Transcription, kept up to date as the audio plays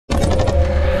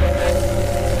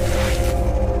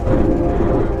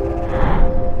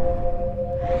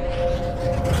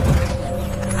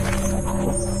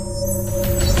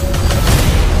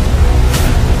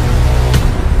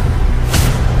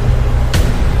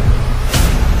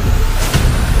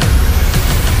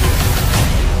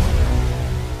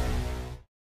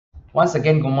Once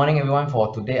again, good morning everyone.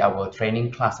 For today, our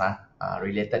training class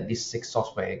related this 6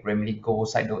 software: GrammarlyGO,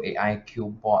 Scite.ai,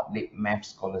 QuillBot,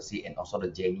 Litmaps, Scholarcy, and also the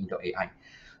Jenni.ai.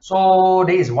 So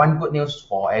there is one good news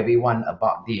for everyone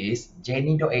about this.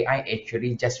 Jenni.ai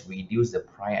actually just reduced the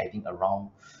price, I think around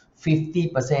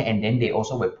 50%, and then they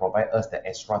also will provide us the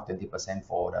extra 20%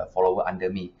 for the follower under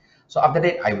me. So after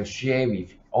that, I will share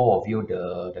with all of you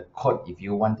the code. If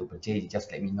you want to purchase,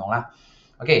 just let me know lah.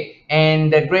 Okay,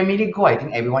 and the GrammarlyGO, I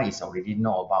think everyone is already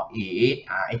know about it.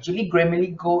 Actually,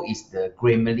 GrammarlyGO is the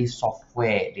Grammarly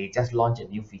software. They just launched a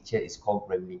new feature. It's called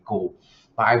GrammarlyGO.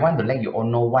 But I want to let you all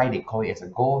know why they call it as a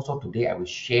Go. So today I will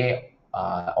share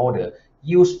all the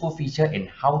useful feature and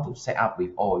how to set up with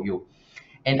all of you.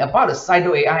 And about the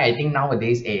Scite.ai, I think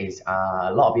nowadays is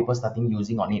a lot of people starting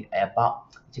using on it.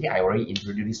 Actually, I already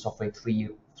introduced this software three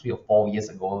or 4 years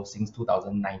ago, since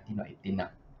 2019 or 18.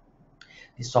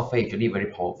 This software actually very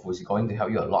powerful. It's going to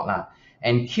help you a lot lah.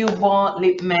 And QuillBot,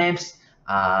 Litmaps,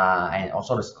 and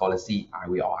also the Scholarcy,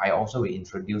 I also will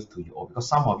introduce to you all, because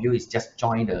some of you is just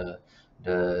join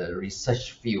the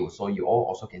research field, so you all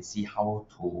also can see how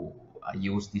to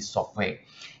use this software.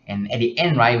 And at the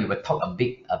end, right, we will talk a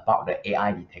bit about the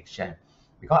AI detection,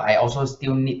 because I also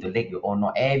still need to let you all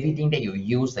know everything that you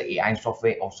use the AI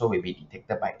software also will be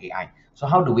detected by AI. So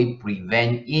how do we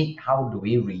prevent it? How do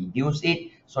we reduce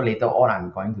it? So later on,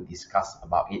 I'm going to discuss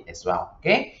about it as well.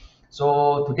 Okay.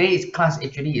 So today's class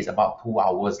actually is about 2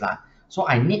 hours lah. So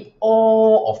I need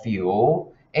all of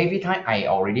you. Every time I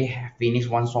already have finished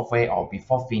one software or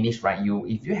before finish, right?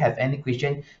 If you have any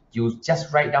question, you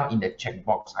just write down in the chat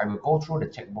box. I will go through the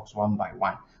chat box one by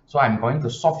one. So I'm going to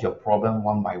solve your problem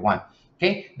one by one.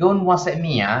 Okay, don't WhatsApp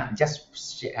me. Just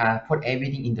put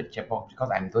everything into the chat box, because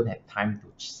I don't have time to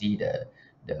see the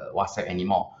WhatsApp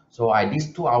anymore. So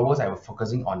these 2 hours I was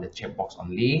focusing on the chat box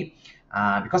only.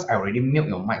 Because I already mute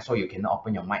your mic, so you cannot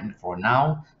open your mic for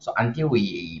now. So until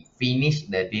we finish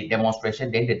the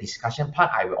demonstration, then the discussion part,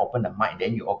 I will open the mic.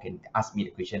 Then you all can ask me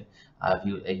the question. If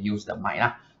you use the mic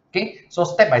lah. Okay. So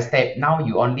step by step. Now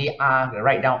you only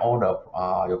write down all the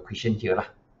your question here lah.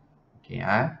 Okay.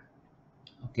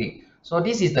 Okay, so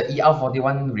this is the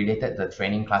ER41 related to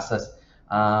training classes.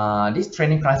 This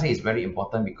training class is very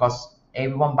important, because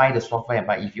everyone buy the software,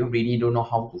 but if you really don't know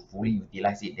how to fully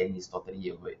utilize it, then it's totally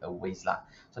a waste lah.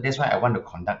 So that's why I want to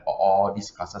conduct all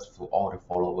these classes for all the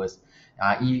followers.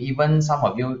 Even some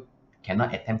of you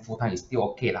cannot attend full time, it's still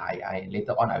okay lah. I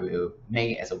later on I will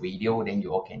make it as a video, then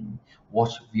you all can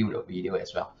view the video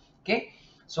as well. Okay,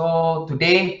 so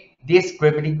today, this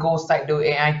GrammarlyGO,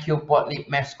 Scite.ai, QuillBot,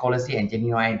 Litmaps, Scholarcy, and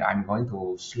Jenni.ai, I'm going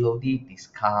to slowly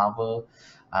discover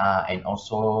and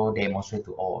also demonstrate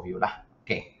to all of you lah.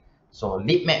 Okay, so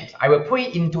Litmaps, I will put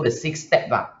it into the 6 step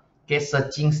lah. Okay,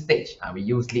 searching stage, we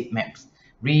use Litmaps.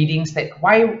 Reading stage,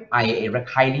 why I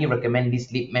highly recommend this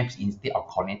Litmaps instead of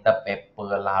connected paper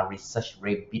lah, research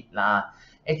rabbit lah.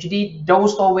 Actually,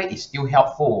 those software is still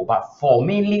helpful, but for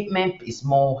me, Litmap is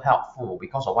more helpful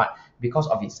because of what? Because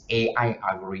of its AI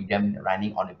algorithm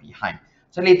running on the behind.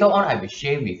 So later on, I will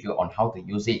share with you on how to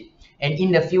use it. And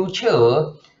in the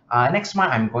future, next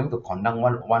month, I'm going to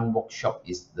conduct one workshop.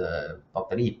 Is the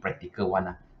totally practical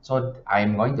one. So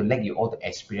I'm going to let you all to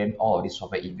experience all of this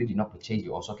software. If you did not purchase,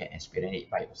 you also can experience it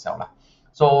by yourself lah.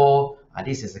 So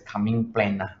this is a coming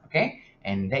plan okay.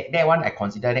 And that one I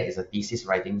consider that as a thesis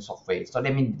writing software. So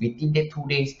that means within that 2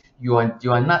 days, you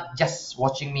are not just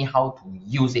watching me how to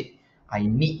use it. I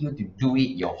need you to do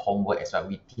it your homework as well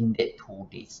within that 2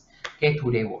 days. Okay,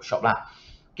 2-day workshop lah.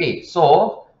 Okay,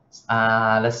 so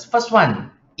the first one,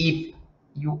 if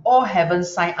you all haven't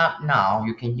signed up now,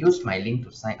 you can use my link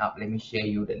to sign up. Let me share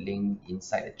you the link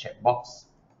inside the chat box.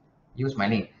 Use my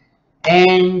link.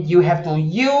 And you have to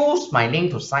use my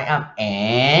link to sign up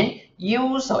and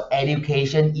use your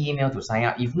education email to sign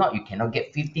up. If not, you cannot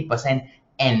get 50%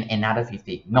 and another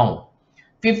 50. No.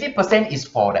 50% is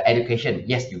for the education.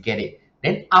 Yes, you get it.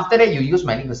 Then after that, you use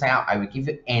my link to sign up. I will give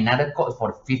you another code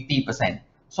for 50%.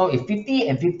 So if 50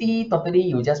 and 50 totally,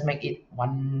 you just make it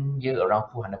 1 year around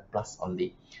 200 plus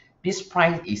only. This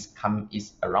price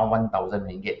is around 1,000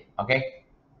 ringgit. Okay.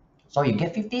 So you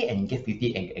get 50 and you get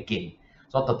 50 again.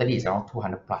 So totally it's around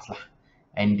 200 plus lah.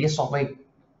 And this software,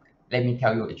 let me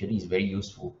tell you, actually is very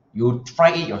useful. You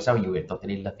try it yourself, you will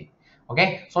totally love it.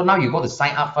 Okay, so now you go to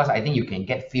sign up first. I think you can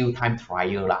get few time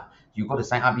trial lah. You go to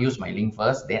sign up, use my link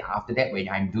first. Then after that,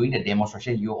 when I'm doing the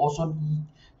demonstration, you also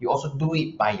do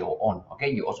it by your own.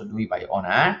 Okay, you also do it by your own.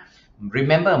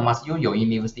 Remember, must use your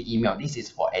university email. This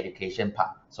is for education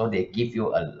part, so they give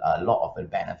you a lot of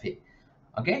benefit.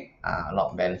 Okay, a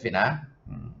lot of benefit.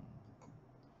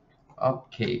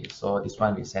 Okay, so this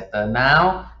one we settle.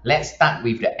 Now let's start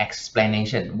with the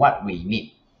explanation what we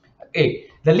need. Okay,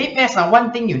 the litmaps are one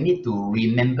thing you need to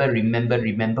remember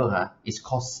is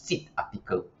called seed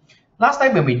article. Last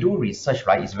time when we do research,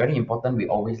 right, it's very important. We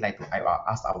always like to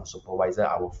ask our supervisor,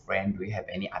 our friend, do you have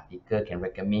any article can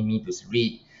recommend me to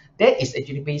read? That is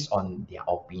actually based on their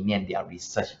opinion, their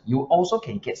research. You also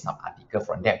can get some article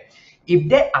from them. If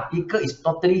that article is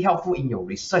totally helpful in your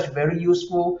research, very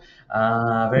useful,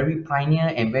 very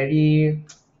pioneer and very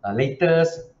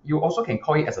latest, you also can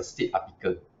call it as a seed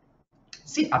article.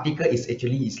 Seed article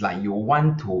is like you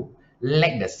want to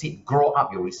let the seed grow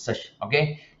up your research.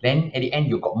 Okay, then at the end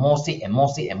you got more seed and more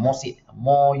seed and more seed,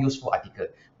 more useful article.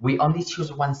 We only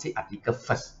choose one seed article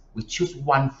first. We choose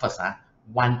one first,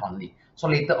 one only. So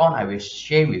later on I will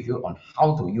share with you on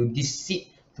how to use this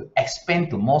seed to expand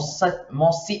to more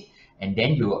seed, and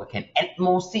then you can add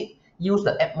more seed, use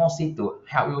the add more seed to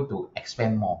help you to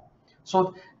expand more.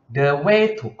 So the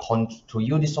way to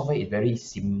use this software is very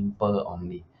simple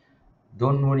only.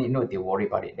 Don't really know they worry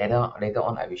about it. Later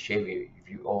on, I will share with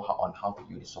you all on how to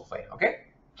use the software. Okay.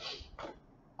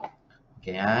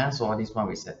 Okay. So this one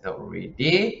we settled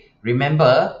already.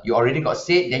 Remember, you already got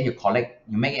seed. Then you collect.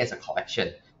 You make it as a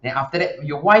collection. Then after that,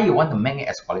 why you want to make it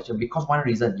as a collection? Because one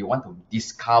reason you want to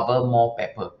discover more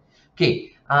paper.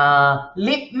 Okay.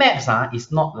 Litmaps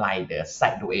is not like the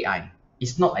Scite.ai.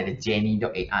 It's not like the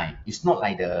Jenni.ai. It's not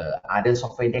like the other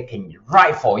software that can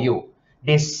write for you.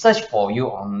 They search for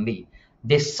you only.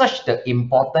 They search the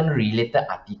important related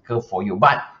article for you,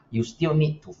 but you still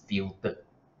need to filter.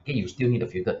 Okay, you still need to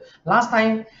filter. Last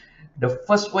time, the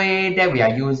first way that we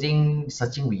are using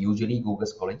searching, we usually Google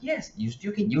Scholar. Yes, you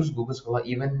still can use Google Scholar.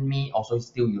 Even me also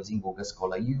still using Google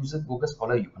Scholar. You use Google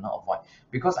Scholar, you cannot avoid.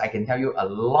 Because I can tell you a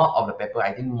lot of the paper,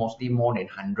 I think mostly more than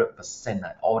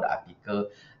 100%, all the article,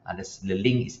 the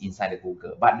link is inside the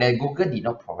Google. But the Google did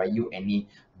not provide you any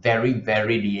very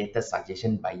related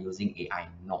suggestion by using AI.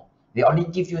 No. They only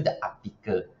give you the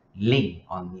article link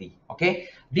only. Okay.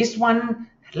 This one,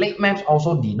 Litmaps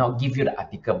also did not give you the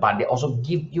article, but they also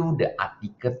give you the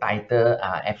article title,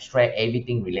 abstract,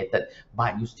 everything related.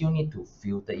 But you still need to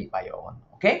filter it by your own.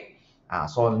 Okay.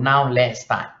 So now let's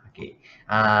start. Okay.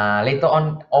 Later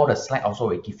on, all the slide also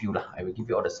will give you lah. I will give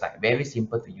you all the slide. Very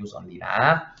simple to use only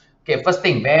lah. Okay. First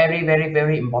thing, very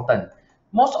important.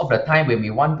 Most of the time when we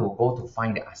want to go to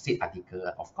find the seed article,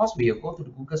 of course we will go to the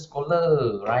Google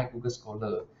Scholar, right? Google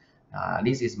Scholar.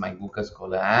 This is my Google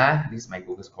Scholar. This is my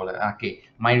Google Scholar. Okay,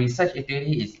 my research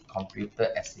actually is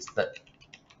computer assisted.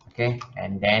 Okay,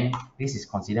 and then this is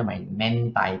considered my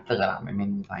main title, my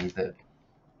main title.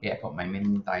 Okay, I got my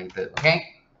main title. Okay,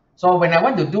 so when I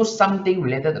want to do something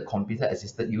related to computer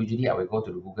assisted, usually I will go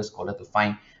to the Google Scholar to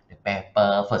find the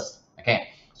paper first.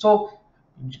 Okay, so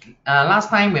last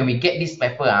time when we get this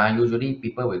paper, usually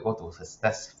people will go to the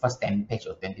first 10 page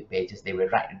or 20 pages. They will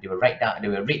write down, they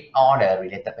will read all the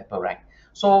related paper, right?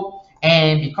 So,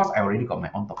 and because I already got my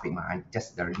own topic, I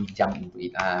just already jump into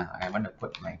it. I want to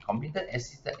put my computer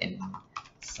assisted and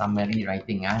summary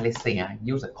writing. Let's say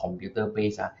use a computer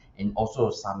based and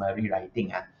also summary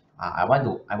writing. I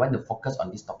want to focus on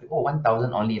this topic. Oh,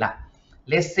 1,000 only lah.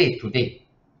 Let's say today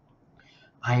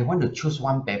I want to choose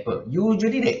one paper.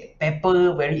 Usually the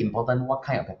paper very important. What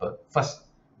kind of paper? First,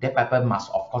 that paper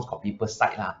must of course got people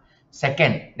cite lah.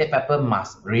 Second, that paper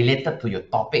must related to your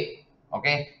topic.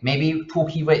 Okay, maybe two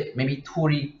keyword, maybe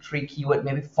three keyword,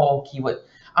 maybe four keyword.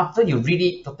 After you read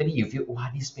it, totally you feel, wow,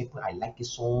 this paper I like it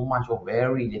so much, or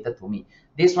very related to me.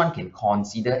 This one can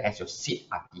consider as your seed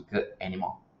article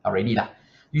anymore already lah.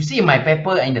 You see my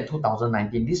paper in the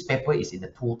 2019. This paper is in the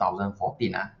 2014.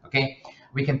 Okay.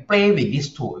 We can play with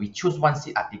this tool. We choose one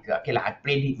seed article. Okay, like I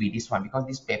played with this one because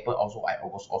this paper also I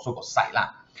also got cite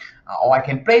lah. Or I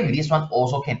can play with this one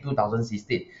also can 2016.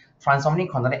 Transforming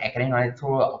content academic knowledge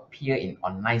through appear in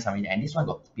online something, and this one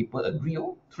got people agree.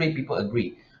 Oh, 3 people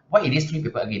agree. What is this 3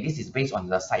 people agree? This is based on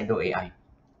the Scite.ai.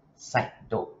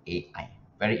 Scite.ai.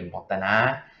 Very important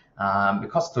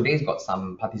because today's got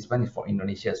some participants for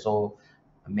Indonesia, so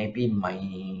maybe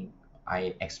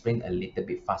I explain a little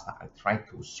bit faster. I try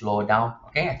to slow down.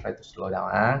 Okay, I try to slow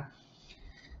down.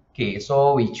 Okay,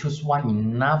 so we choose one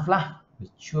enough lah. We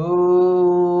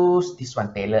choose this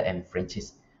one, Taylor and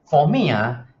Francis. For me,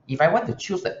 if I want to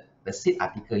choose the seed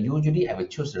article, usually I will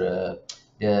choose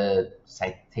the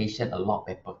citation a lot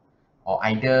paper, or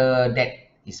either that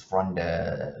is from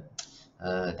the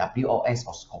WOS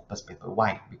or Scopus paper.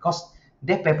 Why? Because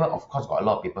that paper, of course, got a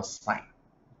lot of people cite.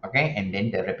 Okay, and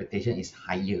then the reputation is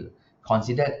higher.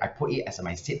 Consider I put it as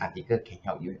my seed article can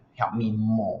help me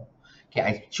more. Okay,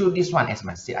 I choose this one as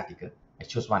my seed article. I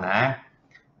choose one.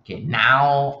 Okay,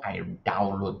 now I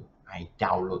I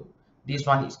download. This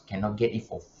one is cannot get it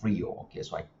for free. Okay,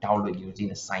 so I download using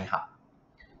the Sign Hub.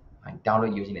 I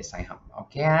download using the Sign Hub.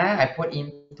 Okay, I put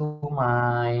into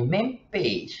my main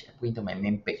page. I put into my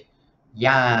main page.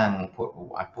 I put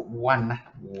one.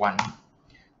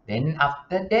 Then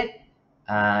after that,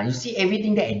 you see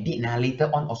everything that I did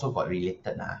later on also got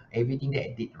related. Everything that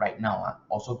I did right now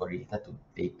also got related to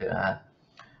data.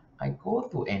 I go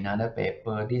to another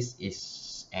paper. This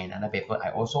is another paper.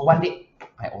 I also want it.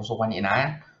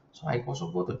 So I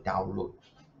also go to download.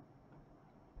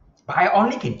 But I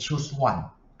only can choose one.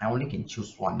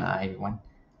 Everyone.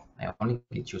 I only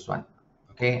can choose one.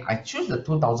 Okay, I choose the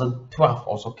 2012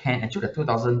 also can. I choose the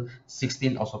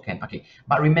 2016 also can. Okay,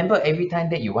 but remember every time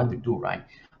that you want to do, right?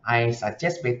 I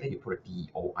suggest better you put a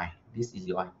DOI. This is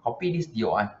DOI. Copy this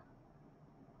DOI.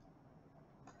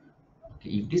 Okay,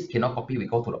 if this cannot copy, we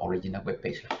go to the original web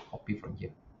page. Copy from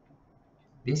here.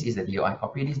 This is the DOI.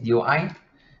 Copy this DOI.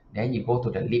 Then you go to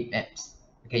the Litmaps.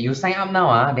 Okay, you sign up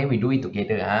now. Then we do it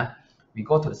together. We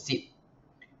go to the seat.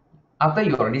 After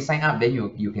you already sign up, then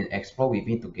you can explore with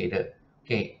me together.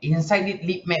 Okay, inside the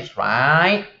Litmaps,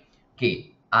 right?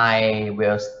 Okay, I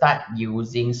will start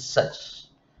using search.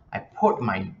 I put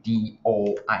my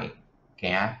DOI.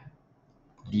 Okay,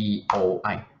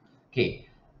 DOI. Okay,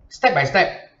 step by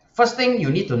step. First thing, you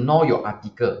need to know your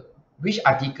article. Which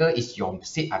article is your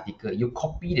seed article? You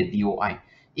copy the DOI.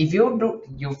 If you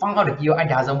found out the DOI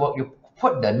doesn't work, you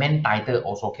put the main title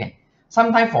also can.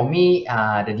 Sometimes for me,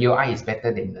 the DOI is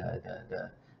better than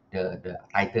the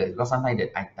title because sometimes the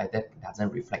title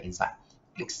doesn't reflect inside.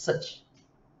 Click search.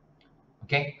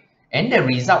 Okay, and the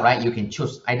result, right? You can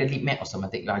choose either Litmap or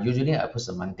semantic. Usually I put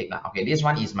semantic. Okay, this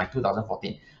one is my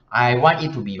 2014. I want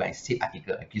it to be my seed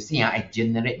article. Like you see, I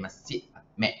generate my seed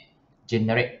map.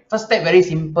 Generate. First step very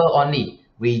simple only.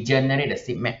 We generate the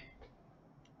seed map.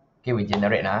 Okay, we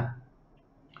generate now.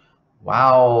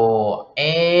 Wow,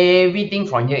 everything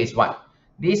from here is what?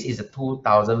 This is a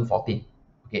 2014.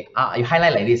 Okay, you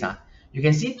highlight like this. You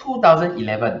can see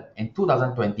 2011 and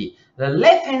 2020. The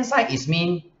left hand side is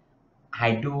mean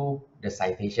I do the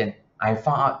citation. I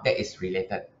found out that is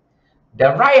related.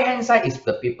 The right hand side is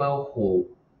the people who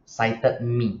cited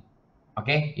me.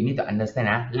 Okay, you need to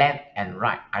understand left and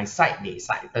right. I cite, they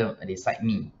cite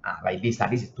me. Like this.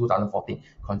 This is 2014.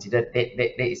 Consider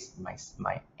that is my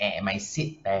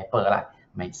seed paper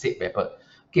my seed paper.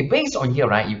 Okay, based on here,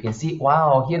 right, you can see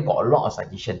wow, here got a lot of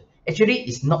citation. Actually,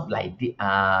 it's not like the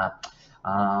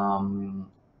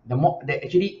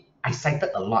actually I cited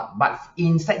a lot, but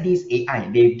inside this AI,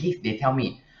 they tell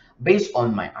me based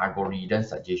on my algorithm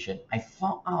suggestion, I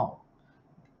found out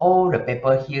all the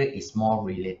paper here is more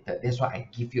related. That's why I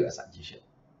give you a suggestion.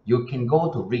 You can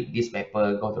go to read this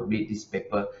paper, go to read this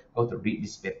paper, go to read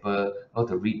this paper, go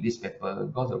to read this paper,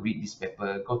 go to read this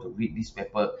paper, go to read this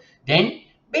paper. Then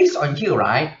based on here,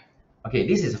 right? Okay,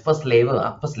 this is the first level.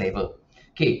 First level.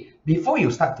 Okay, before you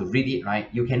start to read it,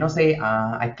 right? You cannot say,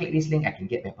 I click this link, I can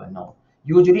get paper. No.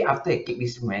 Usually after I click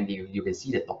this link, you can see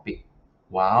the topic.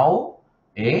 Wow.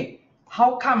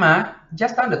 How come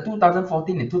just now the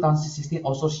 2014 and 2016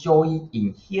 also show it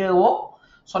in here?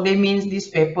 So that means this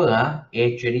paper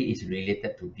actually is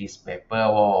related to this paper.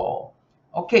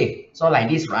 Okay, so like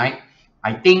this, right?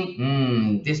 I think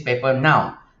this paper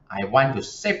now, I want to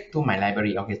save to my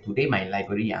library. Okay, today my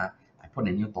library, I put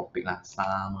a new topic,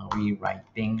 summary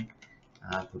writing.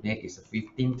 Today is a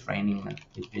 15 training.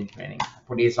 15 training. I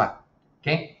put this one.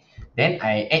 Okay, then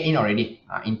I add in already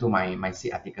into my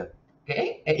seed article.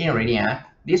 Okay, add in already.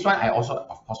 This one I also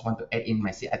of course want to add in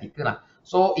my seed article.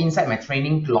 So inside my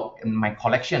training log, my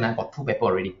collection, I got 2 paper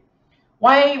already.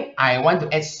 Why I want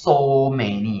to add so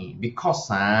many?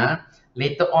 Because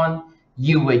later on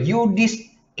you will use this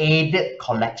added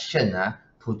collection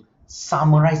to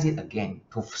summarize it again,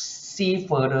 to see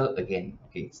further again.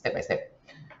 Okay, step by step.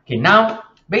 Okay, now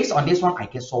based on this one, I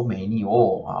get so many.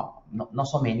 Not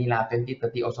so many 20,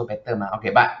 30 also better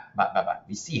Okay, but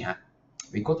we see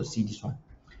we go to see this one.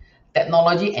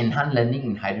 Technology enhanced learning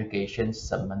in higher education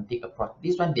semantic approach.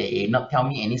 This one they not tell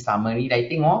me any summary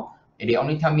writing they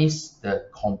only tell me the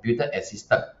computer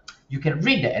assisted. You can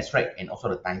read the abstract and also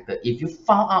the title. If you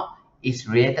found out it's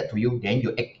related to you, then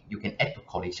you can add to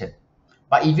collection.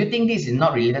 But if you think this is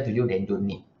not related to you, then don't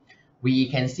need.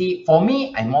 We can see, for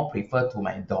me, I more prefer to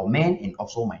my domain and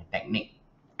also my technique.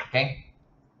 Okay,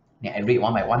 then I read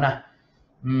one by one.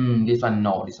 This one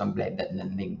no, this one blended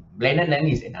learning. Blended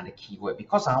learning is another keyword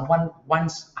because one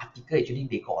article actually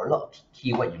they got a lot of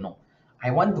keyword.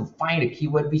 I want to find the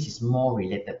keyword which is more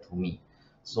related to me.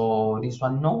 So this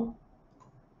one no.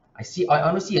 I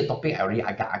only see a topic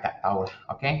I got out.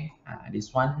 Okay,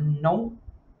 this one no.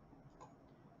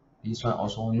 This one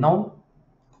also no.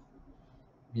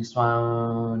 This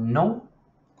one no.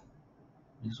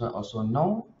 This one also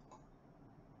no.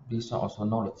 This one also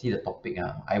no. Let's see the topic.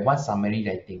 I want summary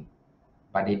writing,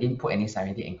 but they didn't put any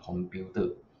summary in computer.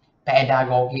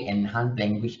 Pedagogy, enhanced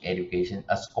language education,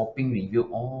 a scoping review.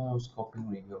 Oh, scoping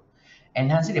review.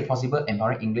 Enhancing the possible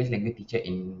empowering English language teacher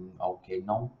in, okay,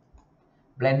 no.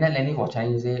 Blended learning for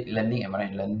Chinese learning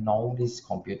environment. Learn, no, this is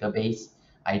computer based.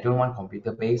 I don't want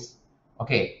computer based.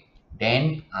 Okay,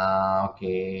 then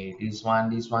okay, this one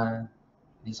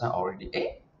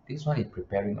already. This one is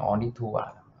preparing only two.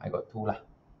 I got two lah.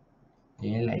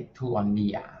 Yeah, like two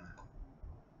only.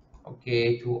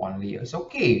 Okay, two only. It's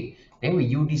okay. Then we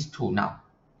use these two now.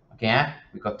 Okay,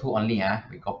 we got two only.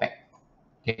 We go back.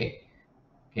 Okay,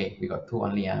 okay, we got two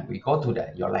only. We go to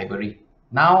your library.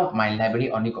 Now my library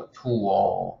only got two.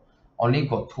 Only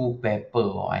got two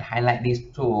paper. I highlight these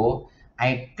two.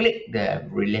 I click the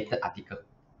related article.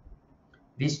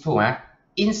 These two.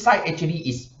 Inside actually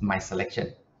is my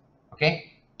selection.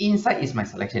 Okay, inside is my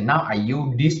selection. Now I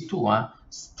use these two.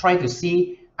 Try to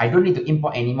see. I don't need to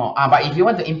import anymore. But if you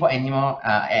want to import anymore,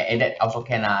 that also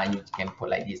can. You can put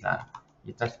like this.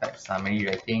 You just type summary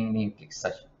writing, then you click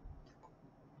search.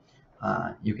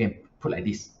 You can put like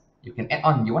this. You can add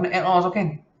on. You want to add on also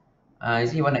can. You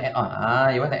see, you want to add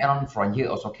on. You want to add on from here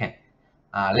also can.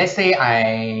 Let's say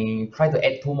I try to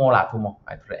add two more. Two more.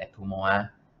 I try to add two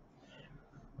more.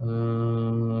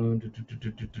 The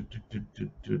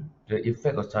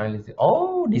effect of child.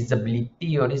 Oh,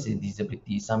 disability. Oh, this is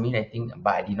disability. Summary writing,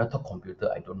 but I did not talk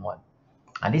computer. I don't want.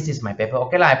 This is my paper.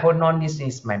 Okay lah. I put on this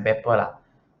is my paper lah.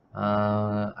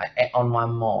 I add on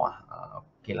one more.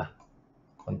 Okay lah.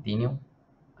 Continue.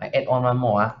 I add on one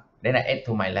more. Then I add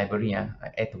to my library. I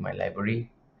add to my library.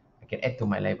 I can add to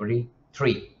my library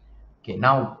 3. Okay,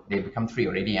 now they become 3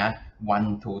 already.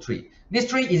 1, 2, 3. This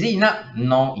 3 is it enough?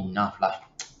 No enough lah.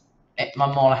 Add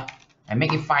one more lah. I make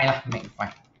it 5 lah. Make it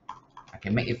 5. I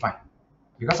can make it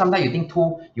 5. Because sometimes you think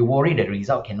 2, you worry the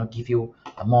result cannot give you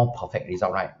a more perfect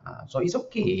result, right? So it's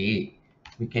okay.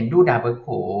 We can do double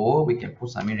quote. We can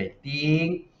put summary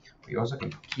rating. We also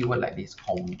can put keyword like this,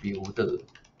 computer.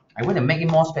 I want to make it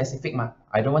more specific.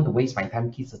 I don't want to waste my time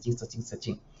keep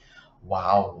searching.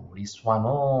 Wow, this one,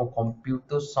 oh,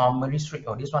 computer summary street.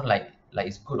 Oh, this one like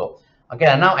it's good. Oh. Okay,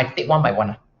 now I take one by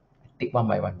one. I take one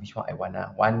by one. Which one I want?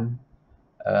 One,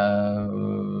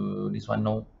 this one,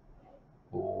 no.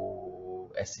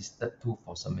 Oh, assisted tool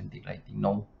for semantic writing,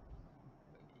 no.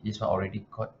 This one already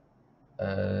got.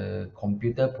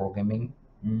 Computer programming,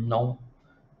 no.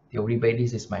 Theory based,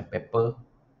 this is my paper.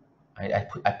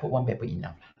 I put one paper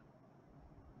enough.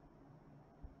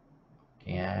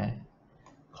 Okay.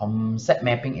 Concept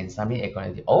mapping and summary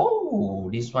equality. Oh,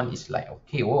 this one is like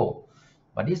okay. Whoa,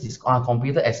 but this is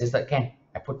computer assisted. Can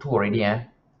I put 2 already?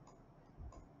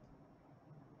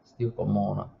 Still got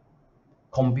more. No?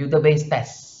 Computer based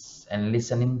tests and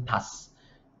listening tasks.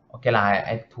 Okay lah. I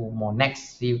add 2 more.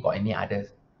 Next, see if got any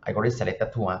others. I already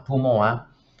selected 2. 2 more.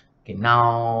 Okay,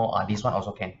 now this one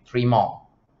also can. 3 more.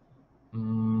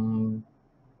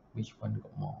 Which one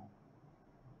got more?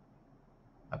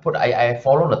 I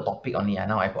follow the topic only.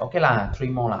 Now I put okay lah. 3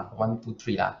 more lah. 1, 2,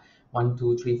 3 lah. 1,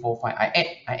 2, 3, 4, 5.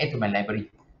 I add to my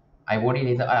library. I worry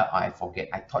later. I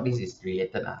forget. I thought this is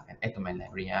related. I add to my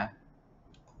library.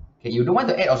 Okay, you don't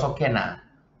want to add also can. I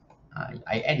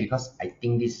add because I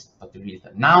think this is totally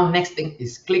related. Now next thing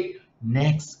is click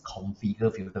next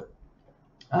configure filter.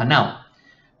 Now,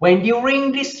 when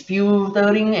during this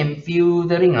filtering,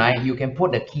 right, you can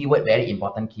put the keyword, very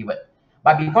important keyword.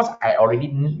 But because I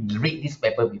already read this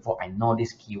paper before, I know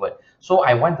this keyword. So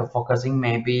I want to focusing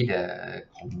maybe the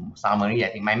summary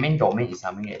writing. My main domain is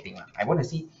summary writing. I want to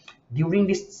see during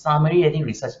this summary writing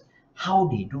research, how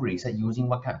they do research using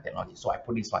what kind of technology. So I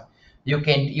put this one. You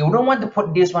don't want to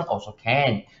put this one also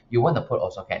can. You want to put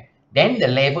also can. Then the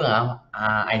label,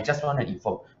 I just want to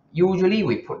inform. Usually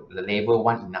we put the label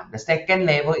 1 enough. The second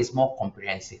label is more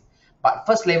comprehensive. But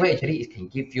first label actually it can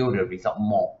give you the result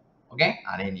more. Okay,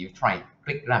 then you try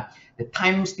click run. The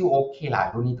time still okay lah.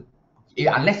 I don't need to,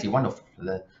 unless you want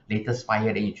the latest 5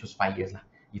 years, then you choose 5 years lah.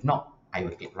 If not, I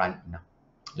will click run enough.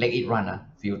 Let it run.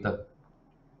 Filter.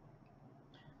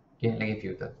 Okay, let it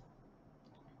filter.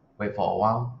 Wait for a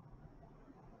while.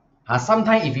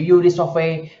 Sometimes if you use this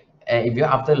software, if you're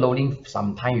after loading,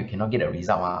 sometimes you cannot get a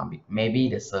result. Maybe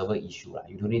the server issue.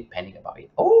 You don't need to panic about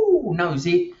it. Oh, now you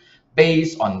see,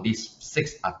 based on this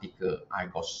 6 article, I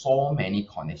got so many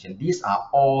connections. These are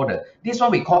all this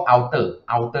one we call outer.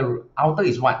 Outer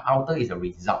is what? Outer is the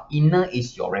result. Inner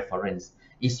is your reference,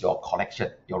 is your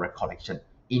collection, your recollection.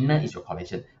 Inner is your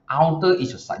collection. Outer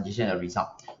is a suggestion and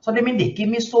result. So that means they give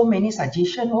me so many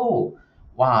suggestions. Oh,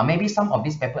 wow, maybe some of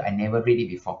this paper I never read it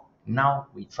before. Now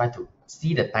we try to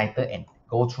see the title and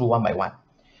go through one by one.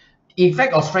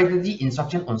 Effect of strategy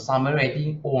instruction on summary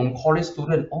writing on college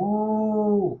student.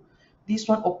 Oh, this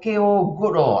one okay. Oh,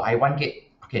 good. Oh, I want it.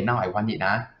 Okay, now I want it.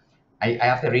 I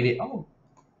have to read it. Oh,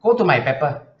 go to my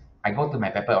paper. I go to my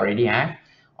paper already.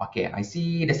 Okay, I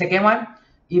see the second one.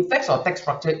 Effects of text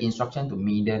structure instruction to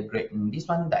middle grade. This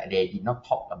one that they did not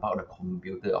talk about the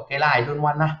computer. Okay lah, I don't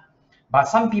want lah.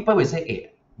 But some people will say,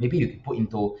 hey, maybe you can put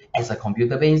into as a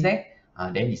computer base there.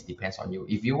 Then it depends on you.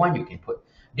 If you want, you can put.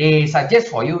 They suggest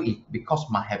for you because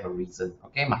must have a reason.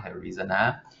 Okay, must have a reason.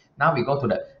 Now we go to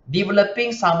the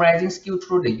developing summarizing skill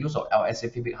through the use of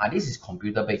LSA feedback. This is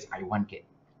computer based. I want it.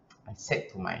 I set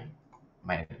to my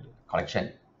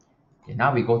collection. Okay,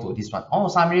 now we go to this one. Oh,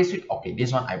 summary suite. Okay,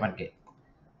 this one I want it.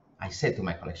 I set to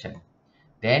my collection.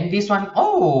 Then this one,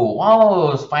 oh,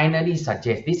 wow, finally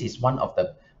suggest. This is one of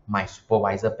my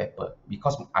supervisor paper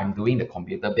because I'm doing the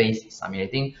computer-based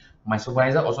summarizing. My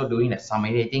supervisor also doing the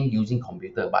summarizing using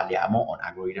computer, but they are more on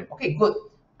algorithm. Okay, good.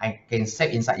 I can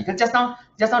save inside. Because just now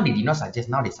they did not suggest.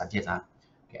 Now they suggest.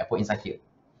 Okay, I put inside here.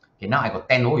 Okay, now I got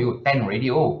 10. Oh, you 10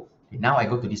 already. Oh, okay, now I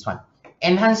go to this one.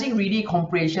 Enhancing reading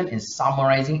comprehension and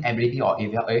summarizing ability or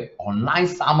AVLA online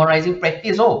summarizing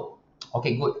practice. Oh,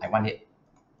 okay, good. I want it.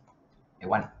 I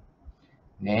want.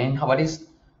 Then how about this?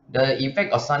 The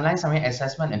effect of sunlight summary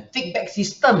assessment and feedback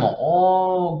system.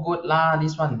 Oh, good lah.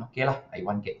 This one. Okay lah. I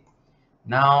want it.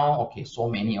 Now, okay, so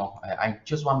many. Oh, I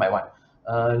choose one by one.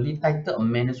 Title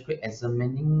manuscript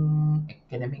examining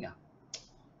academic.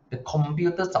 The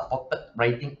computer supported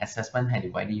writing assessment had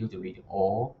divided you to read it.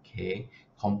 Okay,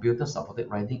 computer supported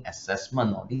writing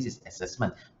assessment. Oh, this is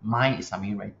assessment. Mine is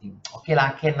summary writing. Okay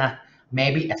lah, can lah.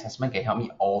 Maybe assessment can help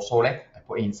me also. I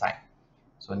put inside.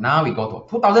 So now we go to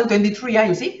 2023.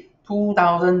 You see,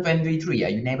 2023.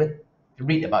 You never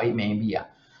read about it maybe.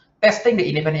 Testing the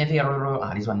independent.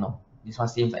 This one no. This one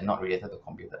seems like not related to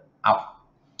computer. Out.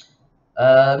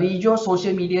 Visual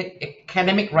social media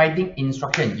academic writing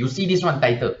instruction. You see this one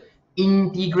title,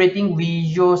 integrating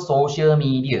visual social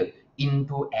media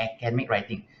into academic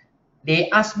writing. They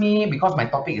asked me because my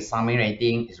topic is summary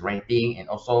writing, and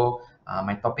also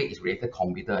my topic is related to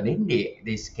computer. Then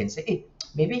they can say, hey,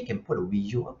 maybe you can put a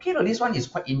visual. Okay, this one is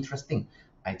quite interesting.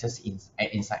 I just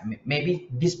add inside. Maybe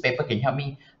this paper can help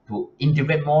me to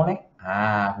integrate more.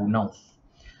 Who knows?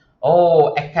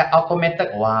 Oh,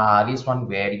 automated. Wow, this one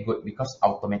very good because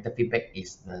automated feedback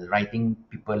is the writing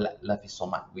people love it so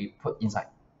much. We put inside.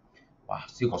 Wow,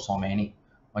 still got so many.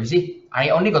 Oh, you see, I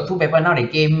only got 2 papers now. They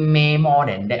gave me more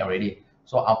than that already.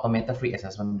 So automated free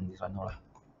assessment. This one no lah.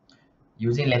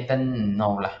 Using Latin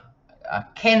no lah.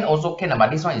 Can also can,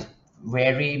 but this one is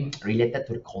very related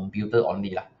to the computer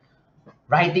only lah.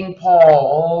 Writing Paul.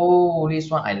 Oh,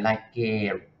 this one I like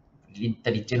it.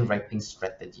 Intelligent Writing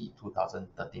Strategy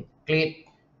 2013. Great.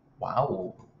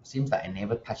 Wow, seems like I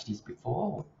never touched this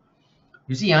before.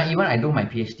 You see, even I do my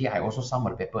PhD, I also some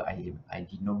of the paper I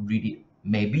did not read it.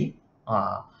 Maybe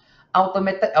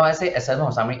automated LSA assessment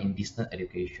or summary in distance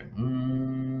education.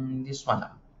 This one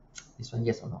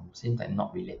yes or no? Seems like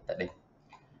not related.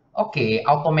 Okay,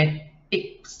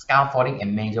 automatic scaffolding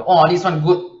and measure. Oh, this one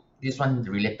good. This one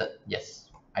related.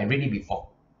 Yes, I read it before.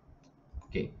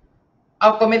 Okay.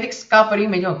 Automatic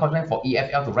scaffolding measure content for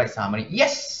EFL to write summary.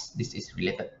 Yes, this is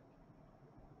related.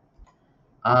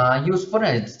 Useful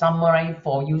and summary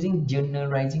for using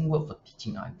generalizing word for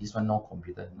teaching. This one no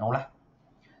computer, no lah.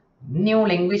 New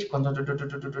language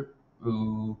collaborative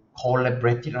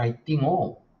writing.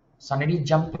 Oh, suddenly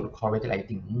jump to collaborative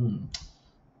writing.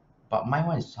 But my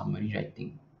one is summary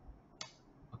writing.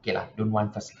 Okay lah, don't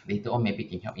want first. Later on maybe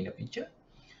can help in the future.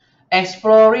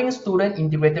 Exploring student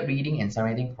integrated reading and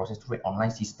summarizing process through an online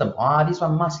system. This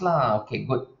one must lah. Okay,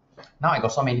 good. Now I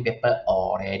got so many paper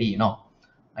already,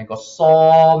 I got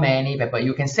so many paper.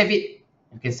 You can save it.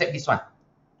 You can save this one.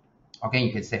 Okay,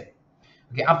 you can save.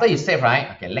 Okay, after you save,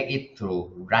 right? Okay, let it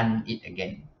to run it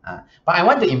again. But I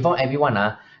want to inform everyone,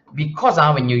 because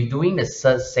when you're doing the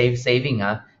saving,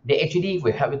 they actually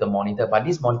will help you to monitor. But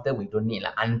this monitor we don't need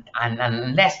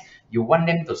unless you want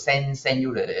them to send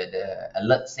you the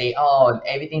alert, say, oh,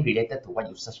 everything related to what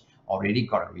you search already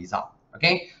got a result.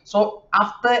 Okay, so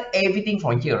after everything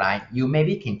from here, right, you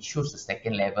maybe can choose the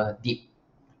second level deep.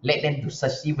 Let them to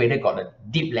search, see whether got a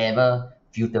deep level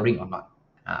filtering or not.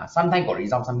 Sometimes got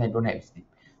result, sometimes don't have deep.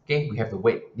 Okay, we have to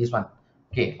wait. This one,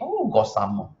 okay, oh, got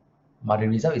some more, but the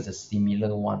result is a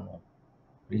similar one.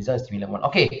 Result is similar one.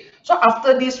 Okay, so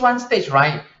after this one stage,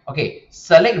 right? Okay,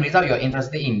 select result you're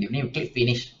interested in. You need to click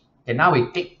finish. Okay, now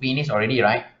we click finish already,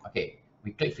 right? Okay,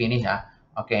 We click finish.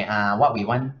 Okay, what we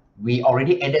want, we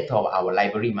already added to our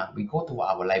library. We go to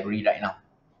our library right now.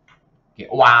 Okay,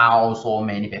 wow, so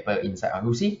many paper inside.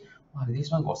 You see, wow,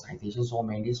 this one got citation so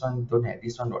many, this one don't have,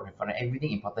 this one got reference,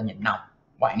 everything important yet. Now,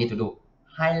 what I need to do?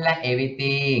 Highlight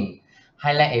everything.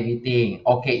 Highlight everything.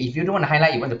 Okay, if you don't want to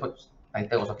highlight, you want to put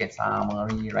title also can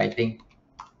summary writing.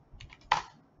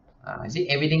 You see,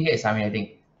 everything here is summary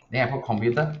writing. Then I put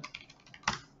computer.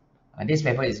 This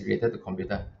paper is related to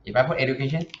computer. If I put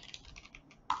education,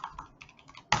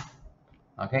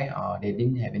 okay, they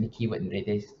didn't have any keyword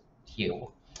related here.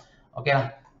 Okay lah.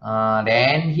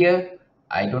 Then here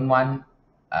I don't want.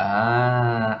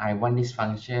 I want this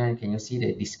function. Can you see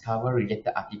the discover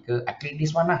related article? I click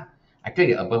this one lah. I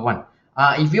click the above one.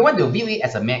 If you want to view it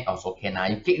as a map also can.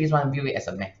 You click this one, view it as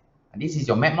a map. This is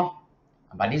your map no?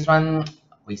 But this one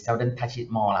we seldom touch it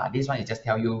more lah. This one is just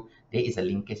tell you there is a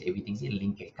linkage. Everything is a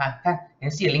linkage. Can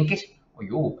you see a linkage? Oh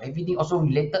yo, everything also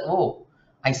related. Oh,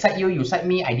 I cite you, you cite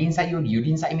me. I didn't cite you, you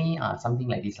didn't cite me. Something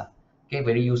like this lah. Okay,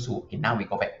 very useful. Okay, now we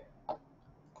go back.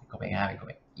 We go back.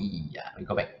 Yeah, we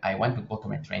go back. I want to go to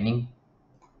my training.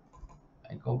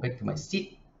 I go back to my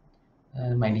seat.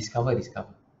 My discover.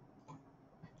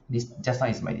 This just now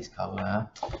is my discover.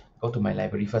 Go to my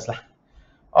library first lah.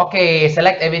 Okay,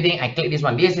 select everything. I click this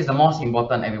one. This is the most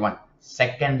important, everyone.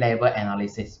 Second level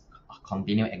analysis.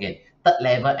 Continue again. Third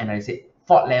level analysis.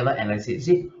 Fourth level analysis.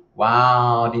 See?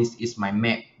 Wow, this is my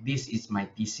map. This is my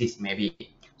thesis, maybe.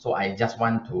 So I just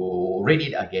want to read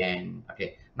it again.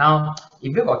 Okay. Now,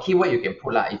 if you got keyword, you can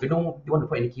put lah. If you don't want to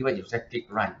put any keyword, you just click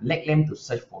run. Let them to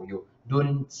search for you.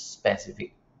 Don't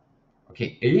specific.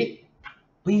 Okay.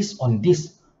 Based on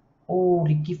this, oh,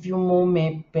 they give you more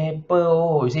paper.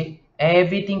 Oh, you see,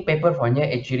 everything paper from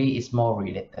here actually is more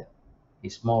related.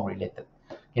 It's more related.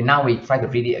 Okay. Now we try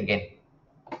to read it again.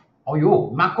 Oh,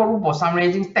 yo, macro rule for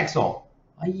summarizing text. Oh,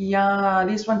 yeah,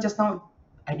 this one just now.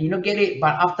 I did not get it,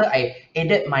 but after I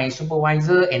added my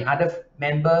supervisor and other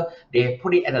member, they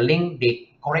put it at a link,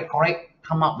 they correct,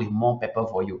 come up with more paper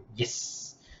for you.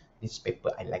 Yes, this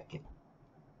paper, I like it.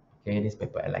 Okay, this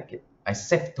paper, I like it. I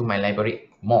save to my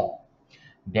library more.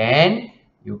 Then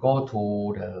you go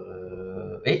to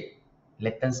the,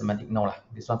 Latent semantic, no lah.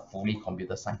 This one fully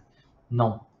computer science.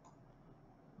 No.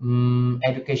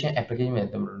 Education application with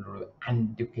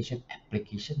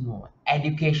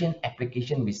education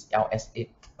application with LSA,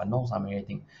 but no summary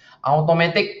thing.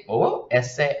 Automatic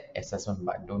essay assessment,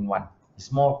 but don't want.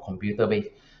 It's more computer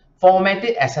based.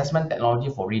 Formatted assessment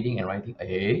technology for reading and writing.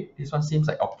 This one seems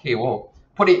like okay. Whoa,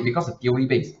 put it because of theory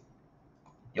based.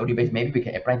 Maybe we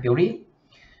can apply theory.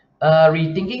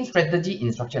 Rethinking strategy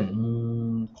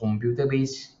instruction. Computer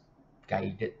based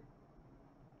guided.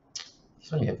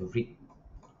 This one you have to read.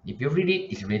 If you read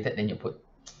it, it's related, then you put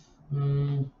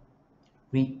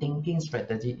rethinking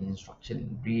strategy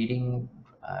instruction, reading,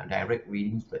 direct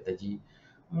reading strategy.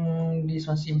 This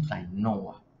one seems like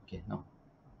no. Okay, no.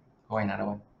 Go another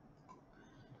one.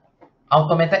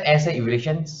 Automated essay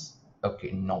evaluations.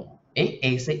 Okay, no.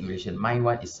 Essay evaluation. My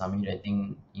one is summary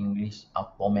writing English.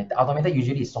 Automated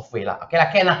usually is software lah. Okay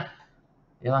lah, can lah.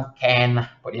 This one can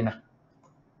lah. Put in lah.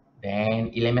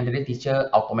 Then elementary teacher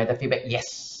automated feedback.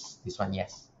 Yes, this one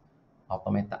yes.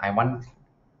 Automated. I want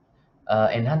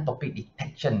enhanced topic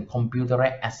detection,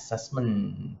 computerized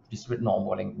assessment, distributed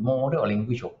model or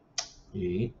language.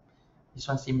 This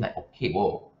one seems like okay.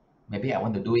 Whoa, maybe I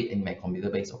want to do it in my computer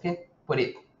base. Okay, put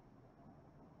it.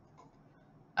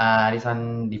 This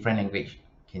one different language.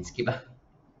 Can skip lah.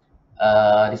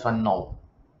 This one no.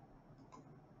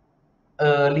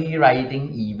 Early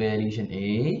writing evaluation.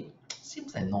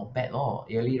 Seems like not bad.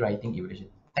 Early writing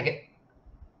evaluation. Okay.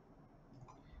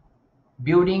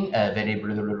 Building a very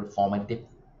formative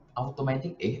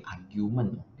automatic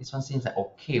argument. This one seems like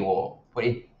okay. Put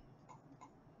it.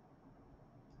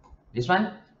 This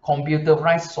one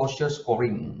computerized social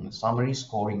scoring, summary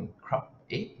scoring.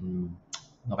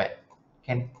 Not bad.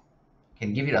 Can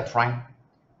give it a try.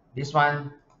 This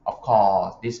one, of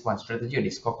course, this one strategy or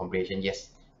score comprehension.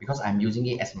 Yes, because I'm using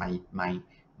it as my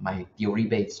theory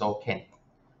base, so can.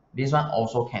 This one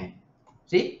also can.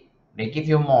 See, they give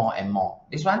you more and more.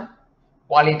 This one.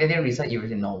 Qualitative research, you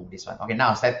will know this one. Okay,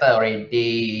 now settled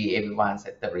already. Everyone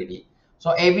settled already.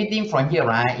 So everything from here,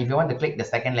 right? If you want to click the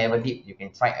second level deep, you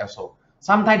can try also.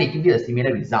 Sometimes they give you a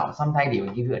similar result. Sometimes they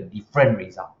will give you a different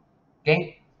result.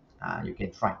 Okay, you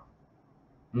can try.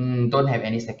 Don't have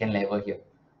any second level here.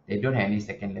 They don't have any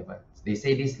second level. They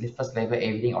say this first level,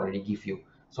 everything already give you.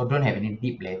 So don't have any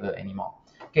deep level anymore.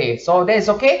 Okay, so that's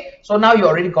okay. So now you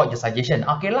already got your suggestion.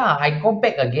 Okay lah, I go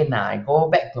back again. I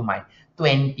go back to my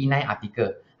 29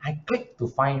 article. I click to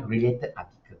find related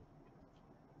article.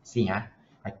 See, I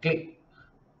click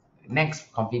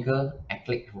next configure, I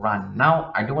click run.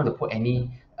 Now I don't want to put any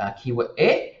keyword.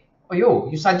 Oh yo,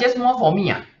 you suggest more for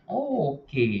me.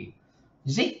 Okay.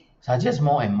 You see, suggest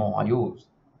more and more.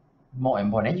 More and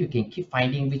more. Then you can keep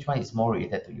finding which one is more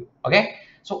related to you. Okay.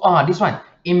 So this one,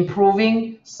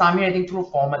 improving summary writing through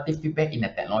formative feedback in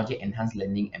a technology enhanced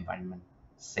learning environment.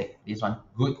 Say this one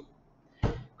good.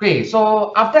 Okay,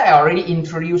 so after I already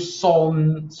introduced so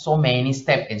many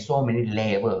steps and so many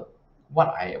levels,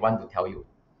 what I want to tell you,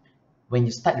 when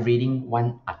you start reading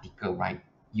one article, right,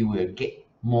 you will get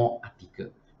more article.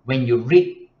 When you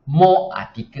read more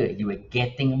article, you are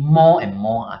getting more and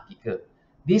more article.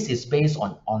 This is based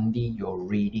on only your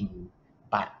reading,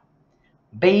 but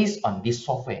based on this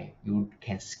software, you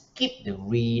can skip the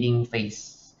reading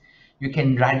phase. You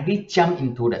can directly jump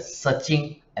into the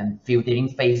searching and filtering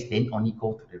phase, then only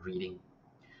go to the reading.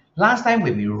 Last time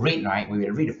when we read, right, we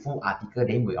will read the full article,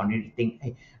 then we only think,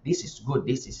 hey, this is good,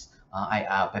 this is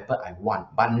paper I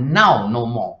want. But now, no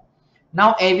more.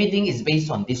 Now everything is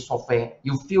based on this software.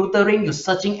 You filtering, you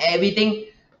searching everything,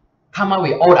 come up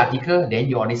with all article, then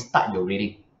you already start your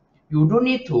reading. You don't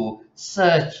need to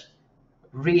search,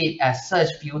 read, search,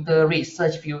 filter, read,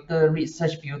 search, filter, read,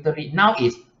 search, filter, read. Now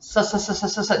it's search,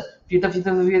 filter,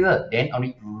 then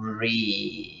only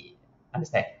read.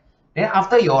 Understand? Then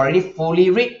after you already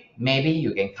fully read, maybe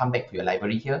you can come back to your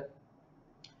library here.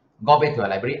 Go back to your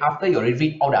library. After you already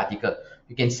read all the article,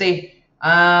 you can say,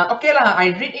 okay lah,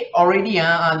 I read it already.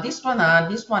 This one,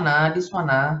 this one, this one,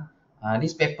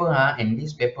 this paper, and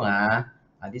this paper,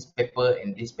 this paper,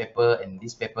 and this paper, and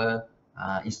this paper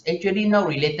is actually not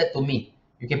related to me.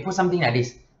 You can put something like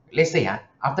this. Let's say,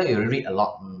 after you read a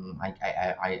lot,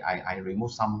 I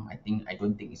remove some. I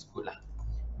don't think it's good lah.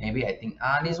 Maybe I think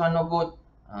this one no good.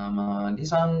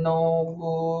 This one no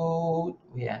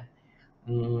good. Yeah.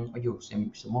 Some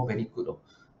more very good.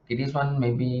 Okay, this one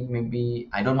maybe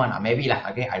I don't want. Maybe lah.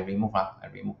 Okay, I remove lah. I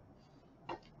remove.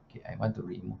 Okay, I want to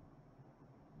remove.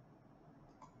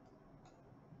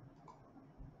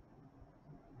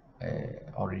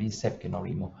 Already saved, cannot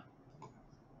remove.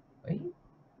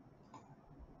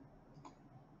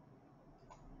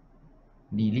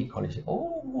 Delete collection.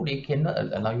 Oh, they cannot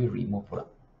allow you remove.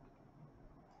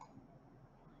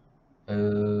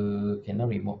 Cannot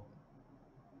remove.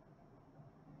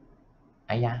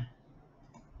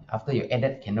 After you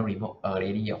edit, cannot remove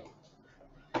already.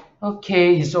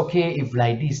 Okay, it's okay if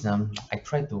like this. I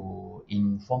try to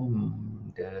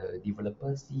inform the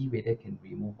developers, see whether can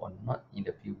remove or not in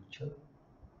the future.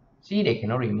 See, they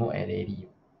cannot remove already.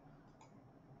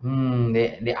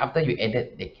 They after you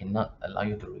edit, they cannot allow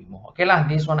you to remove. Okay lah,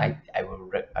 this one I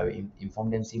will inform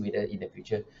them, see whether in the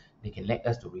future they can let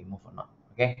us to remove or not.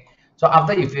 Okay. So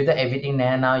after you filter everything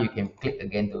there, now you can click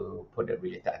again to put the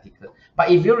related article. But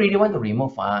if you really want to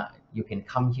remove, you can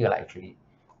come here actually.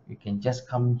 You can just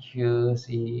come here,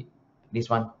 see this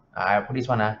one. I put this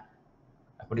one. I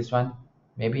put this one.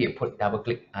 Maybe you put double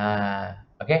click.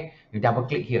 Okay. You double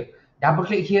click here. Double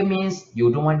click here means you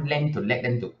don't want them to let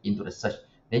them into the search.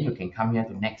 Then you can come here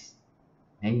to next.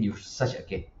 Then you search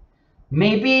again.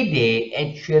 Maybe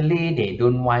they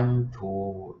don't want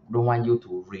you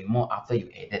to remove after you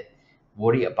edit.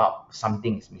 Worry about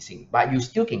something is missing. But you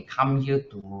still can come here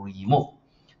to remove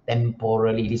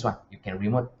temporarily. This one you can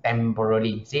remove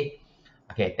temporarily. See?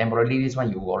 Okay, temporarily this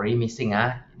one you already missing.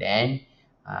 Then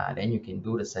you can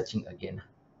do the searching again.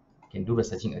 You can do the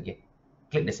searching again.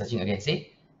 Click the searching again.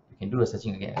 See? You can do the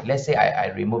searching again. Let's say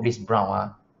I remove this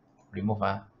brown. Remove.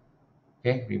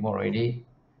 Okay, remove already.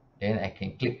 Then I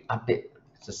can click update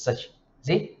the search.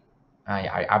 See?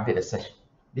 I update the search.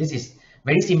 This is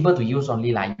very simple to use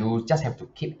only. Like you just have to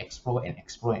keep explore and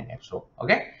explore and explore.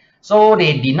 Okay? So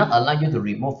they did not allow you to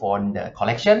remove from the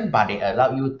collection, but they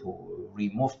allow you to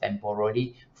remove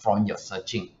temporarily from your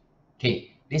searching.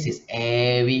 Okay, this is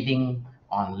everything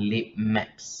on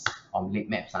Litmaps.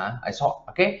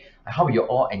 Okay, I hope you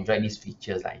all enjoy these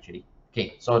features actually.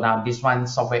 Okay, so now this one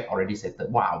software already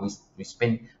settled. Wow, we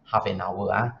spent half an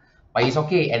hour. But it's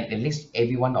okay, at least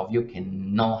every one of you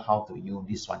can know how to use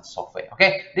this one software.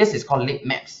 Okay, this is called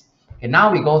Litmaps. Okay,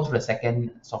 now we go to the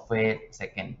second software.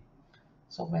 Second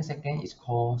is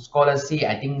called Scholarcy.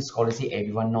 I think Scholarcy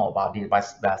everyone know about it, but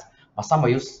some of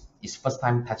you is first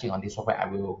time touching on this software. I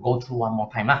will go through one more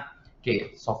time lah.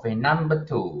 Okay, software number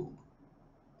 2.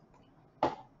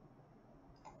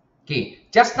 Okay,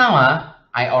 just now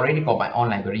I already got my own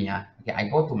library. Okay, I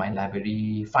go to my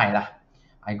library file.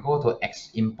 I go to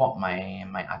import my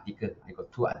article. I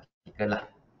got 2 articles lah.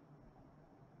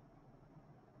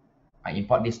 I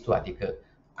import these 2 articles.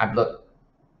 Upload.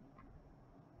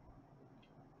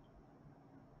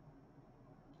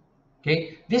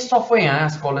 Okay, this software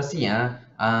Scholarcy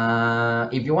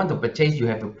If you want to purchase, you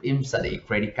have to insert a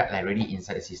credit card already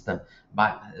inside the system.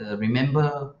 But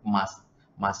remember,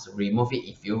 must remove it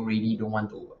if you really don't want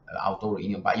to auto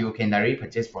renew. But you can directly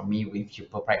purchase from me with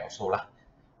cheaper price also lah,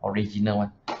 original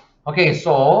one. Okay,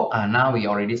 so now we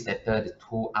already settled the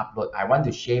two upload. I want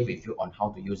to share with you on how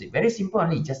to use it. Very simple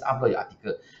only, just upload your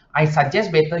article. I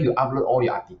suggest better you upload all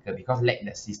your article because let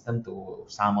the system to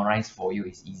summarize for you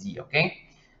is easy, okay?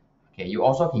 Okay, you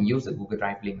also can use the Google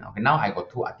Drive link. Okay, now I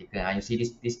got two articles. You see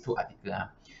these two articles.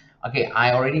 Okay,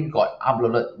 I already got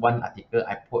uploaded one article.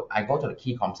 I go to the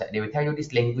key concept. They will tell you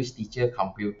this language teacher,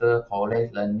 computer,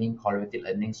 college learning, collaborative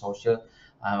learning, social,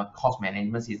 course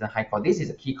management, season high course. This is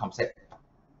a key concept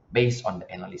based on the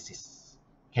analysis.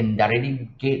 Can directly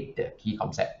get the key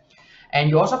concept. And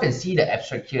you also can see the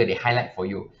abstract here, they highlight for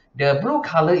you. The blue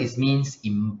color means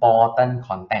important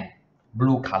content.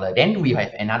 Blue color. Then we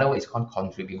have another one is called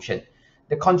contribution.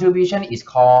 The contribution is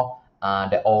called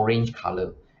the orange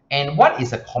color. And what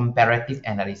is a comparative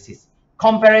analysis?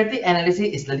 Comparative analysis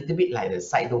is a little bit like the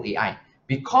Scite.ai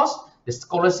because the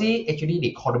Scholarcy actually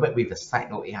they collaborate with the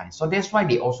Scite.ai. So that's why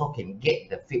they also can get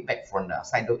the feedback from the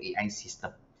Scite.ai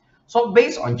system. So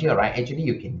based on here, right, actually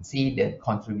you can see the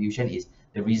contribution is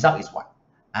the result is what?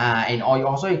 And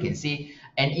also you can see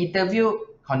an interview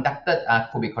conducted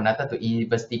could be conducted to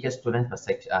investigate students'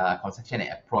 conception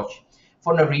and approach.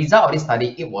 From the result of this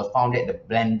study, it was found that the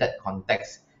blended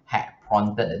context had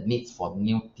prompted the needs for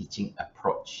new teaching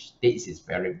approach. This is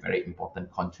very, very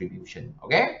important contribution.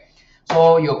 Okay.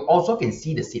 So you also can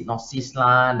see the synopsis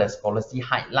lah, the scholarly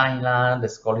highlight lah, the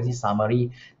scholarly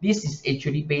summary. This is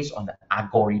actually based on the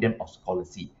algorithm of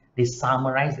Scholarcy. They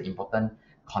summarize the important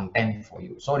content for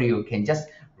you. So you can just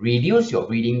reduce your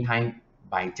reading time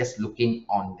by just looking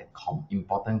on the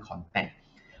important content.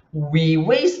 We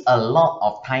waste a lot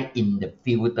of time in the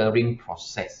filtering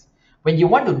process. When you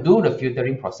want to do the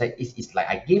filtering process, it's like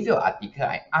I give you an article,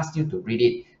 I ask you to read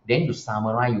it, then you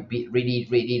summarize, you read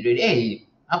it. Hey,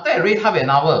 after I read half an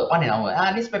hour, 1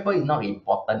 hour, this paper is not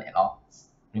important at all.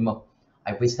 Remember,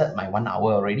 I wasted my 1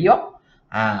 hour already.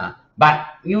 But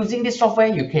using this software,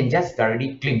 you can just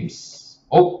directly glimpse.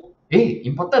 Oh, hey,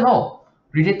 important,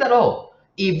 related.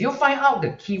 If you find out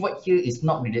the keyword here is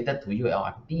not related to you at all,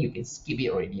 I think you can skip it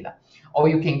already. Or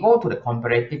you can go to the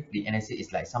comparative analysis,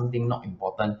 it's like something not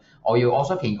important. Or you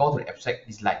also can go to the abstract,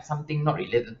 it's like something not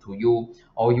related to you.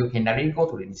 Or you can directly go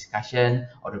to the discussion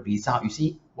or the result. You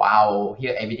see, wow,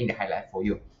 here everything they highlight for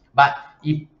you. But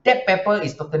if that paper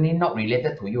is totally not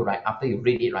related to you, right, after you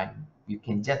read it, right, you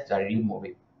can just directly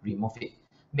remove it.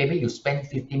 Maybe you spend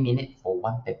 15 minutes for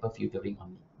one paper filtering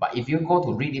only. But if you go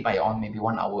to read it by your own, maybe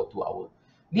 1 hour, 2 hours.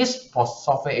 This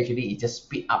software actually is just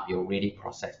speed up your reading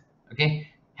process. Okay,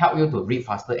 help you to read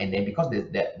faster, and then because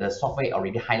the software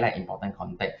already highlight important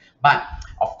content. But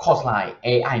of course, like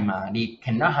AI, they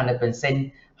cannot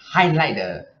 100% highlight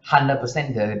the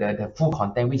 100% the full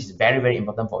content, which is very, very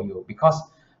important for you because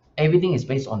everything is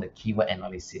based on the keyword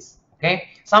analysis. Okay,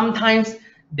 sometimes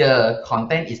the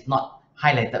content is not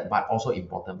highlighted but also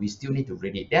important. We still need to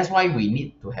read it. That's why we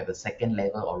need to have a second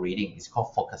level of reading. It's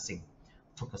called focusing.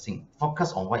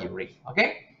 Focus on what you read.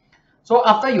 Okay, so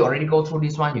after you already go through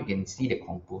this one, you can see the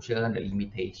conclusion, the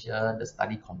limitation, the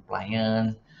study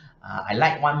compliance. I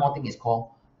like one more thing is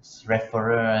called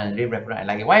reference. I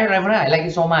like it. Why reference? I like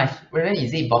it so much. Reference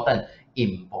is it important?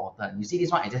 Important. You see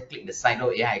this one, I just click the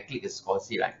Scite.ai, I click the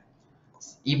Scholarcy, right?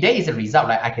 If there is a result,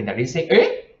 right, I can directly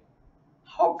say,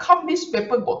 how come this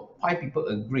paper got 5 people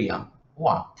agree?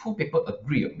 Wow, 2 people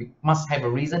agree. We must have a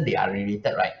reason they are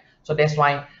related, right? So that's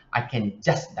why I can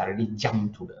just directly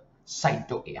jump to the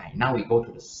Scite.ai. Now we go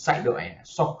to the Scite.ai,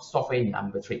 software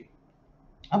number 3.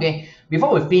 Okay,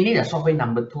 before we finish the software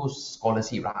number 2,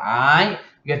 Scholarcy, right?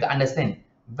 You have to understand,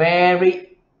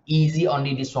 very easy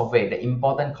only this software. The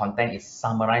important content is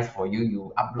summarized for you.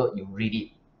 You upload, you read it.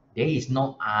 There is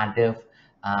no other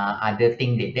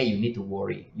thing that you need to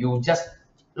worry. You just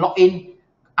log in,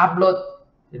 upload,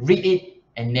 read it,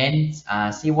 and then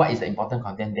see what is the important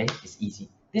content. Then it's easy.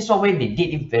 This software, they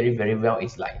did it very, very well.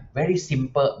 It's like very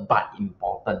simple but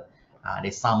important.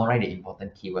 They summarize the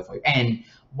important keyword for you. And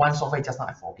one software just now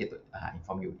I forget to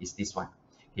inform you is this one.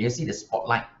 Can you see the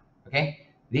spotlight? Okay,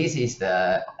 this is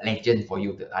the legend for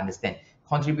you to understand.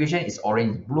 Contribution is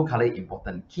orange, blue color is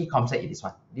important. Key concept is this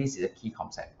one. This is a key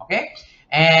concept. Okay,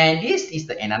 and this is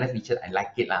the another feature I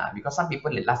like it because some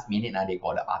people the last minute they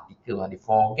got the article they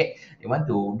forget they want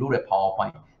to do the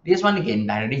PowerPoint. This one can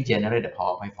directly generate the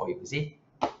PowerPoint for you. See?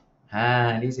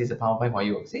 This is a PowerPoint for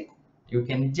you. See, you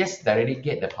can just directly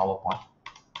get the PowerPoint.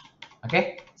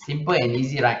 Okay, simple and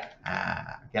easy, right?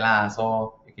 Okay lah.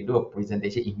 So you can do a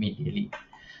presentation immediately.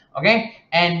 Okay,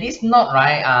 and this note,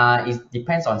 right, it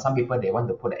depends on some people, they want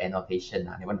to put an annotation,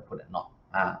 they want to put a note.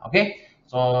 Okay,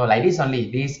 so like this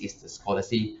only, this is the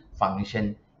scholarly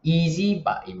function. Easy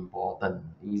but important.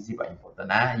 Easy but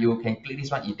important. You can click this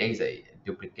one if there is a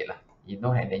duplicate. You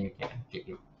know, and then you can click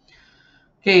it.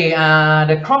 Okay,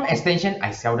 the Chrome extension,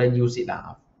 I seldom use it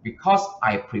because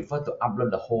I prefer to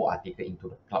upload the whole article into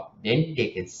the cloud. Then they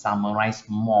can summarize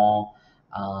more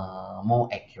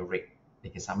accurate. They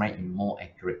can summarize in more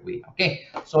accurate way. Okay,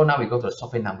 so now we go to the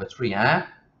software number 3.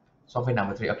 Software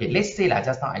number 3. Okay, let's say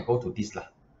just now I go to this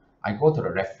I go to the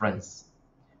reference.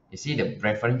 You see the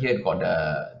reference here got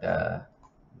the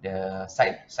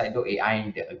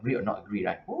Scite.ai, the agree or not agree,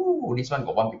 right? Oh, this one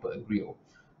got 1 people agree.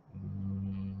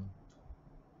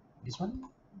 This one,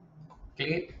 click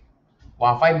it.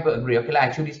 Wow, 5 people agree. Okay,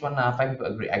 I choose this one. 5 people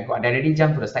agree. I already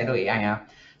jumped to the Scite.ai.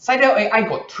 Scite.ai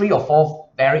got 3 or 4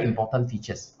 very important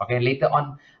features. Okay, later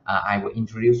on, I will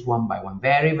introduce one by one.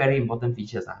 Very, very important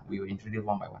features. We will introduce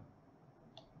one by one.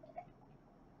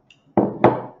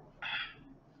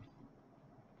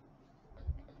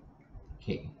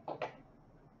 Okay.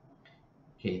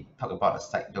 Okay, talk about the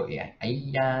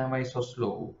Scite.ai. Why so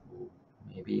slow?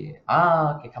 Maybe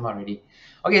okay, come on already.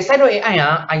 Okay, Scite.ai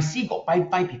I see got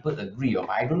 5 people agree, but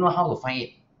I don't know how to find it.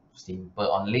 Simple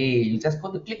only. You just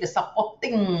go to click the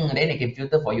supporting, then they can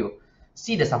filter for you.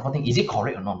 See the supporting, is it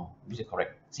correct or not? No, is it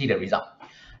correct? See the result.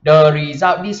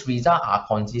 These results are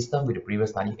consistent with the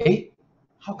previous study.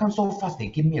 How come so fast they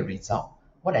give me a result?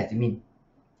 What does it mean?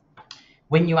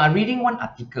 When you are reading one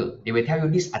article, they will tell you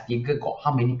this article got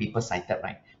how many people cited,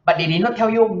 right? But they did not tell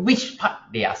you which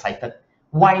part they are cited,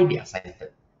 why they are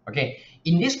cited. Okay,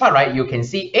 in this part, right, you can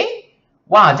see,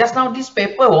 wow, just now this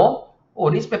paper,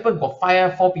 this paper got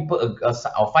 4 people,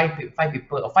 or 5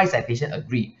 people, or 5 citation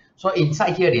agree. So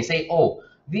inside here, they say, oh,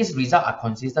 these results are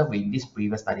consistent with this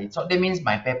previous study. So that means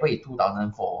my paper is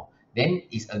 2004. Then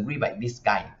it's agreed by this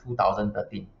guy,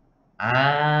 2013.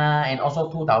 And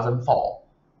also 2004.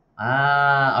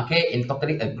 Okay, and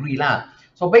totally agree lah.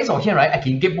 So based on here, right, I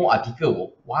can get more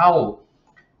article. Wow,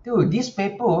 dude, this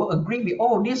paper agree with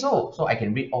all this, so I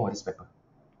can read all this paper.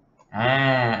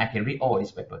 I can read all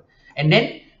this paper. And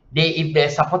then if the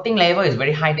supporting level is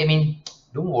very high, that means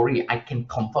don't worry, I can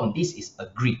confirm this is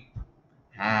agreed.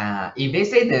 If they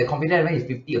say the confidence level is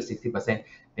 50 or 60%,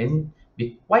 then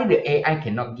why the AI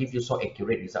cannot give you so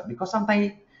accurate result? Because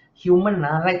sometimes human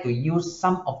like to use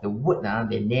some of the word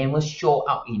they never show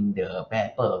up in the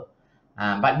paper.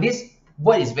 But this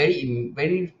word is very,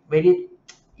 very, very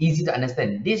easy to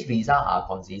understand. These results are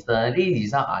consistent. These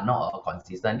results are not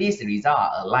consistent. These results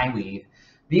are aligned with.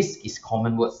 This is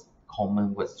common words.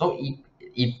 Common words. So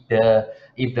if the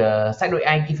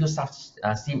Scite.ai give you such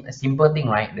a simple thing,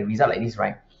 right, the result like this,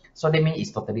 right, so that means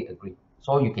it's totally agree.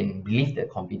 So you can believe the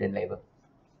confidence level.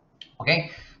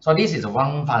 Okay, so this is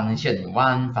one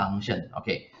function.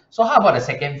 Okay, so how about the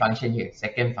second function here?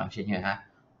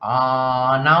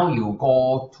 Now you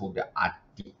go to the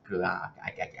article.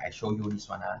 I show you this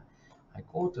one. I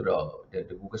go to the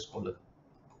Google Scholar.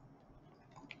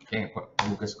 Okay,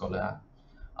 Google Scholar.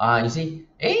 You see,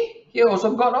 here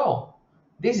also got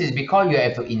this is because you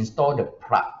have to install the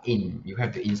plugin. You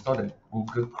have to install the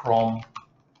Google Chrome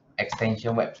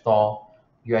extension web store.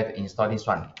 You have to install this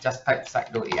one. Just type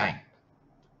Scite.ai.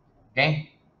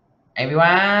 Okay,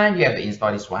 everyone, you have to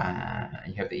install this one.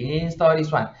 After you install,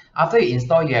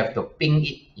 you have to ping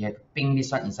it. You have to ping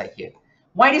this one inside here.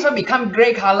 Why this one become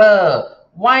gray color?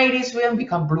 Why this one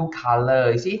become blue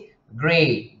color? You see,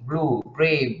 gray, blue,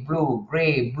 gray, blue,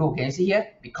 gray, blue. Can you see here?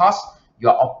 Because you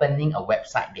are opening a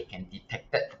website, they can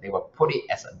detect it. They will put it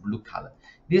as a blue color.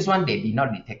 This one they did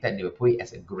not detect it. They will put it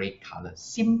as a gray color.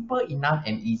 Simple enough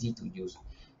and easy to use.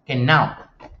 Okay, now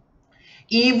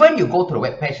even you go to the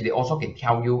web page, they also can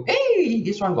tell you, hey,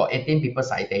 this one got 18 people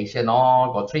citation,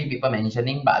 or got 3 people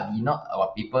mentioning, but did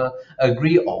not people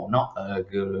agree or not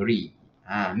agree.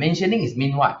 Mentioning is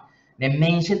mean what? They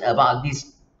mention about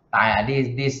this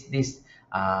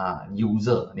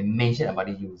user. They mention about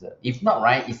this user. If not,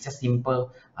 right, it's just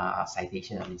simple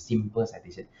citation. Simple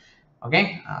citation.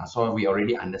 Okay, so we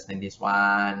already understand this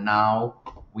one. Now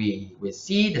we will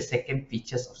see the second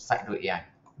features of Scite.ai.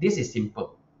 This is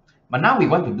simple. But now we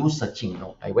want to do searching.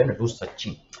 I want to do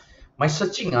searching. My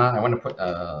searching, I want to put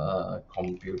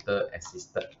computer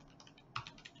assisted.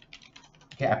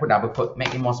 Okay, I put double quote,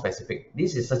 make it more specific.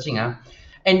 This is searching.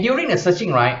 And during the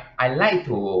searching, right, I like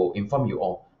to inform you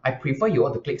all. I prefer you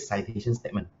all to click citation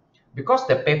statement. Because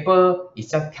the paper is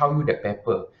just tell you the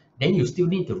paper. Then you still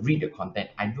need to read the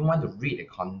content. I don't want to read the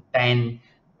content.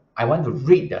 I want to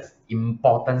read the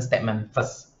important statement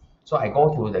first. So I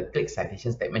go to the click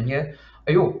citation statement here.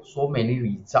 Ayo, so many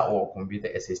results or computer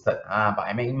assisted. But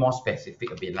I make it more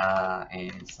specific a bit lah,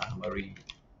 and summary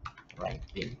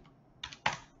writing.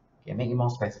 Okay, make it more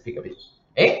specific a bit.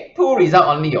 Two result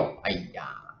only. Oh,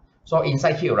 so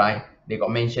inside here, right? They got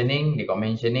mentioning.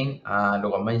 Mentioning.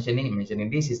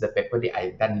 This is the paper that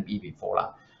I done before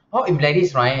lah. Oh, if like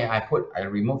this, right? I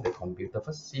remove the computer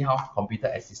first. See how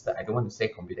computer assisted. I don't want to say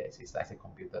computer assisted. I say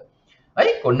computer.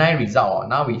 Got 9 result.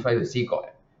 Now we try to see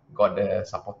got the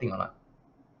supporting or not.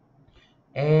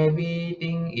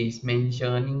 Everything is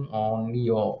mentioning only.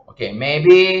 Oh, okay.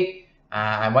 Maybe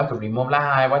I want to remove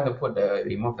lah. I want to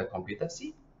remove the computer.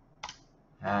 See.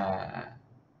 I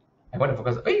want to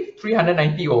focus.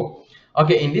 390. Oh,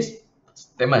 okay. In this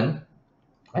statement,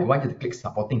 I want you to click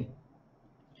supporting.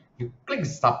 You click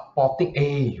supporting.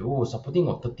 Supporting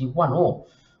of 31. Oh,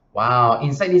 wow.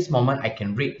 Inside this moment, I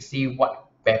can read. See what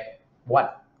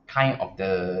kind of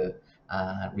the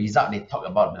result they talk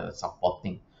about the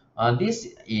supporting. This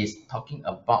is talking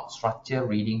about structure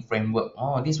reading framework.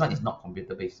 Oh, this one is not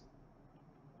computer based.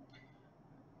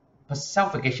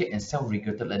 Self-education and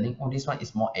self-regulated learning. Oh, this one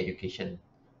is more education.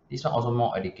 This one also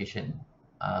more education.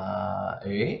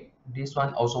 This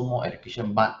one also more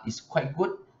education, but it's quite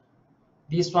good.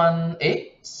 This one,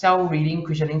 self-reading,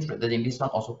 questioning, threatening. This one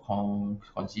also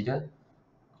consider.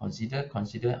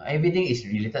 Everything is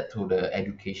related to the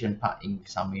education part in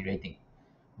summary rating.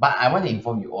 But I want to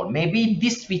inform you all, maybe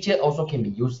this feature also can be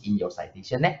used in your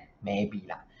citation, maybe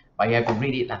lah. But you have to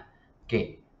read it lah.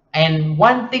 Okay. And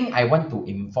one thing I want to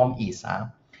inform is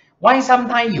why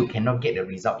sometimes you cannot get the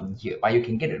result in here, but you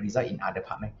can get the result in other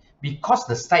part, because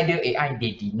the Scite.ai,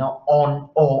 they did not own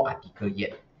all article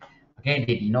yet. Okay,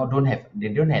 they don't have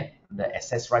the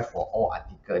access right for all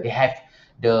article. They have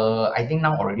I think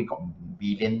now already got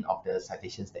billion of the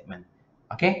citation statement.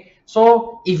 Okay,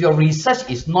 so if your research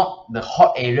is not the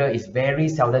hot area, is very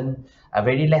seldom,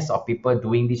 very less of people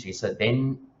doing this research,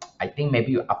 then I think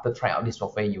maybe after trying out this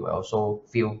software, you will also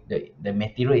feel the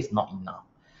material is not enough.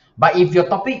 But if your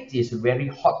topic is very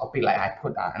hot topic, like I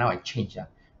put, now I change.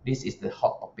 This is the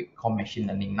hot topic called machine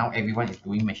learning. Now everyone is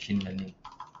doing machine learning.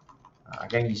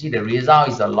 Okay, you see the result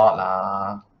is a lot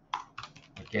lah.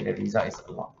 Okay, the result is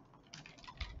a lot.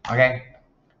 Okay,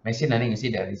 machine learning, you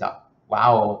see the result.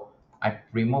 Wow, I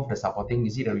removed the supporting.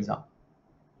 You see the result.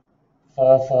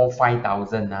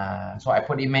 445,000. So I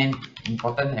put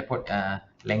important. I put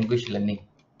language learning.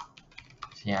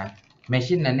 Yeah,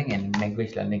 machine learning and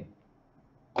language learning.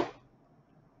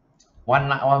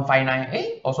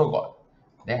 159. Also got.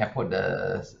 Then I put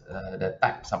the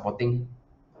type supporting.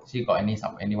 See, got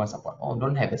anyone support? Oh,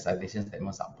 don't have the citation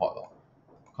statement support.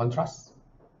 Contrast.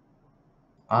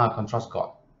 Contrast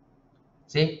got.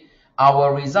 See,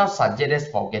 our results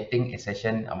suggest for getting a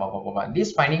session.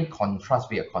 This finding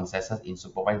contrast with a consensus in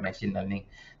supervised machine learning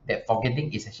that for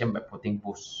getting a session by putting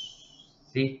boost.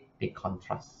 See, they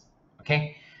contrast.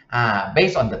 Okay.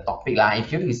 Based on the topic lah.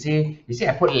 If you see,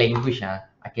 I put language. I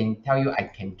can tell you I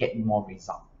can get more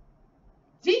result.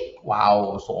 See,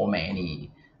 wow, so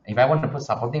many. If I want to put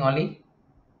supporting only,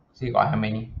 see got how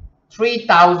many?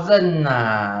 3,000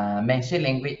 mention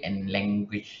language and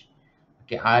language.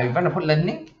 Okay, I want to put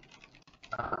learning.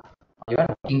 You want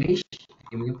to put English?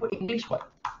 You can put English what?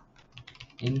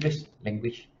 English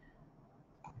language.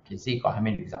 Okay, see got how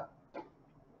many results?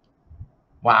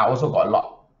 Wow, also got a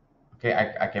lot. Okay,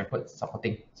 I can put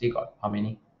supporting. See got how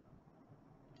many?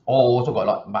 Oh, also got a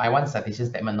lot. But I want citation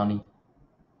statement only.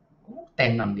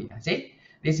 10 only. See,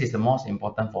 this is the most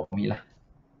important for me lah.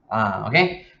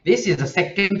 Okay, this is the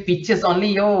second features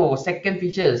only. Second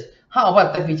features. How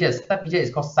about third features? Third feature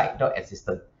is called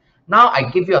Scite.assistant. Now I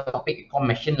give you a topic called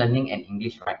machine learning and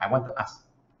English, right? I want to ask,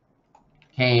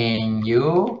 can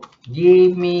you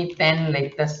give me 10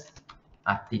 latest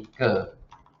article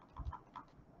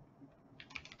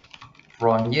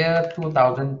from year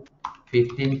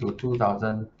 2015 to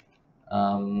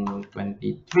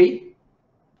 2023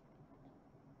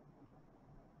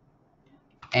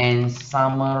 and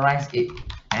summarize it?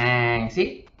 And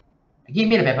see, give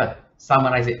me the paper,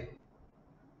 summarize it.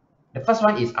 The first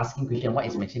one is asking question, what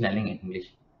is machine learning in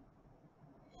English?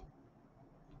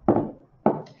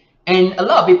 And a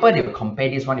lot of people, they will compare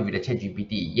this one with the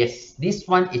ChatGPT. Yes, this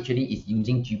one actually is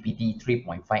using GPT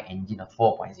 3.5 engine or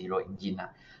 4.0 engine.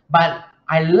 But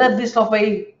I love this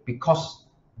software because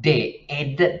they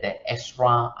added the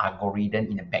extra algorithm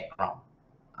in the background.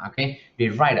 Okay, they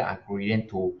write the algorithm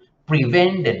to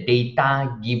prevent the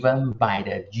data given by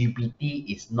the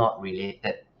GPT is not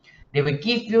related. They will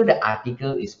give you the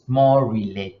article is more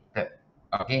related.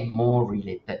 Okay, more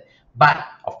related. But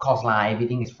of course lah,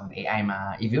 everything is from AI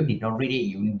ma. If you did not read it,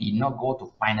 you did not go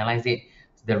to finalize it,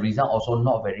 the result also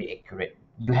not very accurate.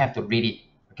 You have to read it.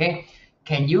 Okay.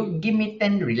 Can you give me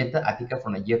 10 related article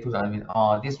from the year 2000?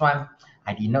 Oh, this one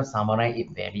I did not summarize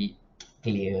it very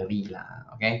clearly lah.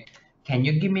 Okay. Can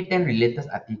you give me 10 related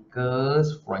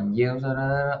articles from years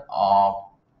of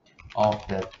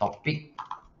the topic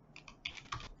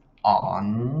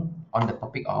on the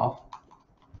topic of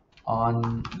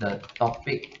on the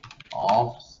topic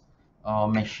of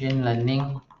machine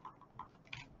learning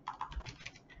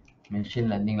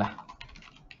lah,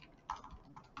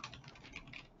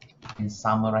 and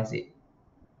summarize it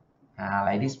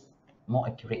like this, more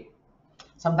accurate.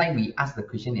 Sometimes we ask the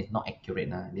question is not accurate,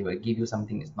 they will give you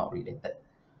something is not related.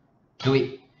 Do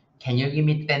it. Can you give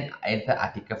me 10 other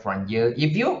article from here?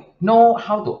 If you know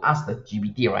how to ask the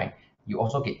GPT, right, you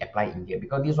also can apply in here,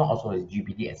 because this one also is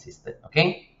GPT assisted.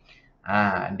 Okay.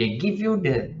 They give you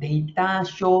the data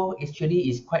show actually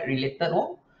is quite related.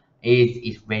 Oh,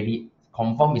 it's very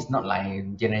confirm. It's not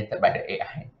like generated by the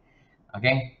AI.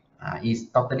 Okay. It's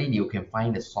totally you can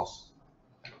find the source.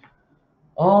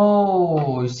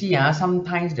 Oh, you see,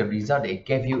 sometimes the result they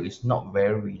gave you is not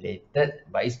very related,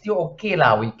 but it's still okay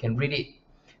lah. We can read it.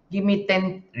 Give me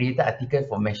 10 related articles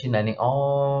for machine learning.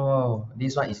 Oh,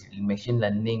 this one is machine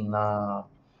learning lah.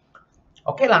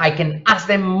 Okay lah, I can ask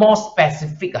them more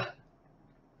specific lah.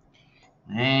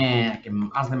 I can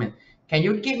ask them, can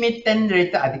you give me 10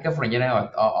 related articles from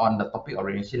on the topic of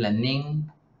machine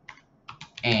learning?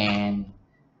 And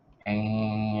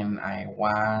I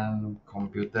want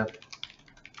computer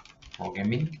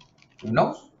programming. Who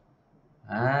knows?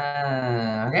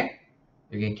 Okay.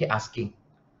 You can keep asking.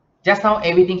 Just now,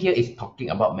 everything here is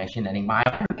talking about machine learning, but I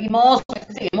want to be more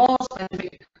specific, more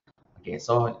specific. Okay,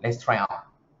 so let's try out.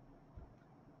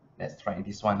 Let's try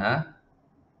this one,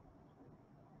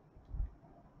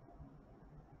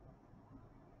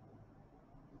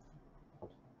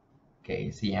 Okay,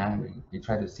 see, we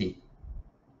try to see.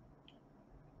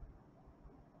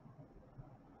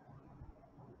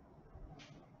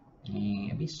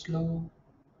 A bit slow.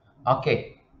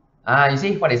 Okay. You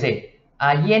see what they say?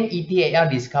 Jenni.ai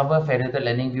discover federated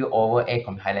learning view over A,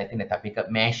 highlighting the topic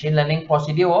machine learning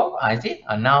procedure. You see,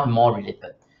 are now more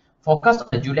related. Focus on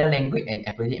the Julian language and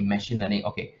application in machine learning.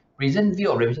 Okay. Present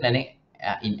view of machine learning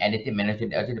in additive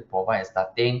management actually to provide a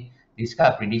starting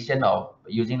discuss prediction of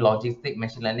using logistic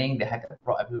machine learning. They had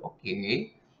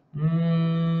okay.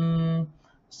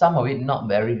 Some of it not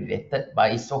very related,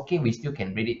 but it's okay. We still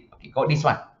can read it. Okay, got this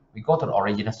one. We go to the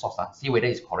original source. See whether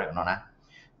it's correct or not.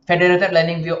 Federated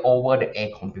learning view over the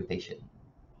A computation.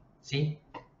 See,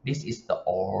 this is the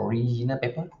original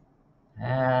paper.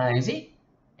 You see,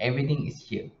 everything is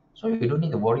here. So you don't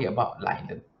need to worry about like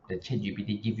the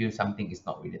ChatGPT give you something is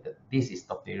not related. This is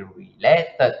totally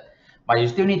related. But you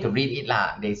still need to read it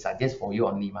lah. They suggest for you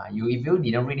only ma. If you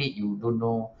didn't read it, you don't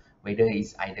know whether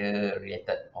it's either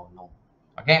related or no.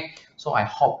 Okay, so I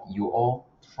hope you all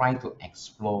try to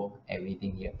explore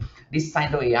everything here. This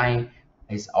Scite.ai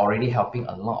is already helping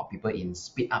a lot of people in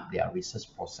speed up their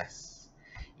research process.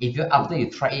 If you after you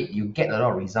try it, you get a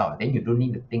lot of result, then you don't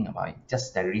need to think about it. Just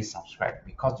steadily subscribe,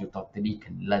 because you totally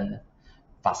can learn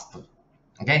faster.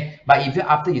 Okay, but if you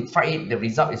after you try it, the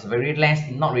result is very less,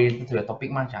 not related to the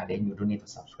topic much, then you don't need to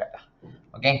subscribe.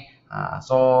 Okay,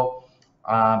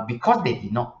 because they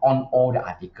did not on all the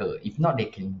article, if not they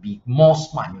can be more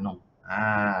smart,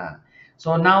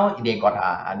 so now they got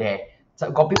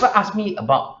got people ask me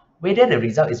about whether the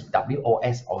result is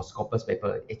WOS or Scopus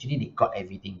paper. Actually they got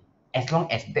everything, as long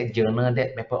as that journal,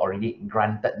 that paper already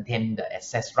granted them the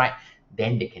access, right?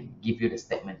 Then they can give you the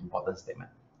statement, important statement.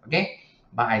 Okay,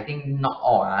 but I think not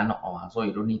all, so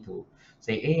you don't need to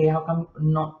say, hey, how come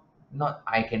not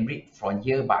I can read from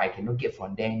here but I cannot get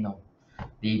from there. No,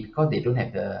 because they don't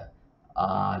have the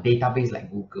database like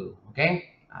Google.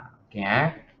 Okay,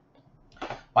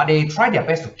 but they try their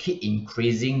best to keep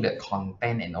increasing the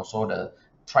content, and also the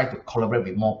try to collaborate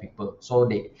with more people. So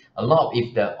they a lot of,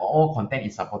 if the all content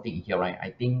is supporting here, right, I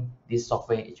think this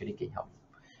software actually can help.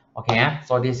 Okay,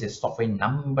 so this is software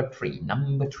number three.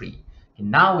 Okay,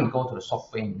 now we go to the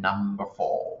software number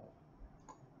 4.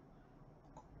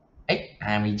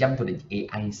 And we jump to the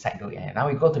AI side. Now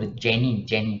we go to the Jenni.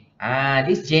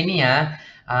 This Jenni,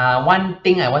 one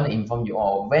thing I want to inform you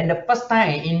all. When the first time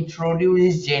I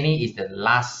introduced Jenni is the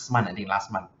last month, I think last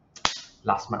 2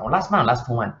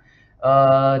 months.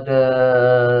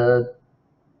 The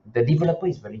developer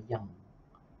is very young.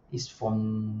 He's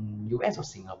from US or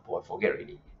Singapore, I forget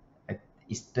already.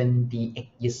 It's 28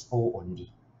 years old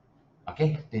only.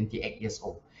 Okay, 28 years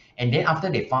old. And then after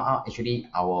they found out actually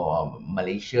our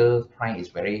Malaysia prime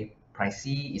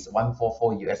pricey. It's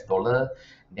 144 US dollar.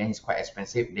 Then it's quite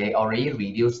expensive. They already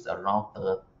reduced around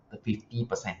the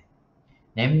 50%.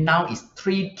 Then now it's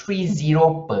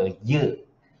 330 per year.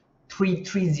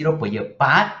 330 per year.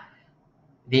 But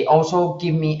they also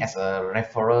give me as a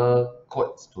referral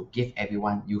code to give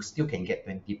everyone. You still can get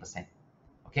 20%.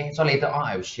 Okay, so later on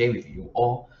I will share with you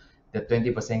all the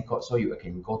 20% code so you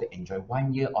can go to enjoy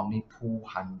 1 year only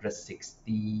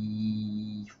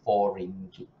 264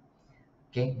 ringgit.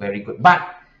 Okay, very good. But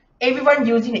everyone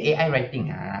using the AI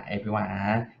writing,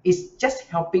 everyone, is just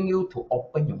helping you to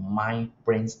open your mind,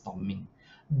 brainstorming.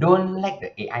 Don't let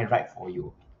the AI write for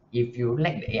you. If you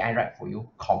let the AI write for you,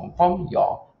 confirm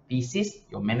your thesis,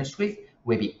 your manuscript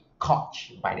will be caught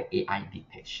by the AI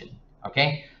detection.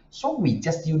 Okay, so we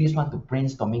just use this one to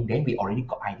brainstorming. Then we already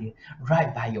got idea.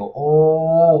 Write by your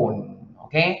own.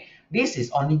 Okay, this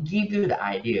is only give you the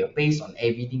idea based on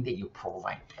everything that you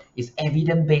provide. It's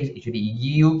evidence based actually.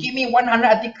 You give me 100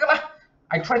 article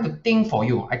I try to think for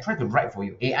you. I try to write for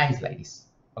you. AI is like this.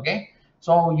 Okay,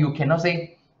 so you cannot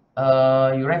say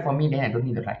you write for me, then I don't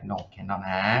need to write. No, cannot.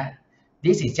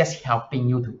 This is just helping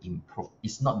you to improve.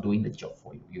 It's not doing the job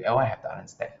for you. You all have to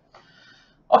understand.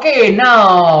 Okay,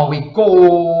 now we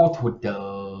go to the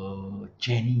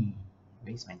Jenni.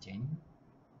 Where's my Jenni?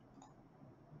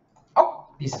 Oh,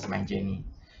 this is my Jenni.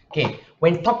 Okay,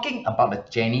 when talking about the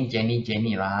Jenni,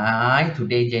 right?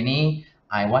 Today, Jenni,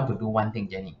 I want to do one thing,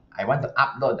 Jenni. I want to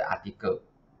upload the article.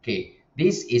 Okay,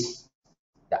 this is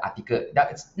the article.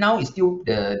 That's now it's still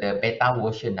the beta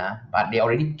version, but they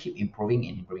already keep improving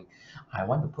and improving. I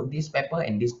want to put this paper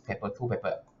and this paper, two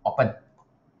paper, open.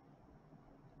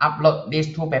 Upload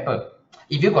these two paper.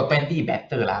 If you got 20,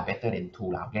 better lah, better than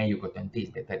two lah. Okay, you got 20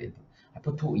 is better than two. I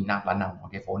put two enough lah now.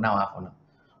 Okay, for now, for now.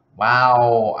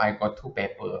 Wow, I got two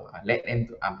paper. I let them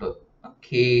to upload.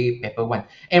 Okay, paper one.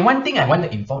 And one thing I want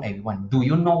to inform everyone. Do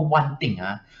you know one thing?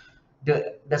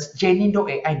 The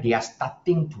Jenni.ai, they are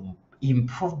starting to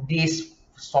improve this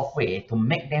software to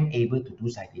make them able to do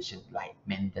citation like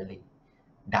Mendeley,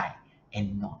 die,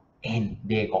 and not. And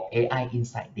they got AI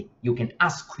inside. You can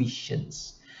ask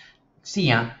questions.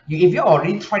 See, if you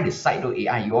already tried the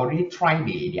Scite.ai, you already tried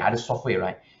the other software,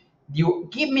 right? You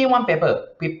give me one paper,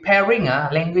 preparing a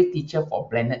language teacher for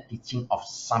blended teaching of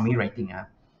summary writing.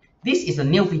 This is a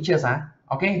new features.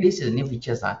 Okay, this is a new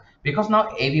features. Because now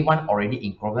everyone already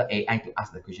included AI to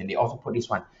ask the question. They also put this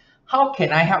one. How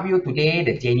can I help you today?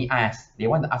 The Jenni asks. They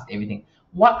want to ask everything.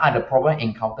 What are the problems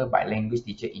encountered by language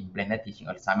teacher in blended teaching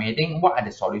or summary writing? What are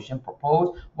the solutions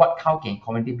proposed? How can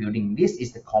community building? This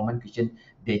is the common question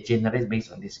they generate based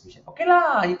on this question. Okay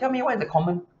lah, you tell me what is the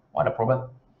common, what are the problem?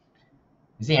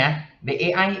 You see,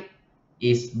 the AI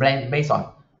is based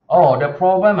on, the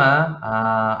problem,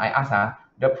 I ask,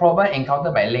 the problem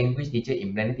encountered by language teacher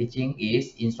in blended teaching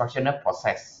is instructional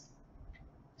process,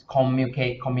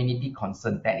 community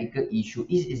concern, technical issue.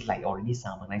 It is like already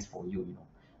summarized for you, you know.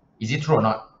 Is it true or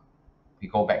not? We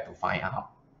go back to find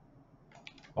out.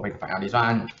 Go back to find out this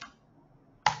one.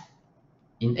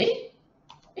 In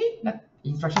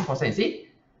instruction process, see?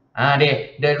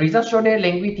 The results show that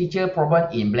language teacher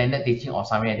problem in blended teaching or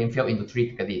summary writing fell into three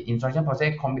categories: instruction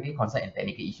process, community concern, and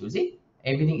technical issues. See,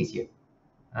 everything is here.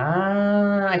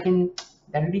 I can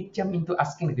directly jump into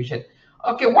asking the question.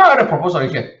 Okay, what are the proposed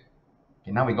solutions?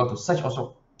 Okay, now we go to search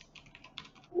also.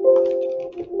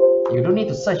 You don't need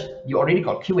to search. You already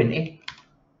got Q&A.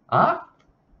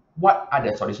 What are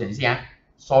the solutions? You see,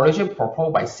 solution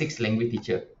proposed by 6 language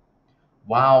teacher.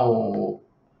 Wow.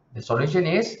 The solution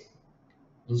is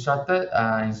instructor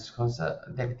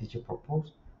that teacher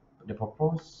proposed, the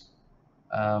proposed,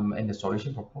 and the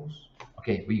solution proposed.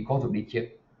 Okay, we go to the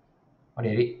teacher. What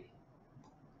they read?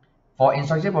 For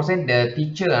instruction process, the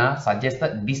teacher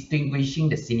suggested distinguishing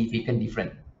the significant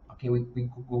difference. Okay, we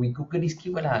Google this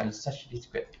keyword, we search this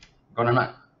keyword. Got or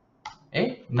not?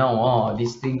 No,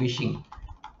 distinguishing.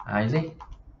 You see?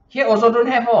 Here also don't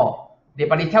have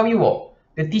but they tell you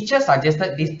the teacher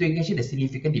suggested distinguishing the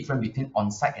significant difference between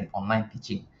on-site and online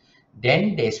teaching.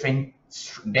 Then they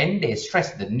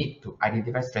stress the need to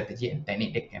identify strategy and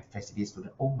technique that can facilitate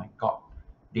students. Oh my God,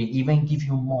 they even give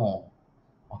you more.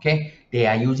 Okay, they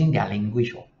are using their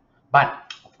language.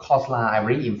 But of course I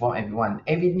already inform everyone.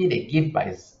 Everything they give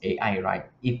by AI, right?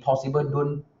 If possible,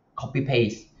 don't copy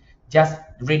paste. Just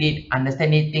read it,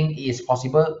 understand it, think it is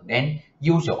possible, then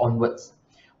use your own words.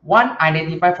 One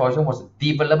identified solution was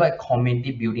develop a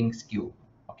community building skill.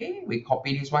 Okay, we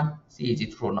copy this one. See, is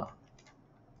it true or not?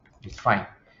 It's fine.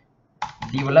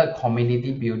 Develop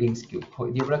community building skill.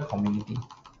 Develop community.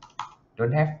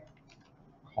 Don't have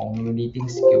community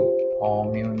skill.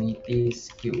 Community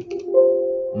skill.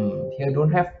 Here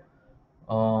don't have.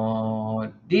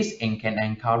 This and can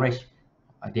encourage.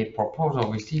 They propose or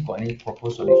we see got any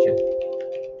proposed solution.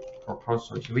 Proposed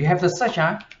solution. We have to search.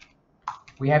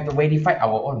 We have to verify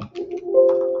our own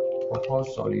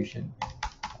proposed solution.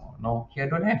 Oh, no, here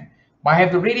don't have. But I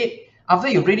have to read it. After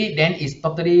you read it, then it's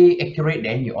totally accurate.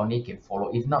 Then you only can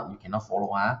follow. If not, you cannot follow.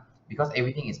 Because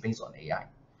everything is based on AI.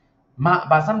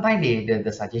 But sometimes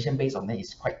the suggestion based on that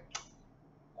is quite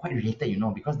related,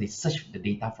 because they search the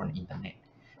data from the internet.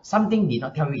 Something did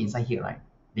not tell you inside here, right?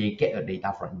 They get the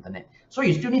data from internet. So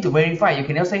you still need to verify. You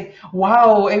cannot say,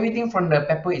 wow, everything from the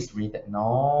paper is related.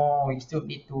 No, you still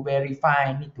need to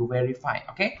verify,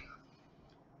 okay?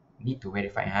 Need to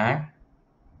verify,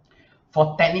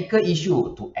 For technical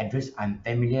issue to address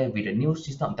unfamiliar with the new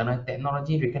system of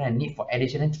technology require a need for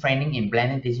additional training in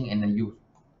blended teaching and the use.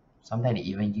 Sometimes they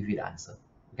even give you the answer.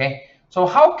 Okay, so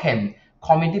how can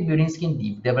community building skill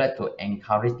be developed to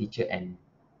encourage teacher and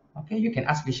okay, you can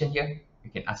ask question here.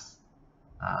 You can ask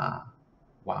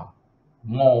wow,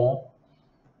 more.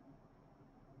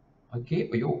 Okay,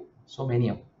 so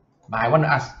many. But I want to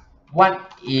ask,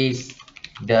 what is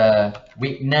the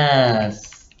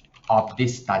weakness of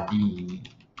this study?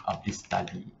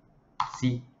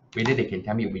 See whether they can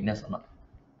tell me weakness or not.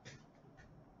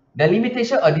 The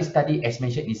limitation of this study, as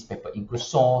mentioned in this paper, includes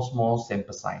so small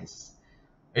sample size.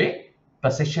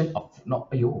 Perception of not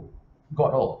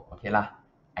got all. Okay lah.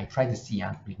 I try to see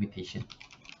limitation.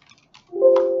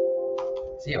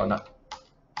 See or not?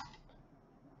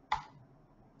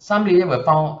 Some reason were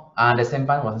found the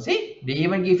sample was see they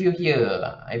even give you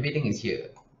here. Everything is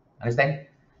here. Understand?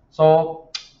 So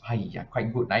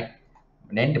quite good, right?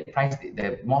 And then the price,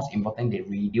 the most important, they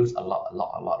reduce a lot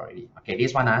already. Okay,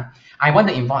 this one I want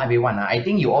to inform everyone. I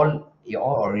think you all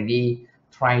already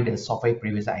tried the software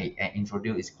previously I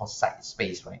introduced. It's called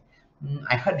Scite.ai, right?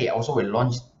 I heard they also will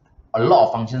launch a lot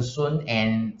of functions soon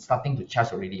and starting to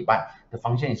charge already, but the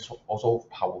function is also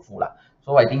powerful lah.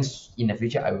 So I think in the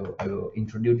future I will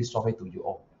introduce this software to you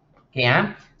all.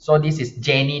 Okay, so this is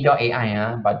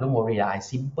Jenni.ai, but don't worry, it's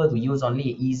simple to use,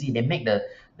 only easy. They make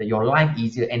your life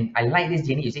easier, and I like this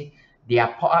Jenni. You see, they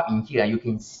are pop up in here. You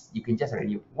can just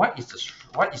review what is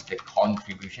the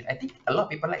contribution. I think a lot of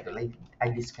people like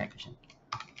this kind of question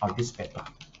or this paper.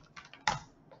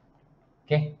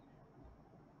 Okay,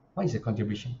 what is the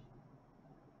contribution?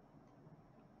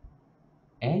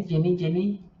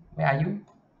 Jenni, where are you?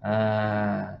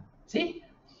 See,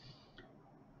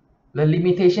 the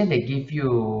limitation they give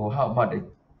you. How about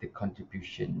the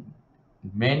contribution?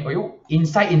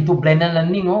 Insight into blended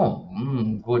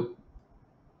learning. Good.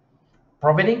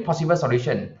 Providing possible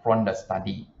solution from the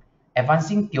study,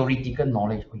 advancing theoretical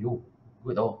knowledge.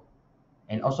 Good.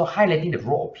 And also highlighting the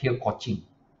role of peer coaching,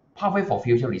 pathway for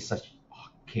future research.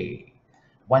 Okay.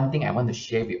 One thing I want to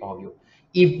share with all of you.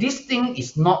 If this thing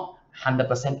is not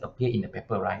 100% appear in the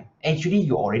paper, right? Actually,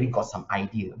 you already got some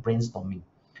idea, brainstorming.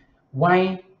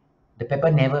 Why the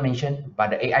paper never mentioned,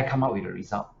 but the AI come out with a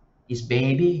result? Is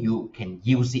maybe you can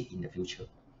use it in the future.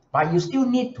 But you still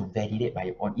need to validate by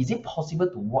your own. Is it possible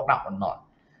to work out or not?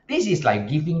 This is like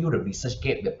giving you the research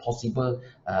gap, the possible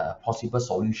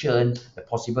solution, the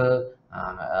possible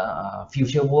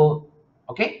future work.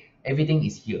 Okay, everything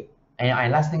is here.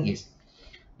 And last thing is,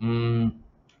 you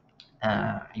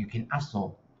can ask.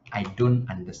 So I don't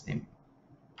understand.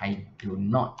 I do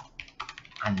not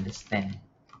understand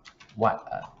what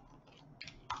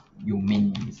you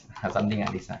mean. Something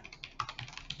like this.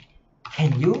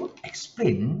 Can you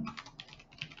explain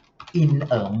in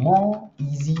a more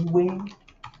easy way?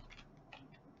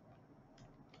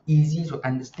 Easy to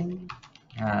understand?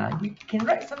 You can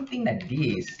write something like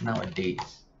this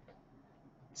nowadays.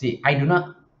 See, I do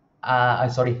not,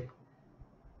 sorry,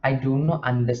 I do not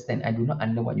understand. I do not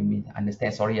understand what you mean.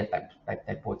 Understand? Sorry, I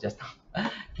typo just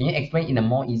now. Can you explain in a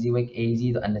more easy way,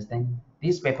 easy to understand?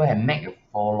 This paper has made the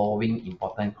following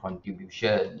important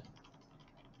contribution.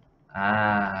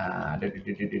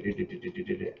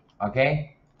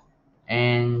 Okay,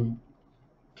 and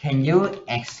can you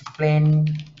explain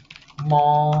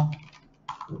more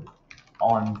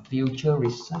on future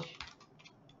research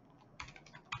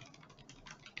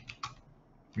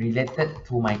related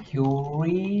to my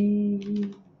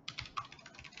query?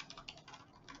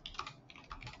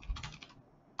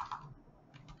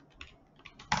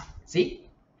 See,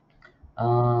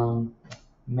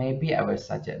 maybe I will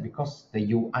suggest, because the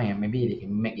UI and maybe they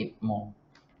can make it more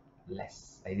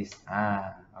less like this.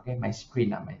 Okay, my screen,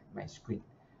 my screen,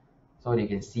 so they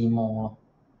can see more.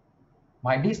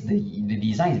 Like this, the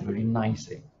design is very nice.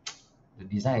 The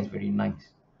design is very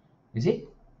nice. You see,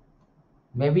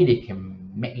 maybe they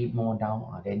can make it more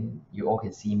down, then you all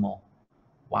can see more.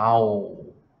 Wow,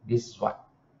 this is what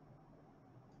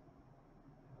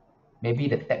Maybe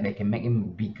the tab they can make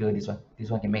it bigger. This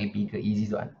one can make it bigger, easy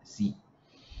to see.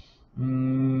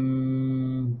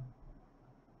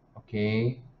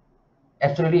 Okay.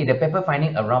 Absolutely, the paper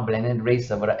finding around Blended raised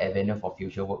several avenues for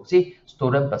future work. See,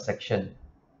 student perception,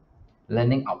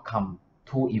 learning outcome,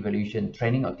 tool evaluation,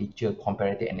 training of teacher,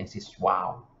 comparative analysis.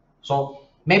 Wow. So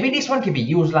maybe this one can be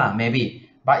used lah, maybe.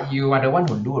 But you are the one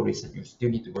who do a research. You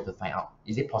still need to go to find out.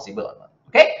 Is it possible or not?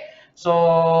 Okay.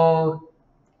 So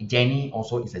Jenni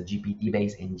also is a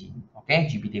GPT-based engine. Okay,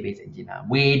 GPT-based engine.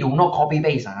 We do not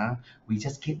copy-paste. We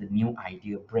just keep the new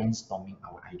idea, brainstorming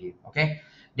our idea. Okay,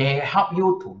 they help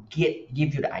you to give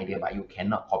you the idea, but you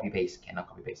cannot copy-paste. Cannot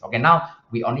copy-paste. Okay, now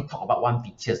we only talk about one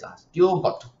features. Still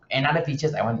got another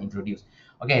features I want to introduce.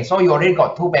 Okay, so you already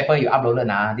got two paper you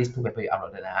uploaded. These two paper you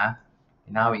uploaded.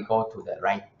 Now we go to the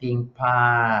writing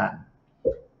part.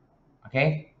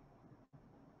 Okay,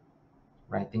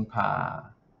 writing part.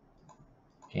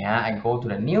 Okay, I go to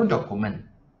the new document.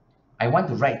 I want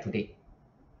to write today.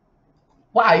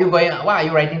 What are you going? What are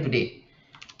you writing today?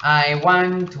 I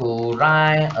want to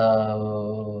write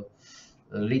a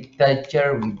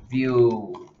literature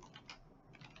review.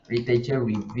 Literature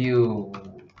review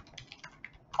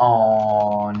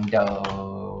on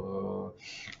the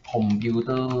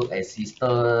computer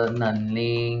assisted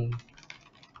learning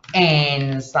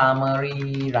and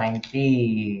summary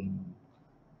writing.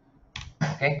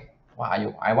 Okay, what are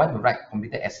you? I want to write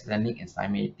computer assisted learning and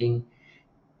summary writing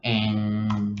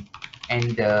and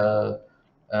the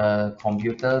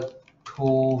computer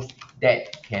tools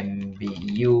that can be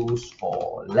used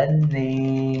for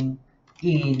learning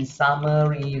in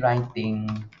summary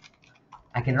writing.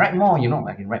 I can write more,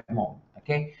 I can write more.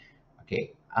 Okay,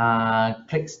 okay.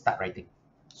 Click start writing.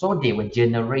 So they will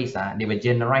generate,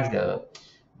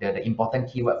 the important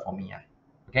keyword for me.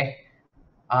 Okay.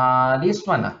 This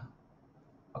one,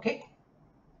 okay.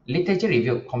 Literature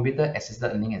review, computer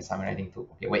assisted learning and summary writing tool.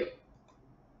 Okay, wait.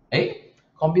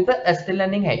 Computer assisted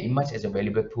learning has emerged as a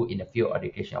valuable tool in the field of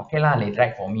education. Okay lah, they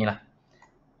write for me lah.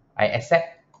 I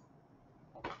accept.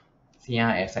 See,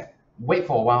 I accept. Wait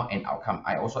for a while and outcome.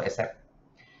 I also accept.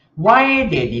 Why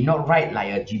they did not write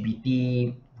like a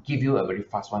GPT, give you a very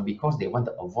fast one? Because they want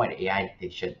to avoid AI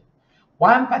dictation.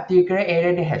 One particular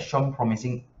area that has shown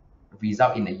promising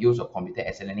result in the use of computer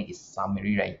assisted learning is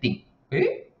summary writing.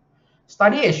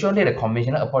 Study has shown that the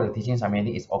conventional approach to teaching summary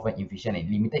writing is often inefficient and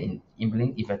limited in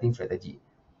implementing effective strategy.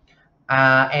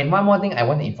 And one more thing I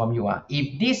want to inform you,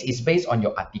 if this is based on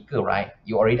your article, right,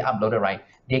 you already uploaded, right,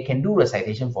 they can do the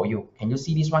citation for you. Can you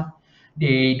see this one?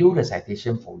 They do the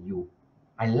citation for you.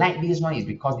 I like this one is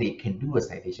because they can do a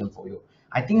citation for you.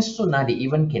 I think soon they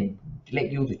even can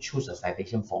let you to choose a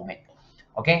citation format.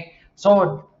 Okay,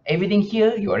 so everything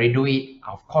here you already do it.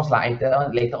 Of course,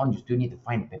 later on you still need to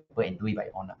find the paper and do it by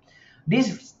your own.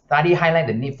 This study highlight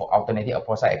the need for alternative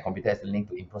approach like computer assisted learning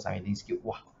to improve writing skill.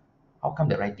 Wow, how come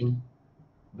the writing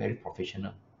very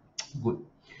professional? Good.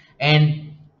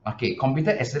 And okay,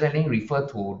 computer assisted learning refer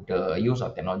to the use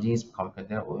of technologies.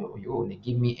 They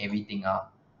give me everything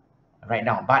right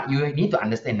now. But you need to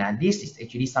understand that this is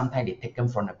actually sometimes they taken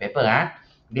from the paper.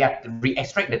 They have to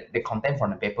re-extract the content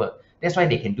from the paper. That's why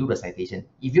they can do the citation.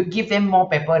 If you give them more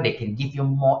paper, they can give you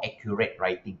more accurate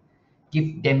writing.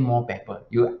 Give them more paper.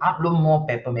 You upload more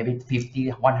paper, maybe 50,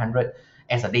 100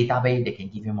 as a database, they can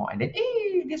give you more. And then,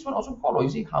 this one also got, you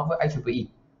see, Harvard IEEE.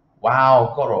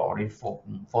 Wow, got already four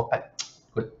type.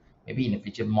 Good. Maybe in the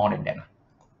future more than that.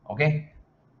 Okay.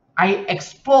 I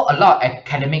explore a lot of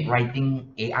academic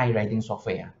writing, AI writing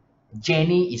software.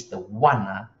 Jenni is the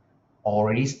one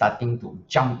already starting to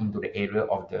jump into the area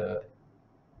of the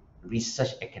research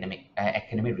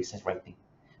academic research writing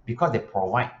because they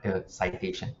provide the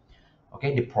citation.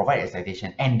 Okay, they provide a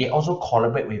citation and they also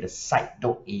collaborate with the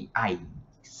Scite.ai.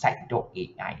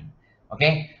 Scite.ai.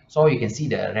 Okay, so you can see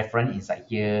the reference inside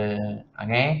here.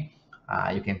 Okay,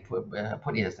 you can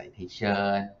put in a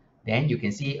citation. Then you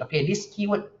can see, okay, this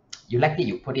keyword you like it,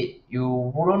 you put it.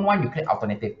 You don't want, you click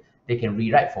alternative. They can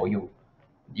rewrite for you.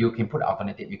 You can put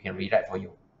alternative, you can rewrite for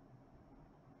you.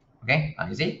 Okay,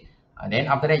 you see. Then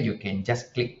after that, you can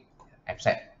just click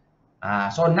accept.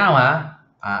 So now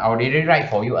I already write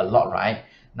for you a lot, right?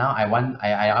 Now I want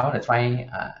to try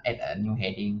add a new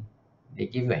heading. They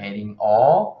give you a heading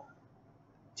or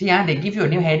see, they give you a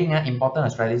new heading. Important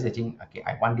strategy searching. Okay,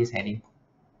 I want this heading.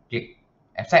 Click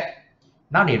accept.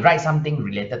 Now they write something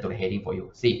related to the heading for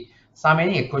you. See,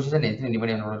 summary acquisition and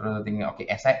thing. Okay,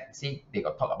 accept. See, they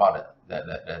got talk about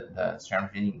the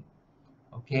strategy.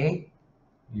 Okay,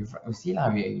 you see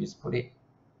lah. We just put it.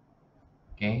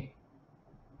 Okay.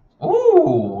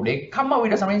 Oh, they come up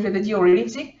with a summary strategy already.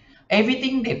 See,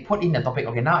 everything they put in the topic.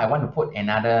 Okay, now I want to put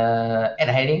another add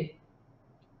a heading.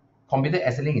 computer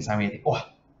excellence in summarizing. Oh,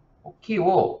 okay,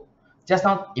 whoa. Just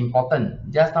now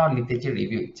important, just now literature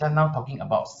review, just now talking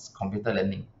about computer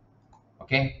learning.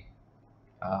 Okay,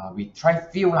 we try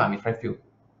few lah, we try few.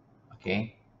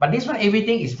 Okay, but this one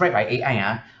everything is read by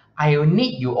AI. I will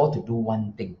need you all to do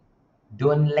one thing.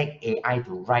 Don't let AI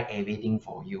to write everything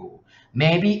for you.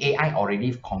 Maybe AI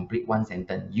already complete one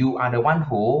sentence. You are the one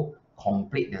who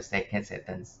complete the second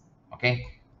sentence. Okay.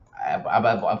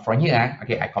 From here,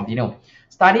 okay, I continue.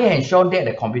 Study has shown that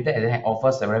the computer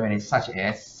offers several benefits such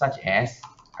as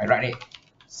I write it,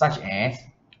 such as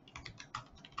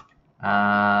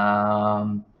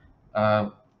um, uh,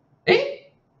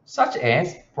 such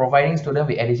as providing students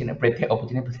with additional practice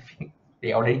opportunity.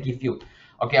 They already give you.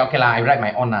 Okay, okay lah. I write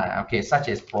my own lah. Okay, such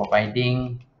as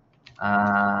providing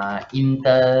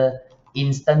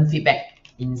instant feedback,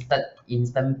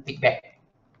 instant feedback,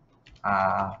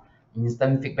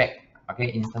 instant feedback. Okay,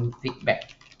 instant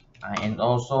feedback, and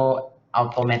also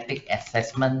automatic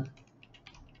assessment.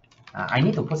 I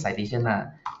need to put citation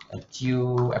lah. I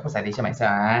put citation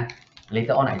myself.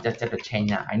 Later on, I just have to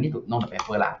change. I need to know the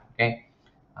paper lah. Okay,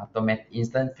 automatic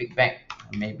instant feedback.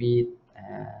 Maybe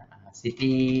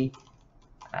city.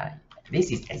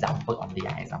 This is example only.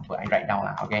 Example I write down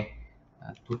lah. Okay,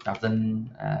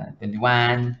 2021.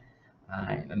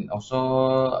 And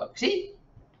also see,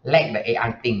 like the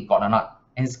AI thing got or not,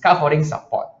 and scaffolding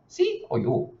support. See, oh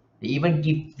you, they even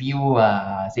give you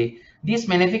say. This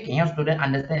benefit can help students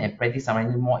understand and practice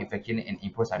summarizing more effectively and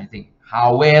improve summarizing.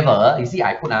 However, you see,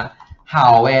 I put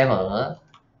however,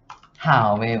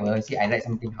 you see, I write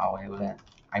something. However,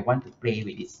 I want to play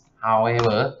with this.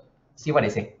 However, see what they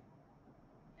say.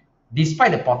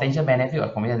 Despite the potential benefit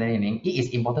of computer learning, it is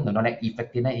important to know that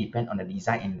effectiveness depends on the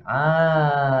design.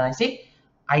 See,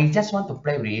 I just want to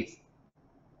play with it.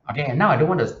 Okay, now I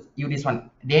don't want to use this one.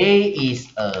 There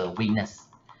is a weakness.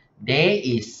 There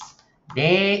is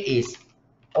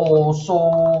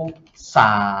also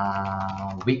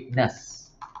some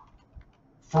weakness,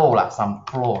 some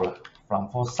flaw from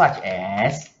such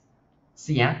as,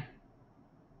 see,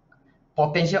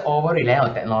 potential over reliance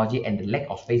on technology and the lack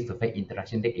of face-to-face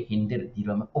interaction that can hinder the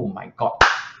development. Oh my God,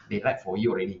 they write for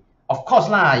you already. Of course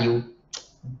lah, you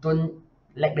don't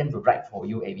let them to write for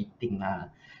you everything lah.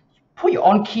 Put your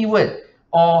own keyword.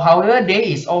 Or however, there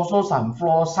is also some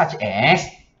flaws such as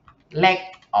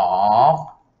lack of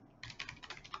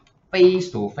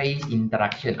face-to-face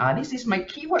interaction. This is my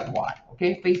keyword. What?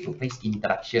 Okay, face-to-face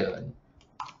interaction.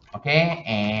 Okay,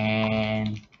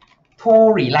 and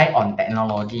to rely on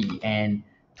technology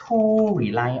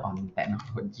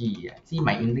See,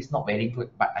 my English not very good,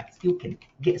 but I still can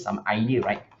get some idea,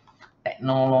 right?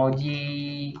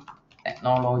 Technology,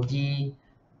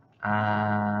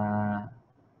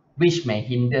 which may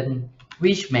hinder,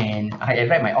 I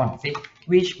write my own. See,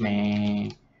 which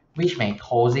may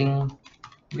causing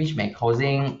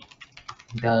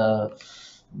the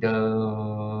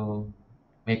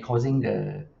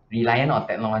reliance on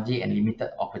technology and limited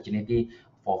opportunity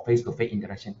for face-to-face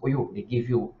interaction. Oh, they give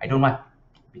you. I don't want,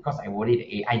 because I worry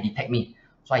the AI detect me.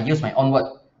 So I use my own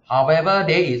word. However,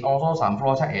 there is also some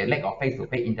flaws such as lack of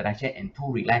face-to-face interaction and too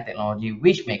reliant technology,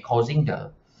 which may causing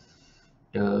the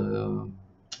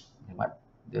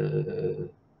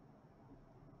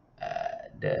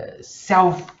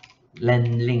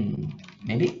self-learning,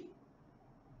 maybe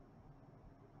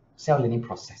self-learning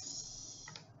process.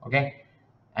 Okay,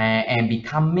 and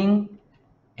becoming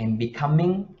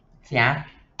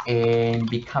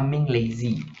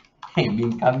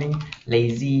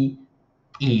lazy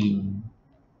in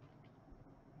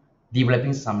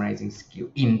developing summarizing skill,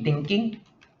 in thinking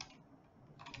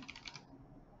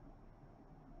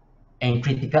and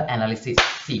critical analysis.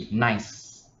 See,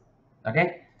 nice.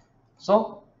 Okay,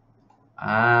 so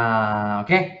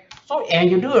okay, so and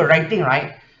you do a writing,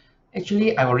 right?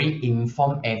 Actually, I already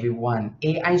informed everyone.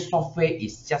 AI software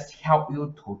is just help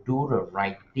you to do the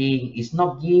writing. It's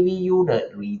not giving you the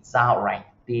result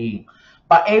writing.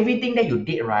 But everything that you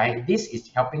did, right, this is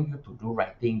helping you to do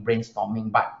writing,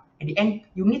 brainstorming. But at the end,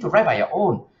 you need to write by your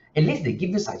own. At least they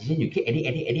give you suggestion. You can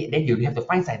edit. Then you have to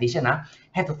find citation.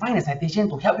 Have to find a citation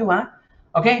to help you.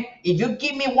 Okay. If you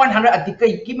give me 100 article,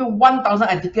 you give me 1,000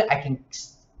 article, I can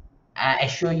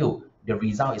assure you the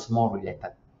result is more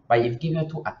related. But if you give me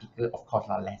 2 articles, of course,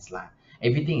 less.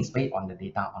 Everything is based on the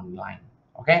data online.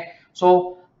 Okay.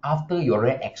 So after you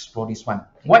already explore this one,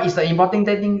 what is the important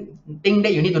thing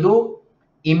that you need to do?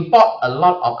 Import a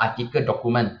lot of article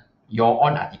document, your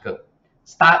own article.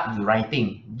 Start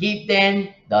writing. Give them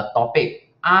the topic.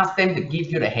 Ask them to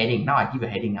give you the heading. Now I give a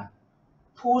heading.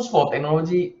 Tools for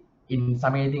technology in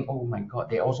summarizing. Oh my God,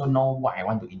 they also know what I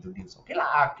want to introduce. Okay,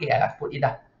 I put it.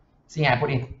 See, I put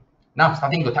in Now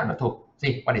starting to type the two.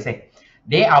 See what they say.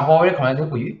 They are very connected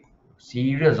to you.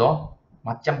 Serious oh,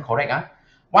 macam correct ah.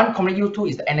 One common use tool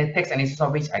is the text analysis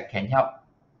of which I can help.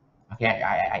 Okay,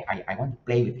 I want to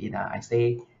play with it. I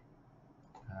say,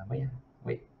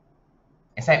 wait.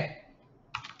 Except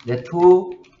the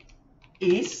tool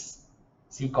is,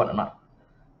 see got or not?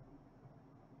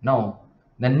 No,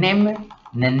 the name of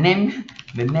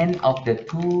the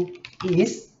tool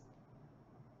is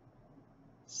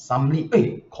Summary.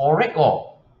 Hey, correct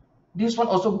oh. This one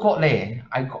also got leh.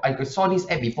 I saw this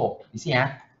app before. You see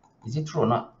is it true or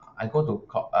not? I go to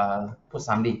put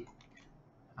Summary.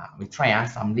 We try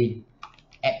Summary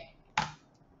app.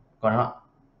 Got or not?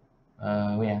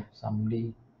 Where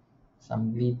Summary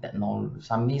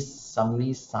technology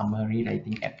summary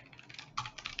writing app.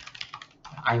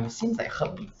 I've seen I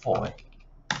heard before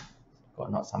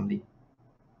got not Summary.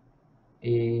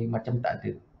 Macam tak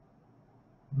ada.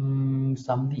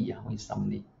 Summary what is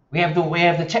Summary? We have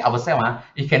to check ourselves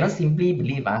you cannot simply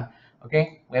believe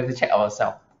okay, we have to check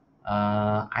ourselves.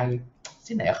 I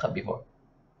seen I heard before.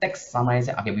 Text summarize.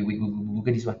 Okay, we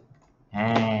Google this one.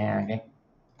 Okay.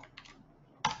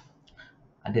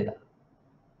 Ada tak?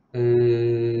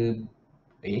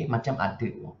 Macam ada.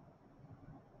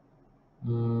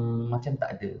 Macam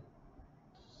tak ada.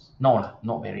 No lah,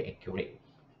 not very accurate.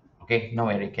 Okay,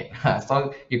 not very accurate. So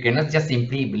you cannot just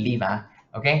simply believe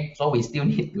okay, so we still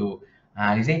need to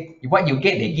you see what you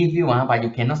get they give you but you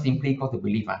cannot simply go to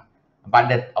believe but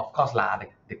of course lah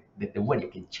the word you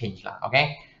can change lah.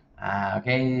 Okay,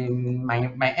 okay,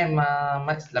 my app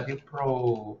Max W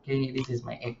Pro. Okay, this is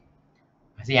my app.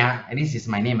 See this is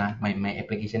my name my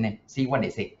application name. See what they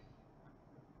say.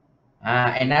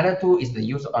 Another tool is the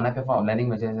use of online platform of learning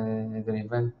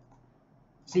material.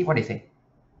 See what they say.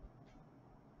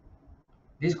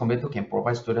 This computer can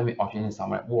provide students with options and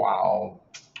summary. Wow.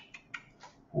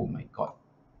 Oh my god.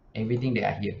 Everything they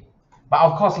are here. But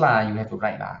of course lah, you have to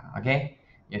write lah. Okay?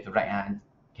 You have to write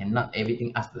cannot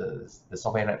everything ask the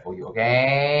software write for you.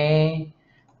 Okay?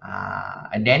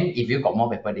 And then if you got more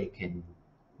paper, they can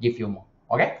give you more.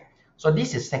 Okay? So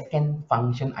this is second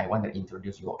function I want to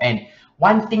introduce you. And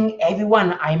one thing,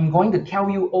 everyone, I'm going to tell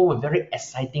you all a very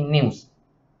exciting news.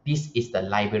 This is the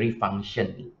library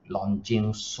function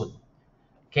launching soon.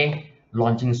 Okay,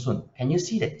 launching soon. Can you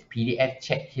see the PDF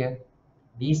chat here?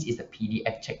 This is the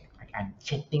PDF chat. I'm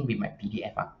chatting with my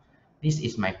PDF. This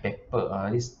is my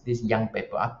paper. This young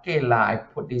paper. Okay lah, I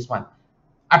put this one.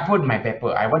 I put my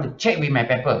paper. I want to check with my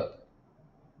paper.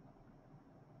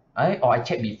 I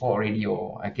checked before already.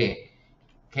 Okay.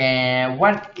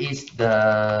 What is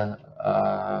the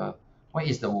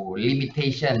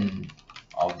limitation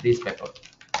of this paper?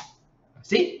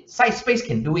 See, site space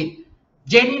can do it.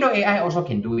 Jenni.ai also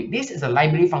can do it. This is a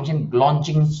library function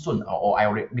launching soon, or I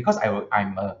already, because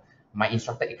I'm my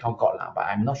instructor account got lah, but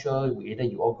I'm not sure whether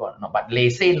you all got or not. But they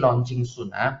say launching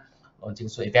soon, launching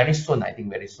soon, very soon. I think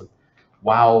very soon.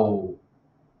 Wow,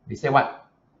 they say what?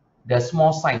 The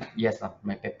small size, yes,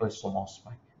 my paper is small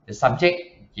size. The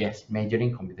subject, yes,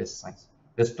 majoring computer science.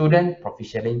 The student,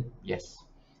 proficiency, yes.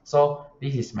 So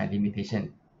this is my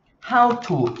limitation. How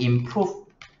to improve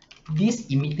this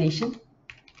imitation?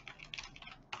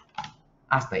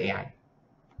 Ask the AI.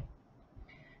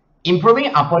 Improving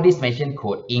upon this mentioned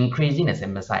code, increasing the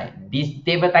sample size,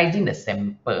 destabilizing the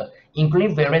sample,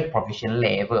 including various proficiency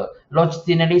level,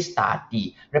 longitudinal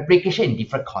study, replication in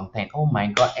different content. Oh my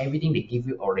god, everything they give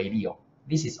you already.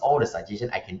 This is all the suggestion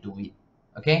I can do it.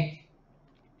 Okay.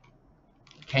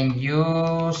 Can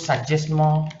you suggest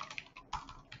more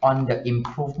on the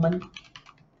improvement?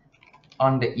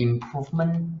 On the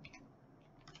improvement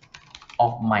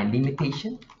of my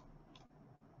limitation?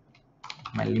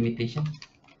 My limitation.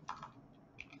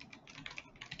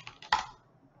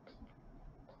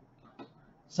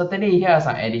 Certainly, here are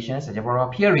some additional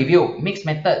suggestions. Peer review, mixed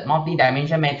method,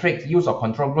 multi-dimensional matrix, use of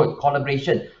control group,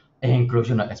 collaboration, and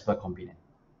inclusion of expert component.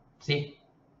 See,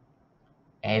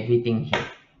 everything here.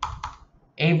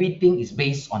 Everything is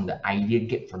based on the idea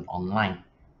get from online.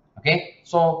 Okay,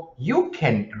 so you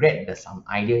can grab some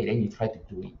idea and then you try to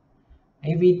do it.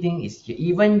 Everything is here.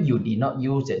 Even you did not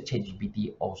use the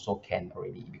ChatGPT also can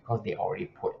already, because they already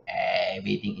put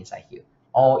everything inside here.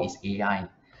 All is AI.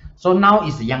 So now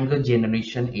is the younger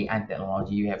generation AI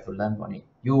technology. You have to learn from it.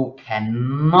 You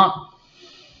cannot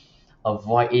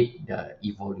avoid it, the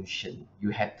evolution.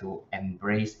 You have to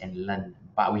embrace and learn.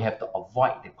 But we have to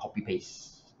avoid the copy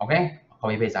paste. Okay,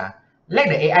 copy paste. Let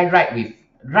the AI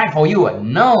write for you.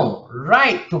 No,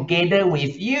 write together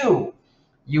with you.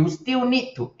 You still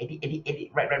need to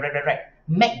edit, write.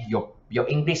 Make your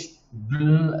English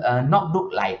not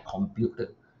look like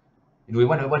computer.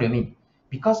 What do you mean?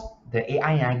 because the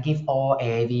AI give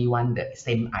everyone the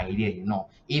same idea, you know.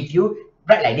 If you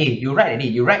write like this, you write like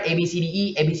this, you write A, B, C, D,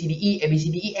 E, A, B, C, D, E, A, B,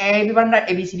 C, D, E, everyone write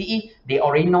A, B, C, D, E, they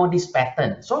already know this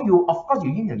pattern. So you, of course,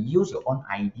 you need to use your own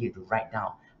idea to write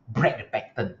down, break the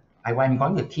pattern. I'm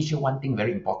going to teach you one thing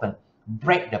very important.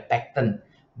 Break the pattern.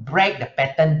 Break the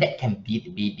pattern that can be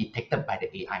detected by the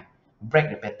AI. Break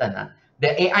the pattern.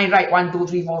 The AI write 1, 2,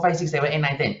 3, 4, 5, 6, 7, 8,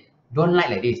 9, 10. Don't write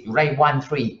like this. You write 1,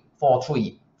 3, 4,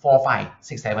 3, 4, 5,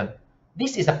 6, 7.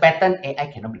 This is a pattern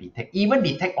AI cannot be detect. Even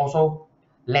detect also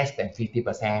less than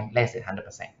 50%, less than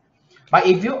 100%. But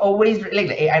if you always let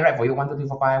the AI write for you 1, 2, 3,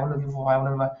 4, 5, 1, 2, 3, 4, 5,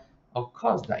 1, 2, 3, 4, 5, of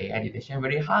course the AI detection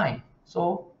very high.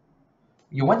 So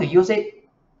you want to use it,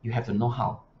 you have to know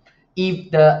how.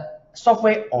 If the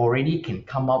software already can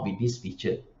come up with this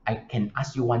feature, I can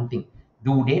ask you one thing.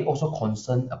 Do they also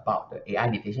concerned about the AI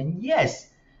detection? Yes.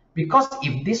 Because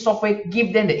if this software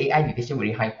give them the AI detection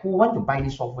very high, who want to buy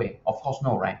this software? Of course,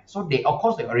 no, right? So they, of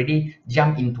course, they already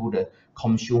jump into the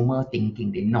consumer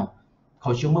thinking. They know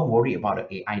consumer worry about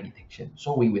the AI detection.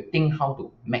 So we will think how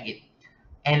to make it.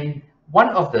 And one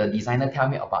of the designer tell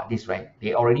me about this, right?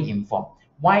 They already informed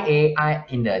why AI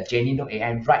in the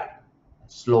Jenni.ai write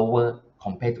slower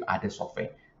compared to other software,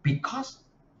 because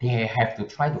they have to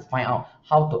try to find out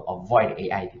how to avoid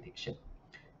AI detection.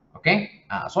 Okay,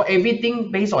 so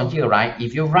everything based on here, right?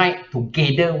 If you write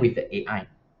together with the AI,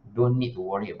 don't need to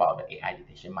worry about the AI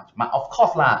detection much. But of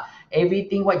course lah,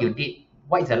 everything what you did,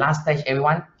 what is the last stage,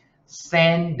 everyone?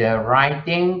 Send the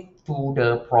writing to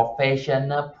the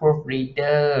professional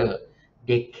proofreader.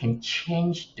 They can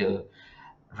change the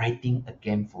writing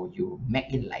again for you,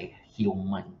 make it like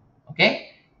human.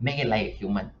 Okay, make it like a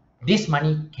human. This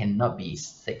money cannot be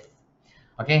saved.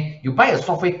 Okay, you buy a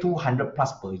software 200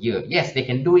 plus per year. Yes, they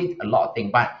can do it a lot of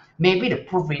things, but maybe the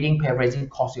proofreading, paraphrasing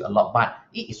costs you a lot, but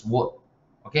it is worth.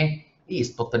 Okay, it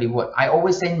is totally worth. I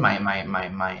always send my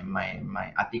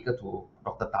article to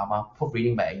Dr. Tama,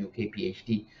 proofreading by a UK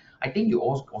PhD. I think you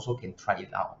also can try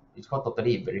it out. It's called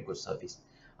totally a very good service.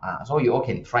 So you all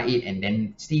can try it and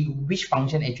then see which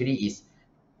function actually is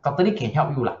totally can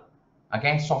help you lah.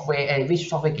 Okay, software, which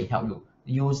software can help you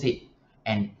use it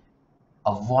and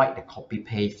avoid the copy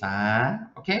paste.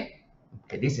 Okay,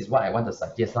 this is what I want to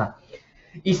suggest.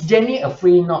 Is Jenni a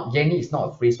free? Not Jenni is not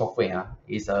a free software.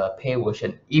 It's a pay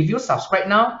version. If you subscribe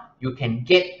now, you can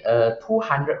get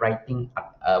 200 writing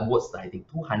words. I think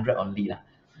 200 only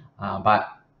but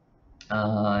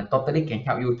totally can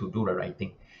help you to do the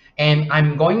writing. And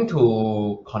I'm going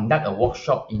to conduct a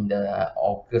workshop in the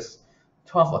August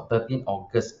 12 or 13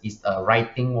 August. Is a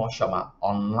writing workshop,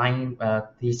 online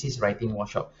thesis writing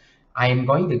workshop. I am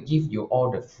going to give you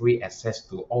all the free access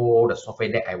to all the software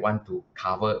that I want to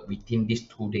cover within this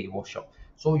 2-day workshop.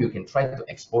 So you can try to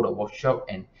explore the workshop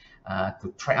and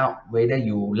to try out whether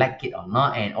you like it or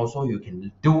not, and also you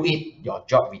can do it your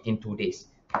job within 2 days.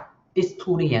 This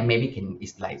 2 day maybe can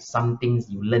is like some things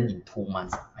you learn in 2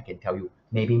 months. I can tell you,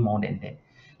 maybe more than that.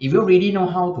 If you really know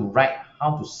how to write,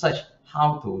 how to search,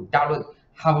 how to download,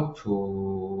 how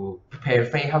to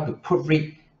paraphrase, how to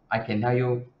proofread, I can tell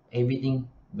you everything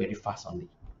very fast only.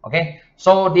 Okay,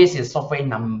 so this is software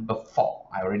number 4.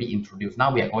 I already introduced.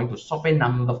 Now we are going to software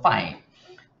number 5.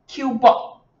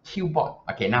 QuillBot. QuillBot.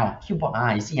 Okay, now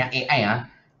QuillBot. You see AI.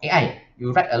 AI.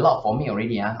 You write a lot for me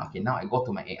already. Okay, now I go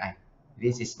to my AI.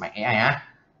 This is my AI.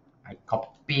 I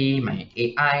copy my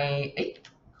AI.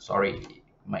 Sorry,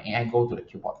 my AI go to the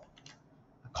QuillBot.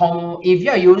 If you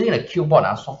are using the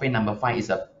QuillBot, software number 5 is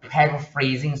a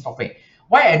paraphrasing software.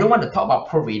 Why I don't want to talk about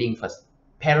proofreading first?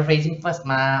 Paraphrasing first,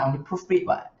 only proofread.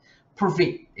 But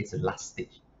proofread is the last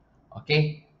stage.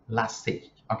 Okay, last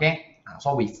stage. Okay,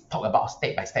 so we talk about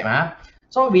step by step.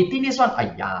 So within this one,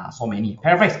 so many.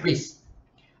 Paraphrase, please.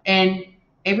 And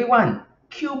everyone,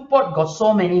 QuillBot got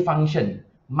so many functions.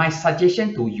 My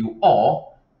suggestion to you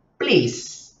all,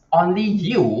 please only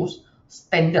use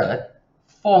standard,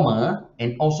 formal,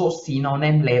 and also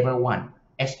synonym level 1.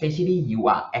 Especially you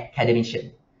are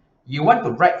academician. You want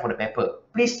to write for the paper,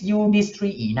 please use these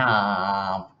 3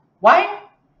 enough. Why?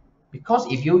 Because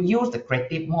if you use the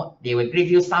creative mode, they will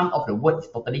give you some of the words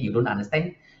totally you don't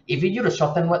understand. If you use the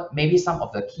shortened word, maybe some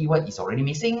of the keyword is already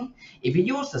missing. If you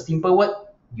use the simple word,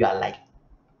 you are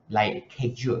like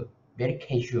casual, very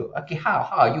casual. Okay, how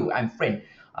are you? I'm friend,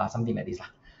 something like this.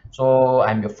 So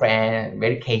I'm your friend,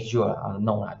 very casual.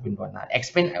 No, I don't want that.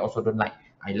 Explain, I also don't like.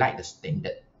 I like the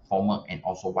standard, formal, and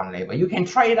also 1 level. You can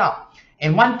try it out.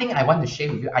 And one thing I want to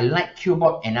share with you, I like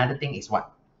QuillBot. Another thing is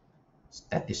what?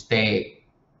 Statistic.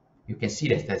 You can see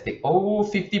the statistic. Oh,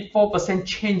 54%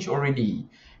 change already.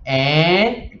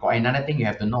 And got another thing you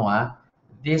have to know.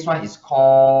 This one is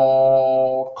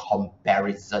called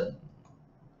comparison.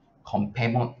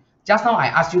 compare mode. Just now I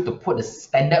asked you to put the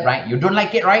standard, right? You don't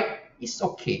like it, right? It's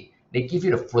okay. They give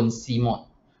you the fluency mode.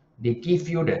 They give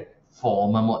you the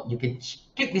formal mode. You can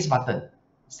click this button.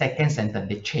 Second sentence,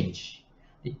 they change.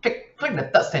 You click the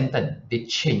third sentence, they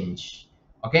change.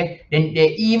 Okay? Then they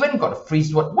even got a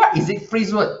freeze word. What is it,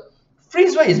 freeze word?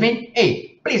 Freeze word is mean,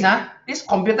 hey, please, this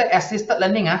computer assisted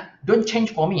learning, don't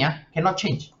change for me, cannot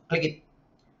change. Click it.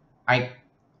 I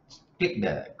click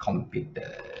the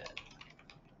computer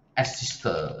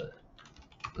assisted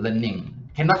learning.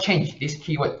 Cannot change. This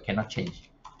keyword cannot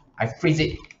change. I freeze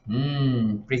it.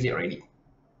 Freeze it already.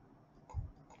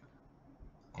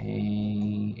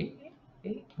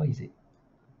 What is it?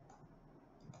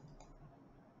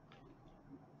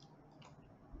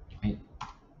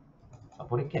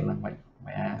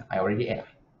 I already add.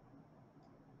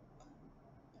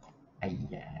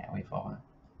 Wait for.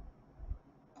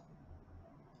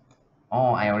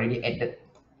 Oh, I already added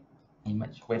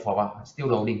image. Wait for a while. Still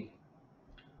loading.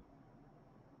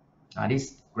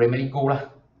 This GrammarlyGO lah.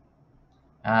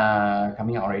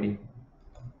 Coming out already.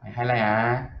 I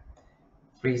highlight.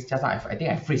 Freeze. Just now, I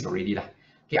think I freeze already lah.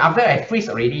 Okay, after I freeze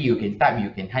already, you can type,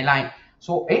 you can highlight.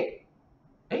 So, here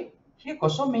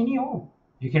got so many.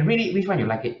 You can read it. Which one you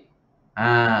like it?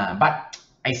 But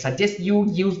I suggest you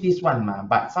use this one.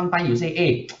 But sometimes you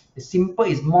say, the simple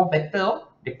is more better.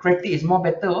 The creative is more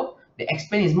better. The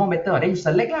explain is more better. Then you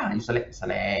select lah. You select.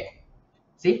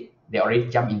 See, they already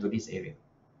jump into this area.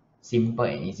 Simple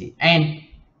and easy. And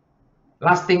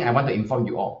last thing I want to inform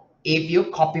you all. If you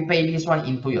copy paste this one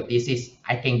into your thesis,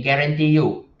 I can guarantee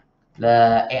you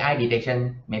the AI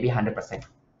detection maybe 100%.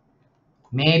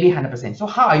 Maybe 100%. So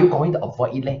how are you going to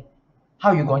avoid it? How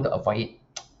are you going to avoid it?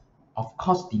 Of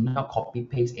course, do not copy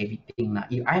paste everything.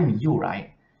 If I'm you,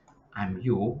 right? I'm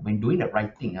you. When doing the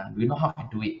writing, do you know how I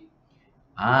do it?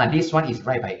 This one is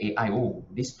write by AI. Oh,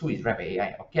 this two is write by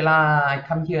AI. Okay lah, I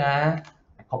come here.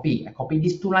 I copy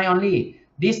these two line only.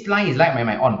 This line is like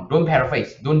my own. Don't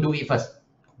paraphrase. Don't do it first.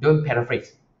 Don't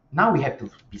paraphrase. Now we have to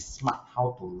be smart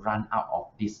how to run out of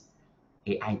this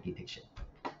AI detection.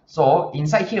 So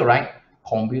inside here, right?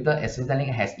 Computer assisted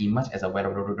learning has emerged as a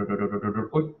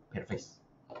paraphrase.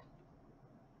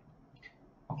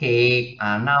 Okay,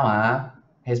 now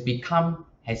has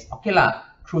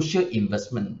crucial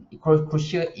investment,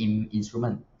 crucial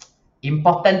instrument,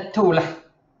 important tool lah.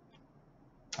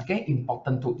 Okay,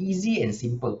 important tool, easy and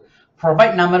simple,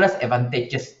 provide numerous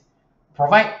advantages,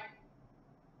 provide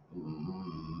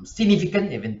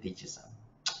significant advantages,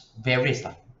 various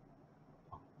lah.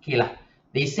 Okay lah,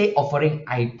 they say offering,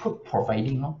 I put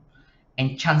providing,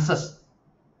 and chances,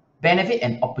 benefit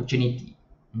and opportunity,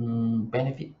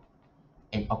 benefit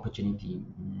and opportunity,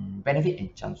 benefit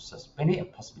and chances, benefit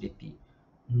and possibility,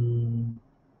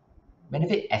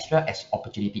 benefit as well as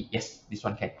opportunity. Yes, this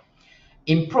one can.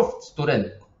 Improve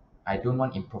student. I don't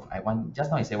want improve. I want,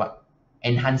 just now I say what?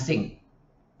 Enhancing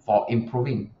for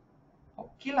improving.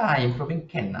 Okay lah, improving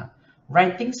can lah.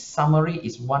 Writing summary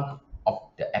is one of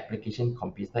the application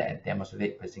computer and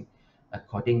demonstrate pricing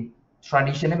according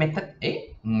traditional method.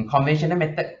 Conventional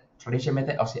method, traditional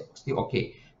method also still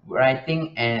okay.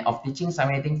 Writing and of teaching,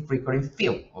 summarizing frequently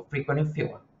fail. Frequently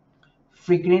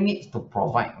needs to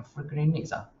provide. Frequently needs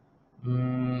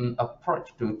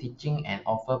approach to teaching and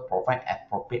offer provide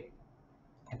appropriate.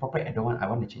 Appropriate. I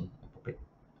want to change appropriate.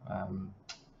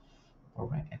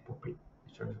 Provide appropriate.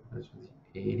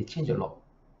 They change a lot.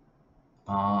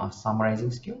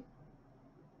 Summarizing skill.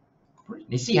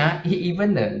 You see,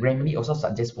 even the Grammarly also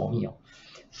suggests for me.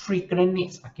 Frequent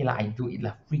needs. Okay lah, I do it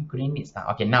lah. Frequent needs.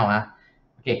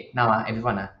 Okay, now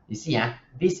everyone, you see,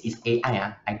 this is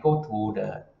AI. I go to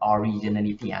the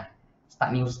originality.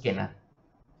 Start new scan.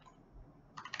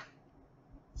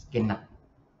 Scan now.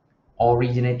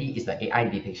 Originality is the AI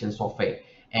detection software,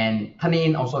 and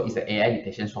Turn-in also is the AI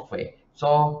detection software.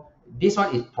 So this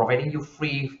one is providing you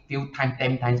free few times,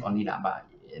 10 times only lah, but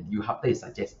you have to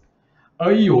suggest.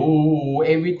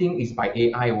 Everything is by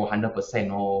AI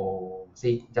 100%.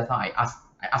 See, just now I ask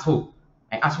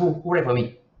who write for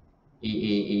me?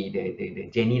 The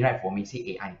Jenni write for me,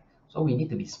 see AI. So we need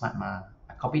to be smart I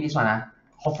copy this one.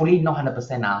 Hopefully not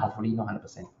 100%. Hopefully not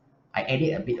 100%. I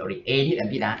edit a bit already. Edit a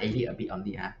bit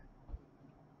only.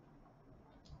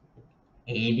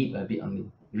 Edit a bit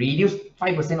only. Reduce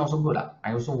 5% also good.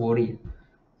 I also worry.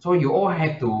 So you all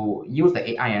have to use the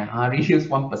AI. Reduce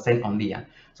 1% only.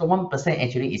 So 1%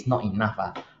 actually is not enough.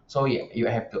 So you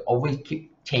have to always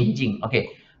keep changing.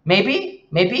 Okay, maybe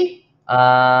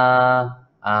I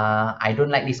don't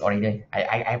like this already.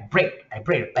 I break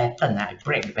the pattern.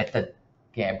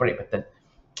 Okay, I break the pattern.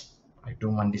 I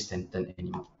don't want this sentence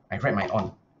anymore. I write my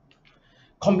own.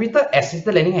 Computer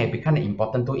assisted learning has become an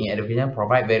important tool in education,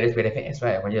 provide various benefits as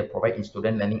well as provide in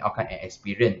student learning outcome and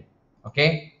experience.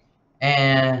 Okay,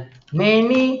 and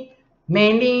many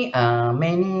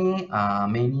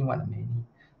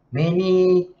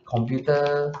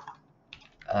computer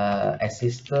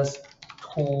assisted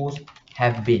tools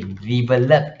have been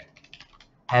developed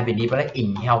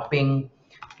in helping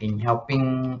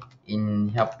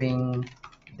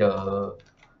the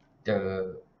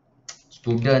the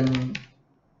student,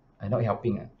 not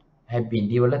helping, have been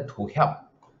developed to help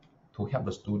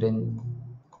the student,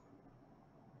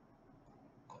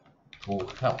 to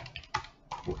help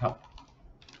to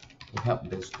help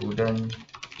the student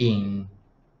in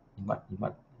what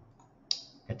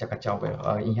kacau well,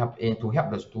 to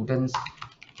help the students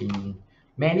in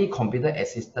many computer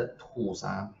assisted tools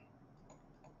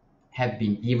have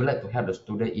been developed to help the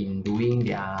student in doing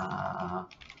their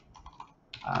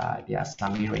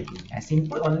summary writing.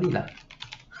 Simple only lah.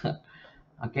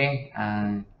 Okay,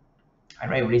 I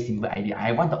write a very simple idea.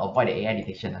 I want to avoid the AI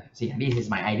detection. See, this is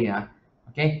my idea.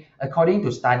 Okay, according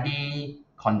to study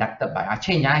conducted by, I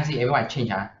change. See, everyone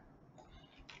change.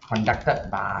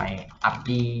 Conducted by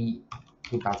Abdi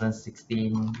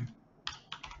 2016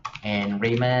 and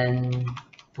Raymond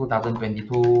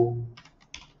 2022.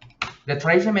 The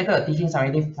traditional method of teaching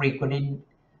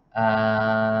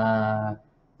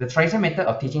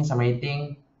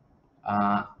summarizing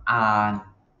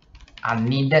are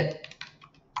needed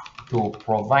to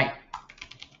provide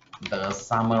the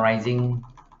summarizing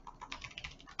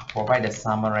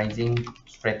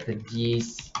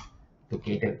strategies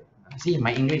together. See,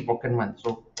 my English broken one,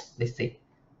 so let's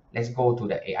go to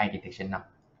the AI detection now.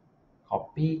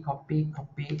 Copy.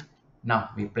 Now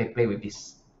we play with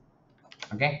this.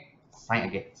 Okay, sign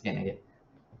again.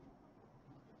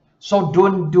 So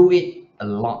don't do it a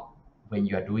lot when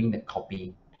you are doing the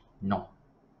copy. No.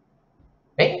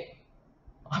 Hey,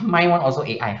 my one also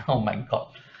AI. Oh my god.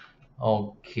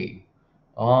 Okay.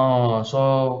 Oh,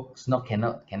 so it's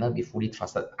cannot be fully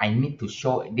trusted. I need to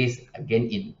show this again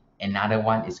in another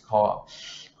one. It's called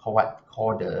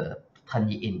the turn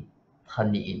it in.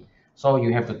 So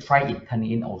you have to try it turn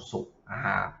it in also.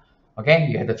 Okay,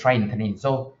 you have to try it turn it in.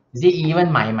 So you see,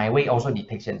 even my way also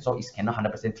detection, so it's cannot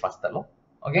 100% trusted lo.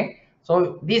 Okay,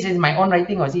 so this is my own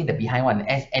writing, or see the behind one.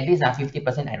 At least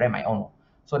 50% I write my own.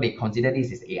 So they consider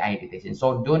this is AI detection.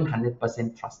 So don't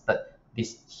 100% trusted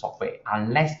this software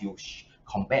unless you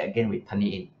compare again with turn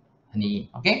it in.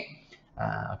 Okay,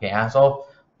 so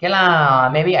okay lah,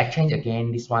 maybe I change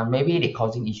again this one. Maybe the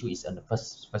causing issue is on the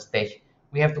first stage.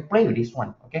 We have to play with this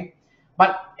one. Okay,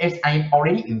 but as I'm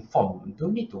already informed,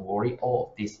 don't need to worry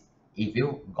all of this. If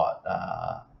you got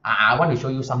I want to show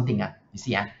you something. You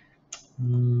see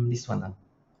this one.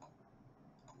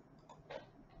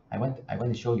 I want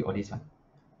to show you all this one.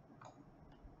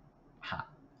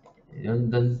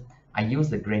 Don't I use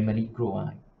the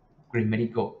GrammarlyGO.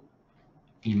 GrammarlyGO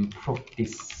improve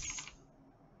it.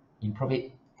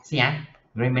 See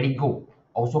GrammarlyGO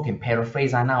also can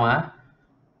paraphrase now.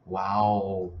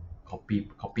 Wow, copy.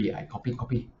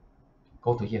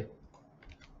 Go to here.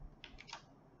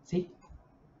 See,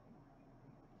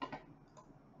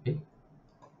 okay.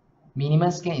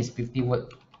 Minimum scan is 50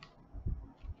 word,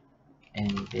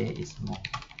 and there is more.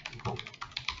 Go.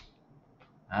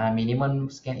 Minimum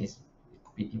scan is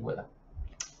 50 word.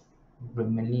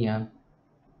 Grammarly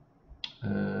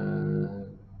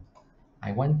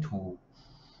I want to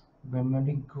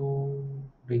GrammarlyGO,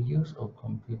 the use of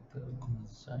computer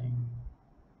design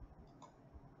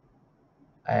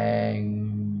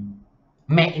and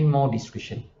make in more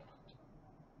description.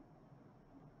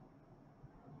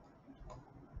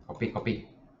 Copy.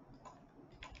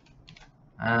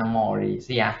 More already.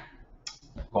 See got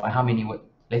how many words?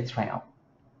 Let's try out.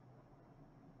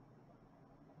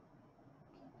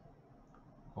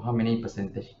 Got how many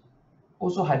percentage?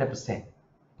 Also 100%.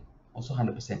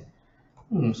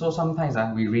 So sometimes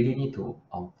we really need to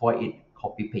avoid it.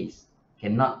 Copy paste.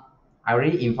 Cannot. I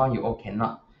already informed you all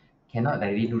cannot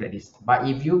really do like this. But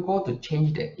if you go to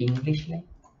change the English name,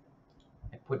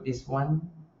 I put this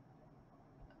one.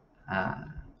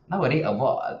 Nowadays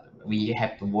we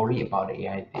have to worry about the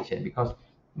AI detection because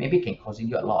maybe it can cause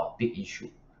you a lot of big issue.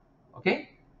 Okay,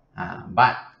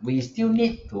 but we still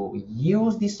need to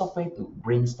use this software to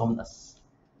brainstorm us.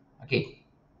 Okay,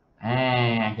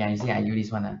 can you see I use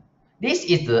this one? This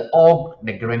is the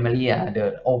Grammarly,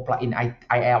 the old plugin.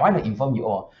 I want to inform you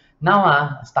all.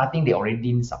 Now starting they already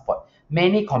didn't support.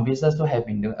 Many computers still have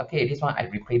been doing. Okay, this one I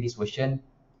replay this version.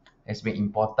 It's very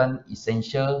important,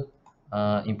 essential,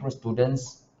 improve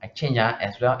students. I change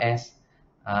as well as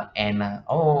I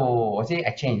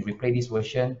change replay this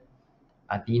version.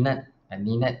 Didn't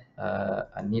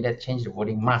needed change the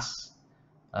wording must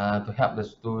to help the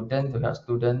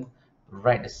student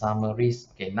write the summaries.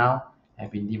 Okay, now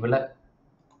have been developed.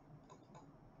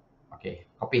 Okay,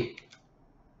 copy,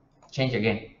 change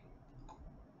again.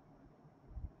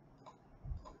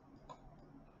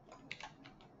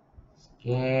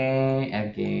 Scan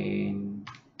again.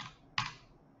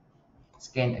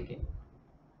 Scan again.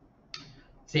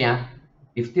 See,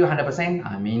 if still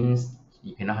 100%, means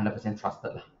you cannot 100%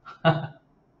 trusted lah.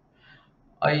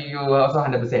 Or you also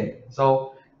 100%.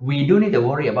 So we don't need to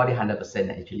worry about it 100%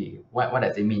 actually. What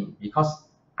does it mean? Because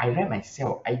I read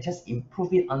myself, I just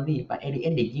improve it only, but at the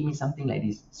end they give me something like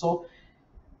this. So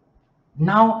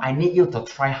now I need you to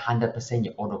try 100%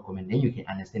 your own document, then you can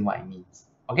understand what it means.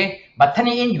 Okay, but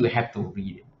turning in you have to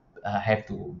read, have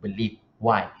to believe.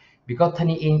 Why? Because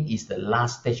turning in is the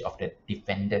last stage of the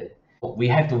defender. We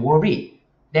have to worry.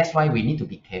 That's why we need to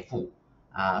be careful.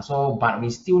 But we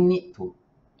still need to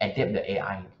adapt the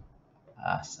AI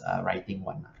writing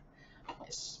one.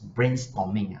 It's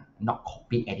brainstorming, not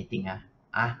copy editing.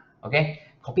 Okay,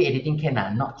 copy editing can,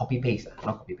 not copy paste,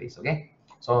 not copy paste. Okay,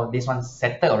 so this one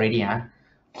settled already.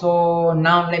 So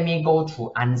now let me go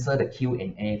to answer the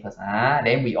Q&A first.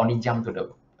 Then we only jump to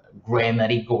the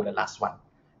GrammarlyGO, the last one.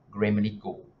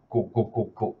 GrammarlyGO,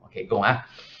 go. Okay, go.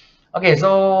 Okay,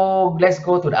 so let's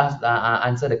go to the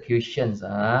answer the questions.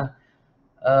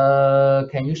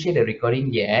 Can you share the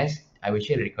recording? Yes, I will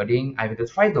share the recording. I will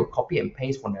try to copy and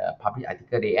paste from the public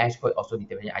article. The AI code also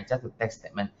detected. I just to text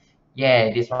statement.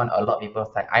 Yeah, this one a lot of people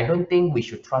say. I don't think we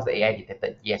should trust the AI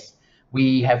detected. Yes,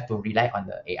 we have to rely on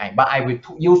the AI. But I will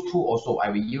use two also. I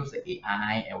will use the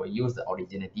AI. I will use the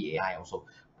originality AI also.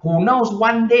 Who knows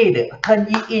one day the turn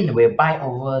it in will buy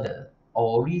over the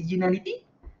originality?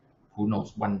 Who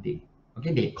knows one day?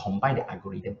 Okay, they combine the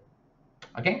algorithm.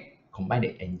 Okay, combine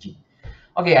the engine.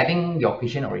 Okay, I think your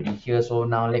question already here. So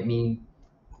now let me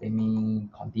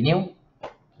continue.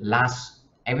 Last,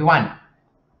 everyone,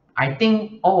 I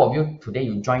think all of you today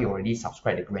you join, you already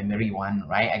subscribe the Grammarly one,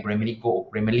 right? At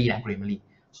Grammarly.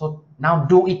 So now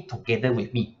do it together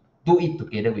with me. Do it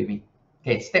together with me.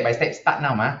 Okay, step by step. Start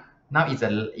now, Now it's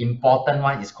an important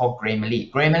one. It's called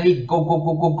Grammarly. Grammarly,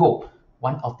 go.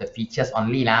 One of the features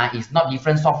only lah. It's not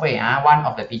different software. One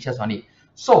of the features only.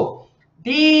 So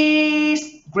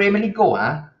this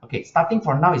GrammarlyGO, okay, starting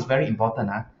from now is very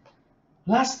important.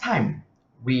 Last time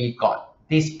we got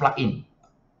this plugin.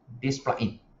 This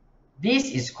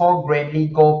is called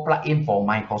GrammarlyGO plugin for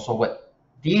Microsoft Word.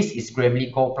 This is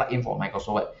GrammarlyGO plugin for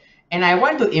Microsoft Word. And I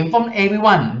want to inform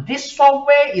everyone, this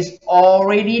software is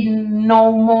already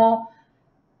no more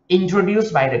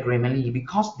introduced by the Grammarly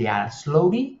because they are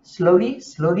slowly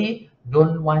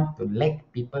don't want to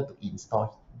let people to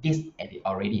install this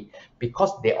already,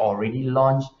 because they already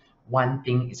launched one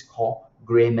thing is called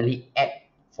Grammarly app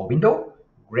for Windows,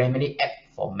 Grammarly app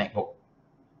for MacBook.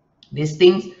 These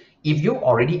things, if you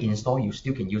already install, you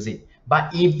still can use it.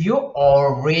 But if you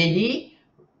already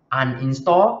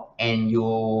uninstall and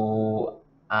you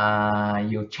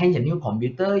change a new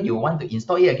computer, you want to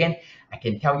install it again, I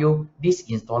can tell you this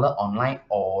installer online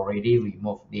already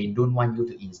removed. They don't want you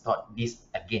to install this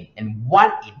again. And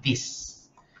what is this?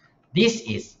 This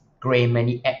is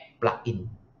Grammarly app plugin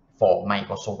for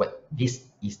Microsoft Word. This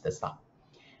is the stuff.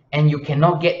 And you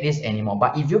cannot get this anymore.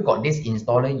 But if you got this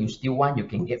installer, you still want, you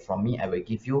can get from me. I will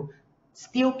give you,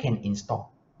 still can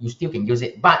install. You still can use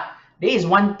it. But there is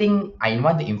one thing I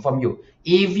want to inform you.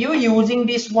 If you're using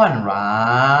this one,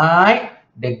 right,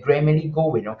 the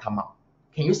GrammarlyGO will not come out.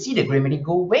 Can you see the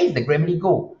GrammarlyGO? Where is the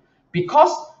GrammarlyGO?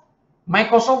 Because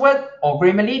Microsoft Word or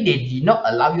Grammarly, they did not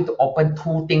allow you to open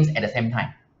two things at the same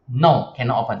time. No,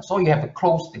 cannot open. So you have to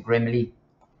close the Grammarly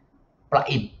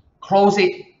plugin. Close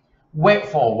it. Wait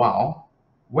for a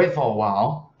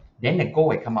while. Then the Go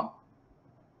will come up.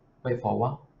 Wait for a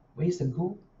while. Where is the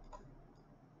Go?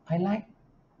 Highlight.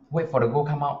 Wait for the Go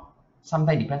come out.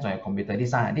 Sometimes depends on your computer.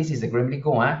 This is the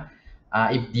GrammarlyGO.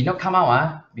 If it did not come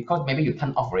out, because maybe you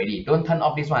turn off already. Don't turn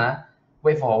off this one.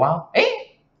 Wait for a while.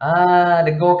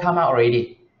 The Go come out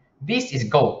already. This is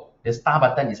Go. The star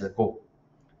button is the Go.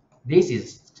 This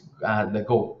is the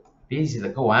Go. This is the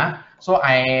Go. So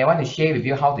I want to share with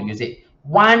you how to use it.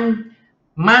 1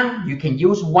 month you can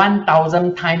use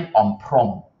 1,000 times on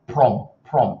prompt.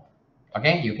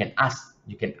 Okay, you can ask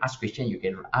questions, you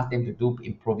can ask them to do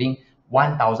improving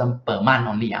 1,000 per month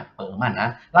only, per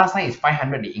month. Last time is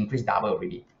 500, they increased double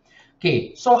already.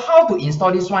 Okay, so how to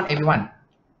install this one, everyone?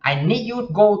 I need you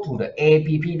to go to the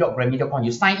app.grammarly.com.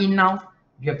 You sign in now.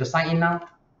 You have to sign in now.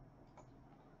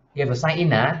 You have to sign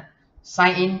in.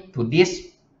 Sign in to this.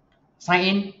 Sign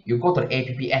in. You go to the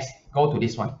apps. Go to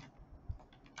this one.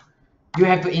 You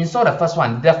have to install the first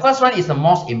one. The first one is the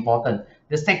most important.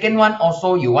 The second one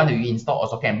also you want to install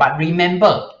also can. But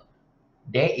remember,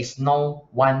 there is no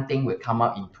one thing will come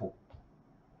out in two.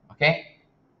 Okay?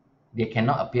 They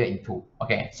cannot appear in two.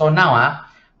 Okay, so now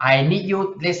I need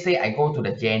you, let's say I go to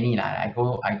the Jenni, I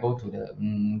go to the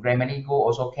GrammarlyGo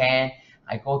also can,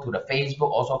 I go to the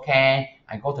Facebook also can,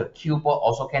 I go to the QuillBot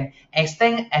also can. As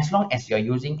long as you're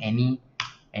using any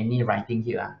writing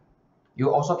here, you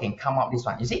also can come up this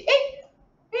one. You see,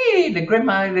 the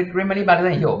Grammarly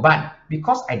button here, but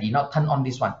because I did not turn on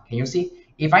this one, can you see?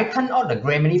 If I turn on the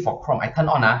Grammarly for Chrome, I turn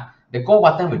on the Go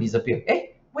button will disappear.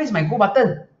 Where's my Go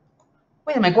button?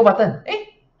 Where's my Go button?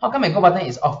 How come my Go button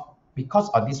is off? Because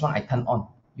of this one I turn on.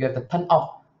 You have to turn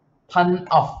off. Turn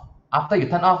off. After you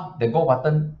turn off, the Go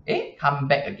button, come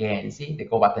back again. See the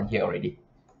Go button here already.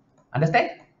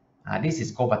 Understand? This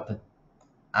is Go button.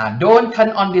 Don't turn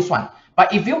on this one.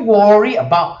 But if you worry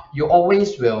about, you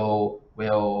always will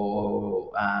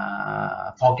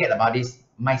forget about this.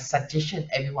 My suggestion,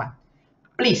 everyone,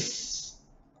 please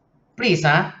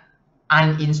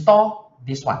uninstall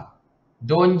this one.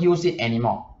 Don't use it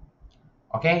anymore.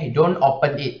 Okay, don't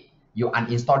open it. You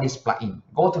uninstall this plugin.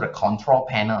 Go to the control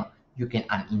panel. You can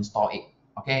uninstall it.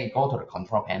 Okay, go to the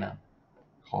control panel.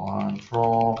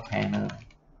 Control panel.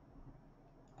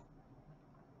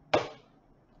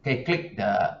 Okay, click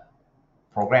the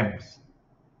programs.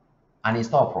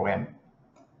 Uninstall program.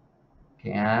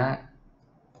 Okay,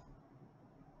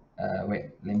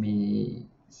 wait, let me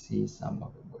see some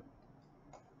of the word.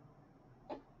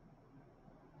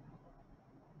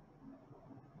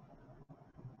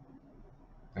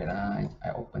 Wait, I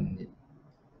opened it.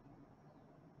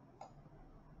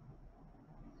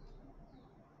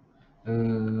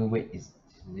 Wait, is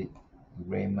it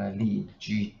Grammarly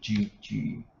G?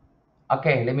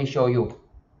 Okay, let me show you.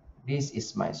 This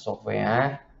is my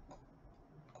software.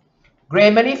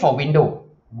 Grammarly for Windows,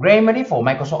 Grammarly for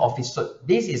Microsoft Office Suite.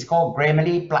 This is called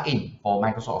Grammarly plugin for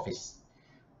Microsoft Office.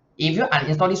 If you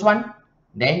uninstall this one,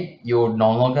 then you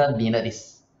no longer need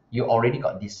this. You already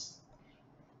got this.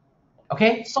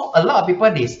 Okay, so a lot of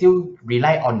people, they still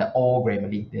rely on the old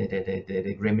Grammarly,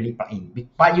 the Grammarly plugin.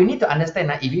 But you need to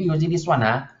understand if you're using this one,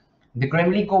 the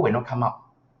GrammarlyGo will not come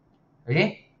up.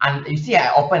 Okay, and you see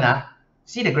I open,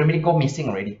 see the GrammarlyGo missing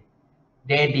already.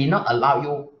 They did not allow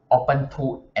you open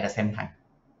two at the same time.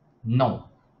 No.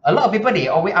 A lot of people, they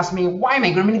always ask me, why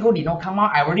my GrammarlyGo did not come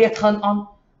out? I already turned on.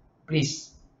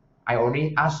 Please, I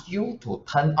already asked you to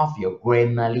turn off your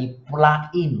Grammarly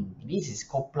plugin. This is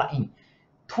called plugin.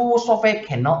 Two software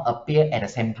cannot appear at the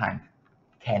same time.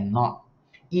 Cannot.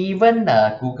 Even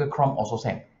the Google Chrome also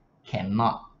same.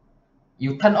 Cannot.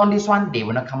 You turn on this one, they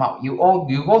will not come out. You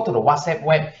go to the WhatsApp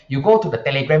web, you go to the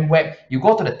Telegram web, you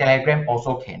go to the Telegram,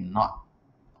 also cannot.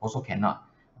 Also cannot.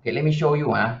 Okay, let me show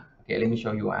you. Okay, let me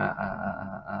show you.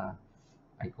 I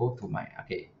go to my,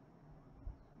 okay.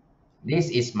 This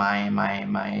is my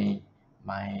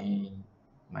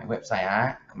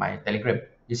website, my Telegram.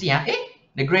 You see,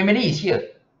 the Grammarly is here.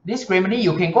 This Grammarly,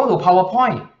 you can go to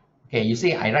PowerPoint. Okay, you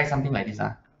see, I write something like this.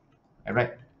 I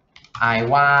write, I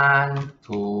want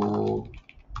to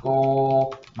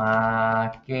go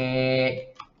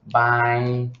market,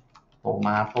 buy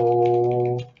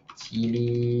tomato,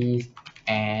 chilies,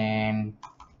 and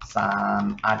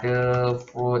some other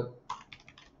fruit.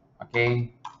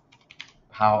 Okay.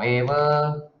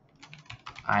 However,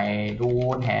 I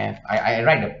don't have, I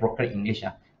write the broken English.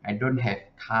 I don't have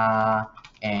car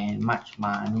and much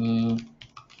money.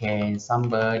 Can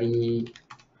somebody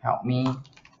help me?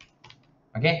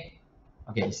 Okay.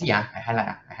 Okay, you see, I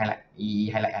highlight,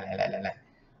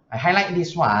 I highlight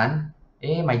this one.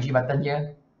 My G button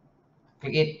here.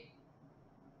 Click it.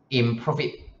 Improve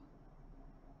it.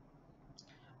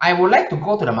 I would like to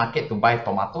go to the market to buy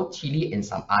tomato, chili, and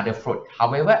some other fruit.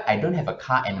 However, I don't have a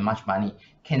car and much money.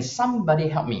 Can somebody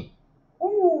help me?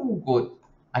 Oh, good.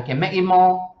 I can make it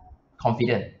more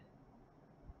confident.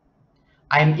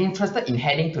 I am interested in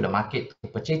heading to the market to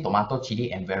purchase tomato,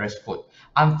 chili, and various food.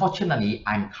 Unfortunately,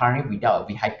 I'm currently without a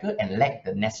vehicle and lack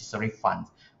the necessary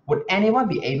funds. Would anyone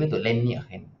be able to lend me a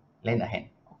hand? Lend a hand.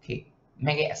 Okay,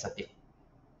 make it assertive.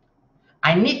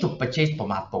 I need to purchase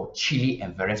tomato, chili,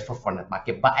 and various fruit from the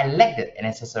market, but I lack the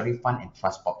necessary fund and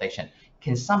transportation.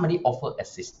 Can somebody offer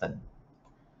assistance?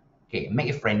 Okay, make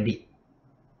it friendly.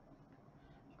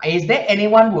 Is there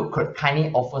anyone who could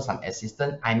kindly offer some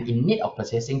assistance? I'm in need of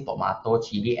purchasing tomato,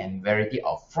 chili, and variety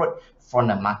of fruit from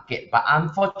the market, but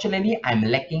unfortunately, I'm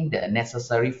lacking the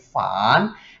necessary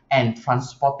fund and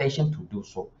transportation to do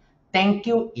so. Thank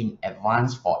you in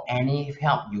advance for any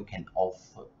help you can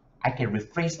offer. I can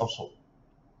rephrase also.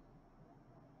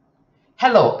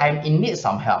 Hello, I'm in need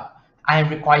some help. I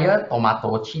require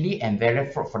tomato, chili, and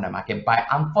various fruit from the market, but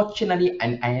unfortunately,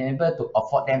 I'm unable to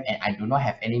afford them and I do not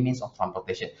have any means of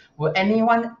transportation. Will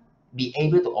anyone be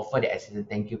able to offer the assistance?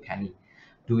 Thank you kindly.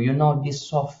 Do you know this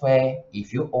software?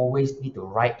 If you always need to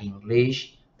write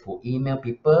English, to email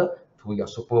people, to your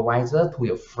supervisor, to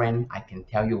your friend, I can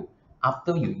tell you,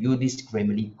 after you use this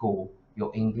GrammarlyGO,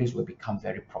 your English will become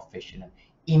very professional.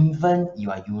 Even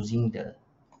you are using the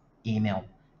email.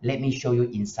 Let me show you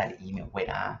inside the email. Wait,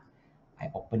 I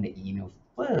open the email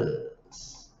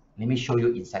first. Let me show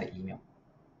you inside the email.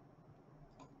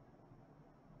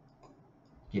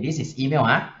 Okay, this is email.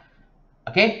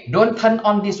 Okay, don't turn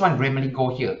on this one.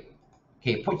 GrammarlyGO here.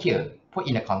 Okay, put here. Put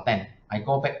in the content. I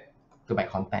go back to my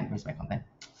content. Where's my content?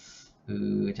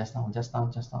 Just now.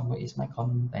 Where is my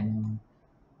content?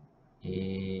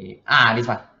 This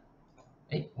one.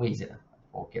 Where is it?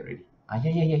 Okay, already.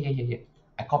 Yeah.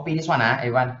 I copy this one,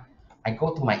 everyone. I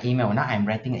go to my email. Now I'm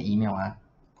writing an email.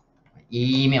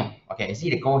 Email. Okay, I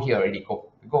see the go here already. Go.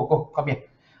 Come here.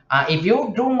 If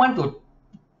you don't want to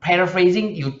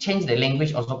paraphrasing, you change the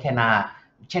language also can.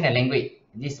 Change the language.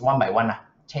 This one by one.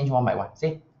 Change one by one.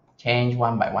 See? Change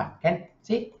one by one. Can?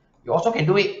 See? You also can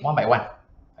do it one by one.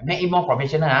 Make it more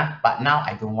professional. But now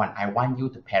I don't want. I want you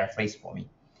to paraphrase for me.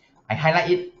 I highlight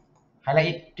it.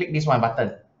 Click this one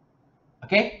button.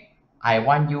 Okay? I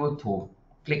want you to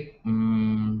click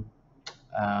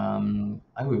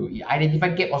I will identify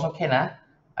gap also can.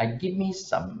 I give me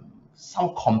some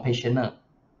compassionate.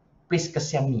 Please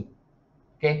kasihan me.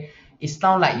 Okay, it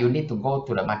sounds like you need to go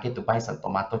to the market to buy some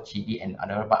tomato, chili, and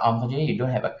other, but unfortunately you don't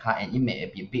have a car and it may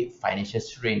be a bit financial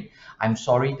strain. I'm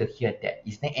sorry to hear that.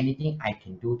 Is there anything I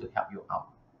can do to help you out?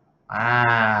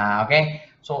 Okay.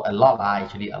 So a lot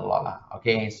actually a lot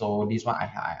Okay. So this one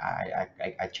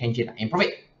I change it, improve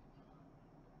it.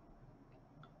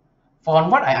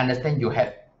 From what I understand, you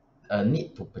have a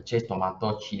need to purchase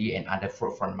tomato, chili, and other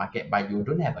fruit from the market, but you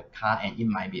don't have a car and it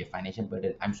might be a financial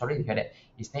burden. I'm sorry to hear that.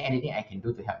 Is there anything I can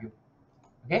do to help you?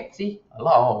 Okay, see, a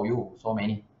lot of you, so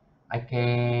many. I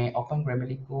can open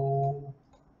GrammarlyGO.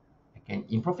 I can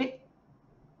improve it.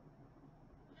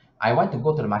 I want to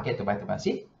go to the market to buy tomato.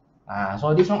 See,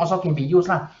 so this one also can be used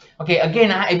lah. Okay, again,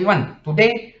 everyone.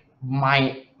 Today,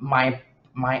 my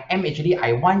aim actually,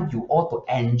 I want you all to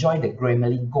enjoy the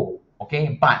GrammarlyGO.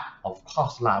 Okay, but of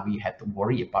course lah, we have to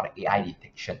worry about the AI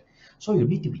detection. So you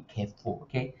need to be careful.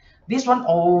 Okay, this one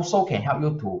also can help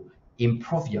you to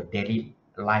improve your daily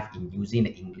life in using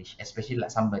the English, especially like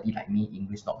somebody like me,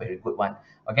 English not very good one.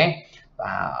 Okay,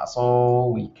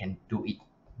 so we can do it,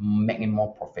 make it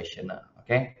more professional.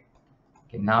 Okay.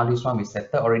 Okay, now this one we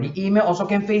settled already. Email also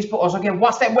can, Facebook also can,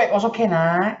 WhatsApp web also can.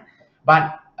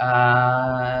 But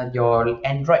your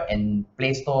Android and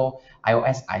Play Store,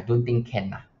 iOS, I don't think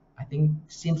can. I think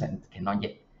seems like cannot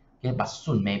yet. Okay, but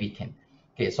soon maybe can.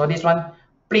 Okay, so this one,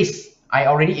 please, I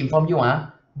already informed you.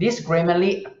 This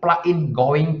Grammarly plugin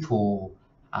going to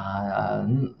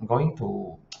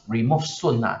remove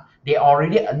soon. They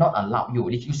already not allow you.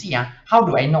 You see, how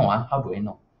do I know? How do I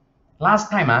know?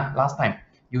 Last time,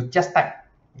 you just type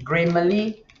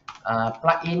Grammarly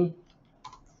plugin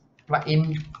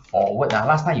forward.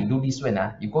 Last time you do this one,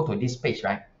 you go to this page,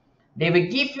 right? They will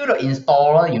give you the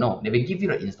installer, they will give you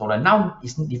the installer. Now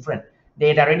it's different.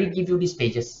 They already give you these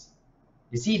pages.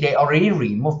 You see, they already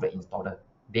removed the installer.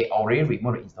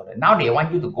 Now they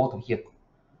want you to go to here.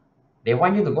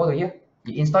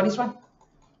 You install this one.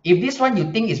 If this one you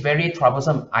think is very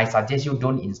troublesome, I suggest you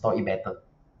don't install it better.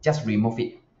 Just remove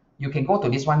it. You can go to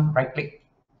this one, right click,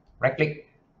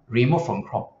 remove from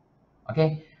Chrome.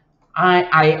 Okay.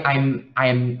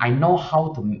 I know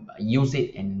how to use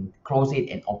it and close it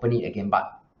and open it again,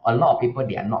 but a lot of people,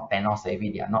 they are not techno savvy,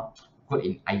 they are not good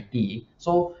in IT.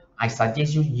 So I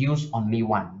suggest you use only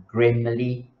one,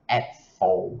 Grammarly app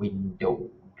for Windows.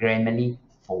 Grammarly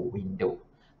for Windows.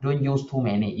 Don't use too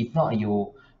many. If not,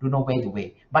 you don't know where to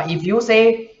wait. But if you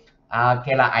say,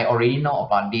 okay, I already know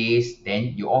about this,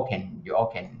 then you all can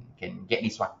get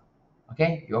this one.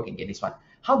 Okay, you all can get this one.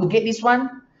 How to get this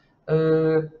one?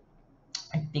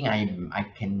 I think I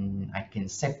can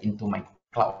set into my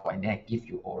cloud and then I give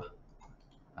you all.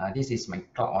 This is my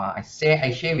cloud. I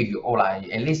share with you all. At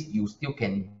least you still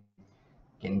can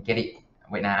get it.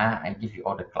 Wait, I give you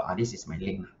all the cloud. This is my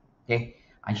link. Okay,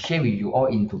 I share with you all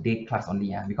in today's class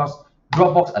only. Because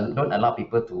Dropbox don't allow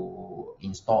people to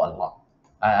install a lot,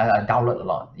 download a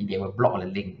lot. They will block the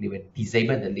link. They will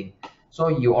disable the link. So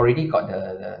you already got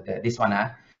the this one.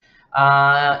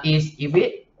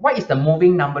 What is the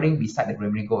moving numbering beside the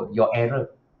GrammarlyGO? Your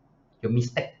error, your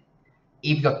mistake.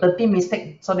 If your 30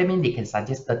 mistake, so that means they can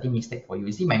suggest 30 mistake for you.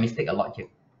 You see my mistake a lot here.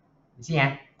 You see,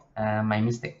 my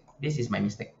mistake. This is my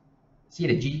mistake. See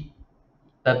the G,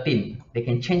 13. They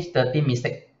can change 13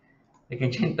 mistake. They can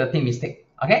change 13 mistake.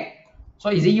 Okay? So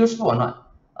is it useful or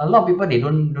not? A lot of people they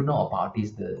don't know about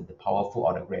this, the powerful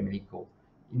or the GrammarlyGO.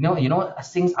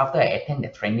 Since after I attend the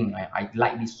training, I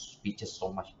like this feature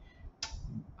so much.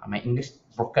 My English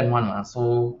broken one,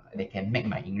 so they can make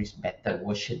my English better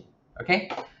version.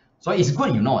 Okay? So it's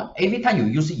good, every time you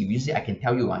use it, I can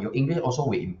tell you, your English also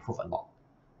will improve a lot.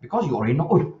 Because you already know,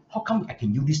 oh, how come I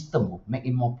can use this term, make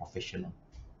it more professional.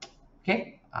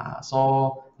 Okay?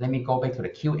 So let me go back to the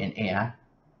Q&A.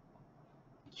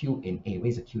 Q&A,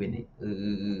 where's the Q&A?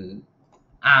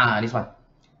 This one.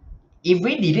 If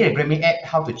we delete a grammar app,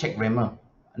 how to check grammar?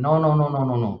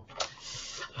 No.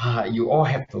 You all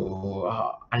have to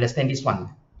understand this one.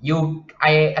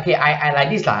 I like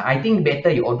this lah. I think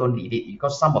better you all don't delete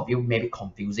because some of you may be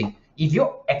confusing. If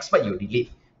you're expert, you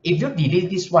delete. If you delete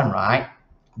this one, right,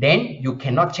 then you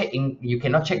cannot check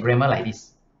grammar like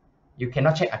this. You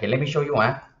cannot check. Okay, let me show you.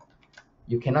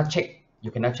 You cannot check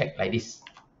like this.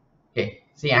 Okay,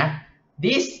 see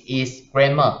this is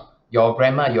grammar. Your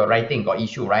grammar, your writing got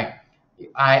issue, right?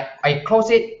 I close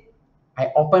it.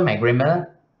 I open my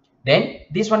grammar. Then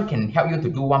this one can help you to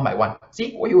do one by one.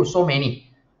 See, you so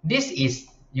many. This is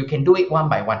you can do it one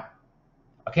by one.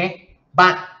 Okay,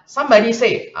 but somebody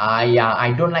say,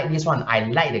 I don't like this one. I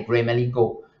like the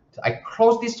GrammarlyGO. So I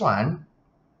close this one.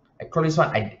 I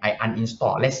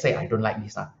uninstall. Let's say I don't like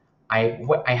this. I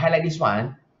highlight this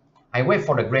one. I wait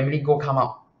for the GrammarlyGO come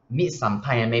out. Need some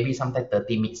time, maybe sometimes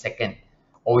 30 milliseconds.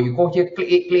 Or you go here, click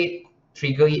it,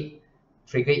 trigger it.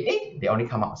 They only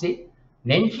come out. See?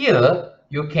 Then here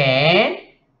you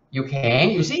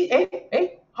see,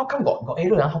 how come got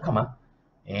error? How come?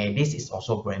 This is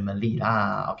also Grammarly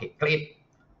lah. Okay, click it.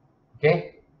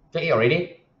 Okay, click it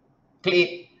already. Click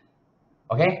it.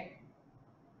 Okay,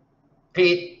 click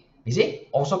it. You see,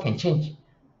 also can change.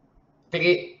 Click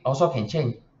it, also can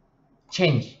change.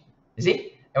 Change. You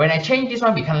see, and when I change, this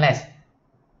one become less.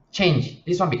 Change,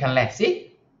 this one become less.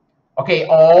 See? Okay,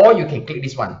 or you can click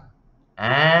this one.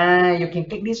 You can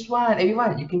click this one,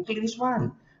 everyone. You can click this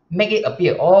one. Make it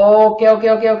appear.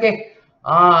 Okay.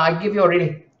 I give you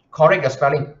already. Correct the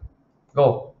spelling.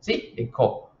 Go. See? They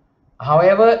go.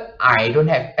 However, I don't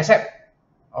have accept.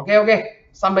 Okay.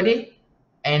 Somebody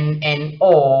and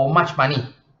much money.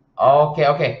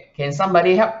 Okay. Can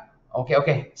somebody help?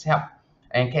 Okay. Help.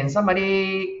 And can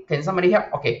somebody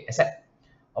help? Okay, accept.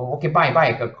 Okay,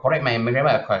 bye. Correct my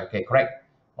grammar. Okay, correct.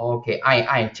 Okay,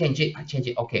 I change it.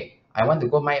 Okay. I want to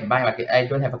go buy market. I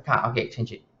don't have a car. Okay,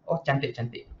 change it. Oh,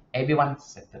 cantik. Everyone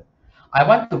settled. I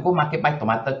want to go market buy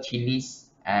tomato, chilies,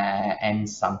 and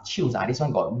some chills. This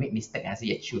one got make mistake. I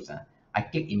see a chills. I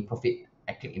click improve it.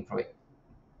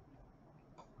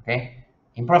 Okay,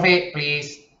 improve it,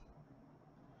 please.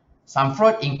 Some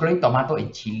fruit, including tomato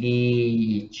and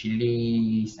chilies.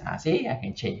 See, I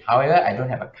can change. However, I don't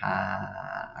have a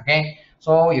car. Okay,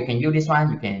 so you can use this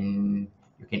one. You can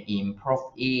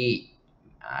improve it.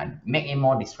 Make it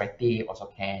more descriptive also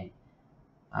can.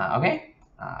 Okay,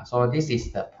 so this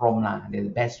is the prompt, the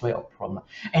best way of prompt.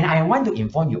 And I want to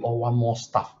inform you all one more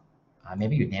stuff.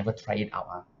 Maybe you never try it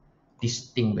out.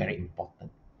 This thing very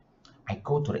important. I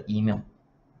go to the email.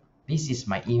 This is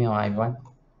my email, everyone.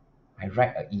 I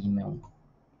write an email.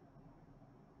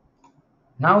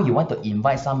 Now you want to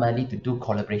invite somebody to do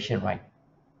collaboration, right?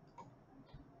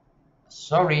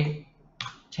 Sorry,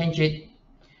 change it.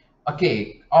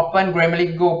 Okay, open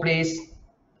GrammarlyGO, please.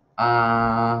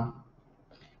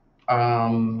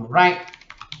 Write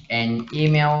an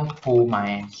email to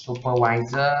my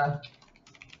supervisor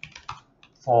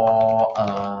for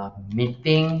a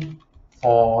meeting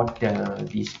for the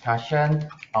discussion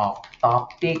of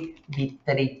topic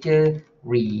literature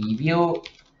review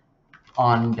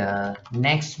on the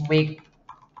next week,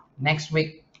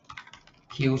 Thursday,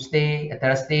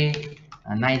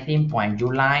 19th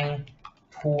July,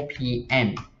 2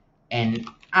 p.m. and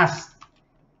ask,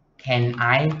 can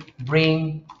I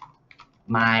bring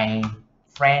my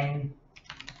friend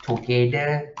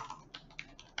together,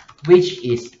 which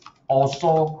is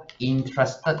also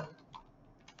interested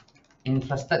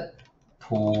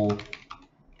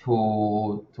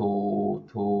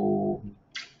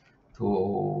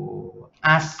to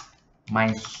ask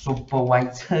my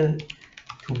supervisor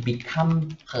to become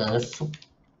her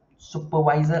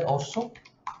supervisor also,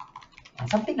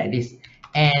 something like this.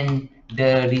 And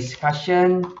the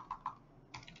discussion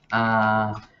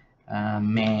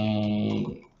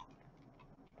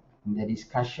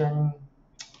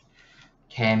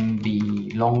can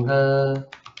be longer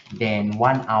than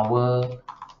 1 hour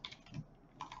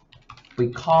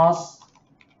because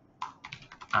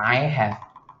I have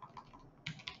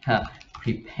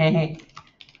prepared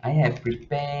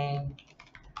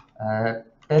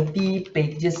 30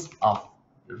 pages of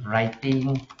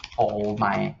writing for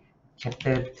my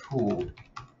chapter 2.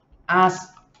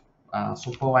 Ask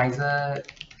supervisor,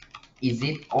 is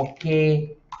it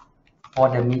okay for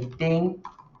the meeting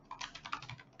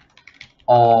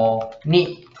or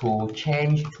need to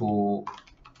change to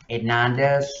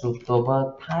another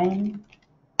suitable time?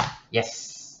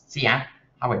 Yes. See how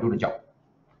I do the job.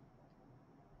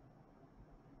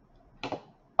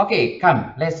 Okay,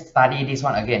 come, let's study this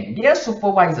one again. Dear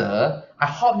supervisor, I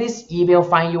hope this email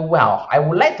find you well. I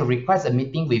would like to request a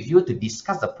meeting with you to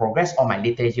discuss the progress on my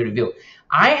literature review.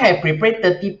 I have prepared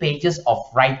 30 pages of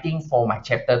writing for my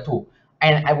chapter 2,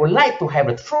 and I would like to have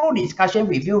a thorough discussion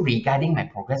with you regarding my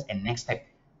progress and next step.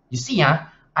 You see, I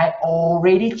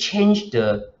already changed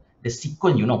the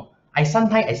sequence, you know.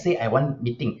 Sometimes I say I want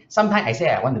meeting, sometimes I say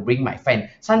I want to bring my friend,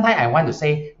 sometimes I want to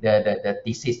say the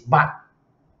thesis, but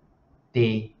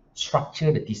they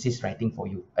structure the thesis writing for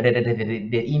you,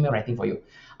 the email writing for you.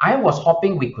 I was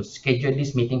hoping we could schedule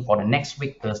this meeting for the next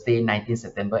week, Thursday,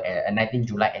 19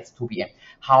 July at 2 p.m.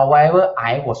 However,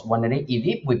 I was wondering if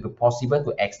it would be possible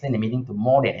to extend the meeting to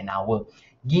more than an hour,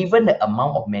 given the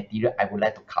amount of material I would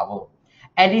like to cover.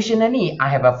 Additionally, I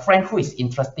have a friend who is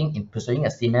interested in pursuing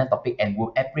a similar topic and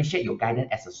would appreciate your guidance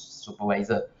as a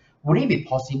supervisor. Would it be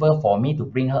possible for me to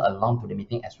bring her along to the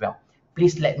meeting as well?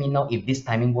 Please let me know if this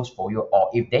timing works for you or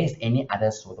if there is any other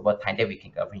suitable time that we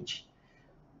can arrange.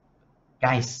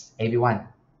 Guys, everyone,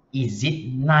 is it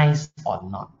nice or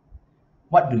not?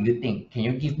 What do you think? Can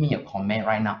you give me a comment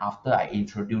right now after I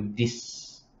introduce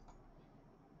this?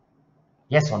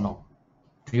 Yes or no?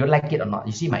 Do you like it or not?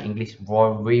 You see my English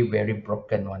very, very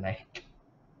broken one, right?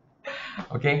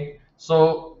 Okay,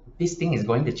 so this thing is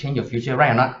going to change your future,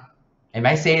 right or not? Am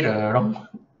I saying the wrong?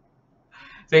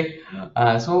 Say,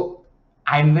 so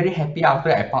I'm very happy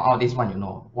after I found out this one, you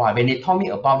know. Wow, when they told me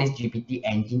about this GPT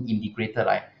engine integrator,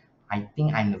 right, I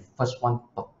think I'm the first one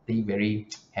totally very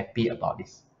happy about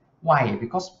this. Why?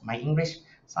 Because my English,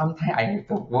 sometimes I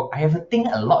have to think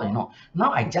a lot, you know.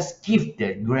 Now I just give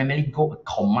the GrammarlyGO a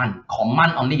command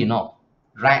only, you know.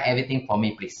 Write everything for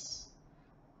me, please.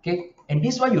 Okay, and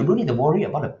this one you don't need to worry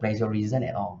about the plagiarism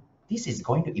at all. This is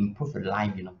going to improve your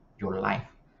life, you know, your life.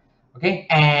 Okay,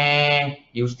 and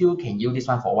you still can use this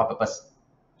one for what purpose?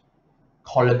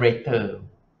 Collaborator.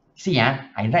 See, I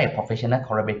write a professional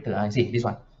collaborator. See this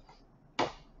one.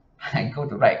 I go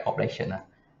to write collaboration.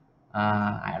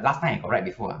 Last time I got write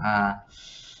before. I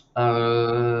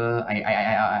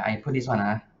put this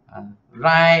one.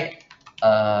 Write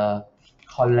a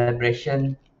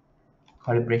collaboration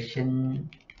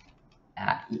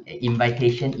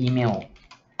invitation email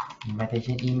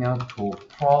to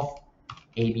Prof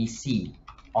ABC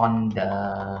on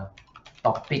the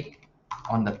topic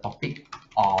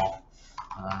of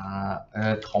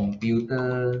a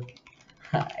computer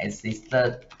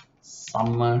assisted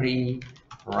summary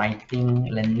writing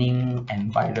learning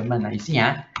environment. You see,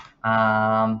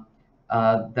 the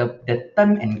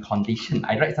term and condition.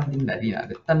 I write something like this.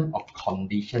 The term of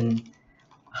condition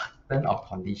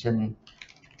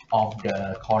of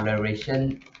the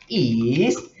collaboration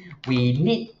is we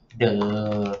need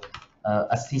the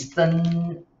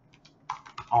assistant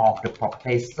of the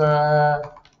professor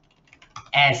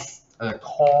as a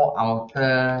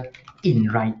co-author in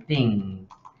writing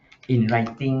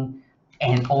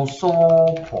and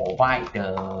also provide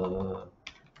the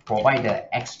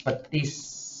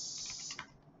expertise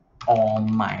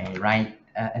on my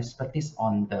expertise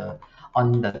on the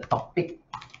topic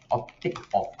of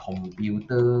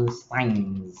computer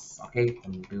science. Okay,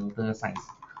 computer science.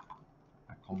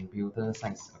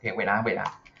 Okay, wait,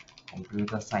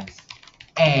 computer science.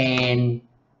 And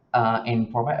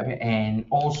provide, and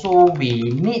also we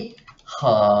need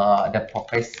the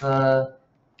professor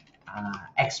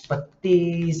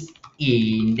expertise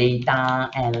in data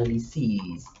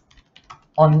analysis.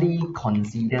 Only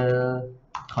consider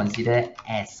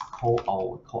as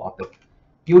co-author.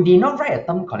 You did not write a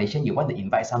term condition. You want to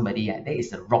invite somebody, that is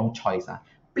the wrong choice.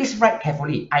 Please write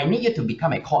carefully. I need you to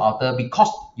become a co-author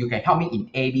because you can help me in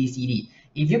A, B, C, D.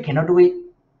 If you cannot do it,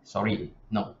 sorry,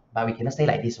 no. But we cannot say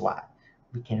like this. What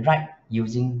we can write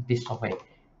using this software.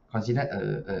 Consider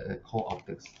a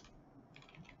co-author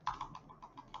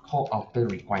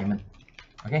requirement.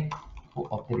 Okay,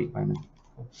 co-author requirement.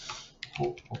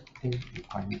 Co-author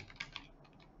requirement.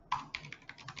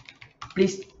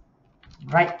 Please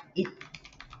write it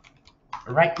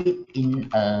in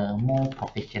a more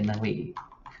professional way.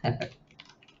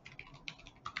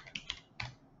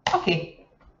 Okay.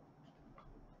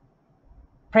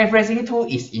 Preferencing tool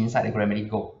is inside the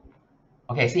GrammarlyGO.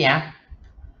 Okay, see,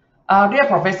 Dear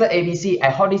Professor ABC, I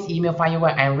hope this email find you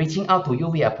well. I am reaching out to you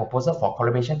via a proposal for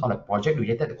collaboration on a project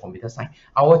related to computer science.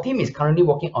 Our team is currently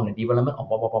working on the development of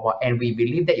blah, blah, blah, blah, and we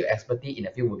believe that your expertise in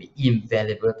the field will be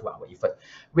invaluable to our effort.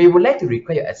 We would like to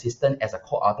request your assistance as a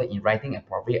co-author in writing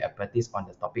appropriate expertise on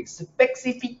the topic.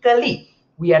 Specifically,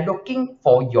 we are looking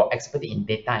for your expertise in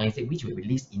data analysis, which will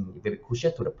be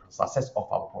crucial to the success of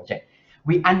our project.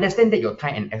 We understand that your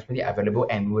time and expertise are available,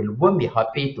 and we won't be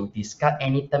happy to discuss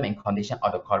any term and condition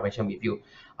of the collaboration with you.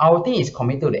 Our team is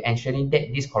committed to ensuring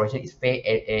that this collaboration is fair,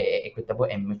 equitable,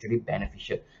 and mutually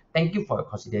beneficial. Thank you for your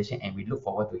consideration, and we look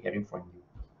forward to hearing from you.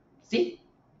 See,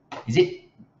 is it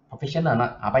professional or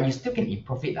not? But you still can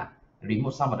improve it,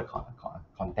 remove some of the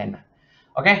content.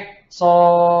 Okay,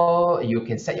 so you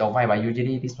can set your vibe, but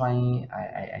usually this one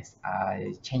I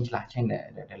change the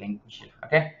language.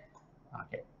 Okay,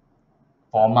 okay.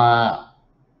 Formal,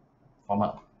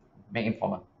 make it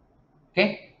formal.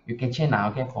 Okay, you can change now.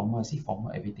 Okay, formal, see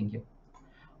formal, everything here.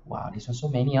 Wow, this one so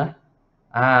many. One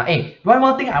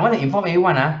more thing I want to inform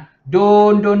everyone.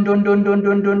 Don't go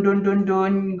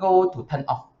to turn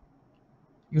off.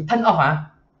 You turn off,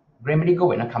 GrammarlyGO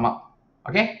will not come up.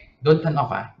 Okay, don't turn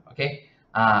off. Okay,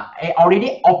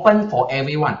 already open for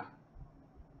everyone.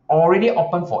 Already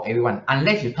open for everyone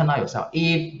unless you turn on yourself.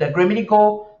 If the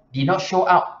GrammarlyGO did not show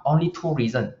up, only two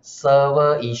reasons: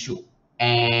 server issue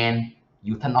and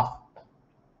you turn off.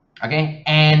 Okay,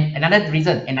 and another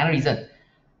reason,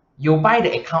 you buy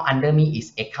the account under me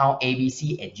is account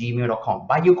abc@gmail.com,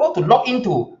 but you go to log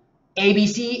into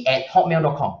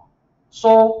abc@hotmail.com.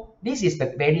 So this is the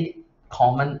very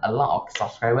common. A lot of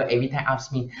subscribers every time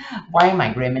ask me why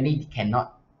my Grammarly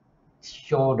cannot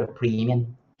show the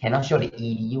premium, cannot show the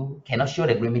edu, cannot show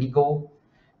the GrammarlyGO,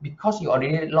 because you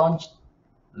already launched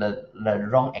the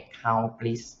wrong account.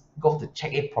 Please go to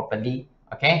check it properly.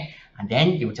 Okay, and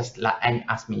then you just and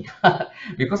ask me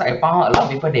because I found a lot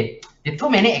of people they too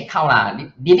many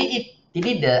account delete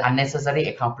the unnecessary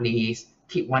account. Please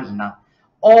keep one enough.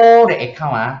 All the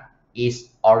account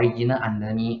is original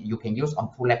under me. You can use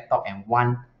on 2 laptop and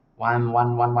one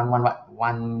mobile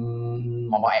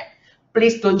app.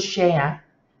 Please don't share.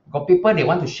 Got people they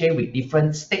want to share with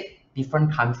different state,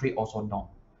 different country also no.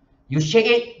 You share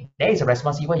it, there is a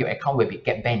responsible, your account will be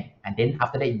get banned. And then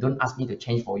after that, you don't ask me to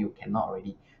change for you, cannot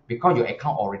already. Because your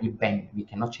account already banned, we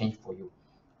cannot change for you.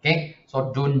 Okay,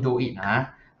 so don't do it.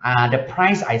 The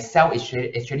price I sell is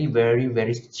actually very,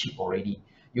 very cheap already.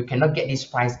 You cannot get this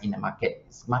price in the market.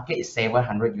 Market is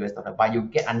 $700, but you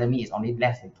get under me is only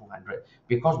less than 200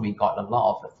 because we got a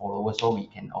lot of the followers, so we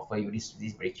can offer you this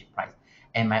very cheap price.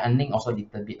 And my earning also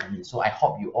little bit only. So I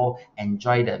hope you all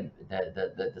enjoy the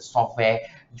software,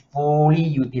 fully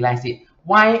utilize it.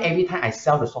 Why every time I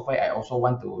sell the software, I also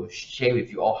want to share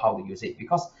with you all how to use it,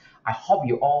 because I hope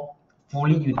you all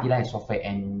fully utilize software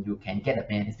and you can get the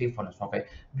benefit from the software.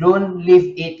 Don't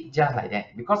leave it just like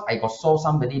that, because I got saw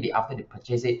somebody they after they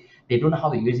purchase it, they don't know how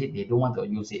to use it, they don't want to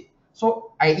use it.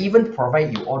 So I even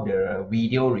provide you all the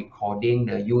video recording,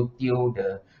 the YouTube,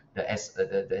 the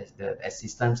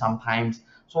assistant sometimes.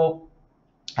 So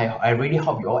I really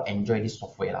hope you all enjoy this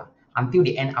software until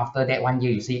the end. After that 1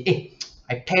 year, you see,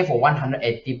 I pay for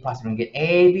 180 plus ringgit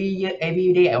every year,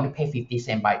 every day I only pay 50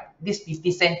 cents, but this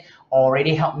 50 cents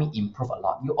already helped me improve a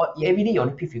lot. Every day you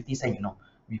only pay 50 cents,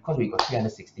 because we got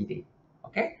 360 days.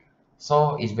 Okay,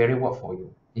 so it's very worth for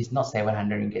you. It's not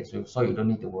 700 ringgit, so you don't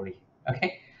need to worry.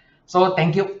 Okay, so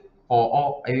thank you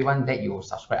for everyone that you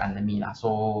subscribe under me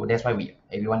so that's why we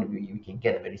can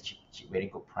get a very cheap, very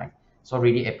good price. So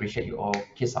really appreciate you all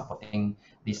keep supporting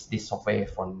this software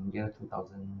from year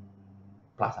 2000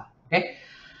 plus. Okay,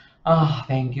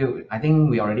 thank you. I think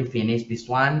we already finished this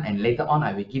one, and later on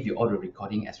I will give you all the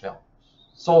recording as well,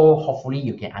 so hopefully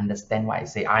you can understand what I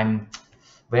say. I'm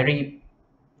very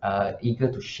eager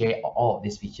to share all of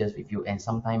these features with you, and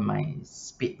sometimes my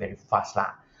speed very fast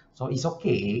so it's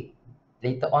okay.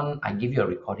 Later on I give you a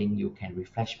recording, you can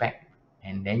refresh back,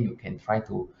 and then you can try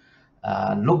to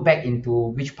look back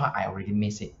into which part I already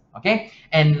missed it. Okay,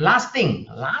 and last thing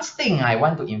I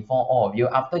want to inform all of you,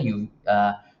 after you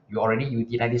already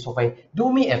utilize this software,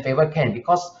 do me a favor,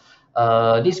 because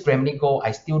this GrammarlyGO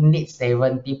I still need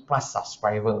 70 plus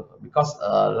subscriber, because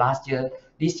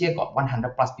this year got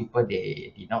 100 plus people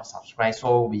they did not subscribe,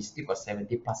 so we still got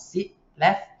 70 plus seat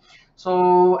left.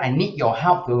 So I need your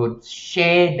help to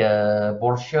share the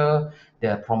brochure,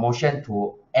 the promotion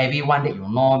to everyone that you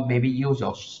know. Maybe use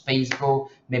your Facebook,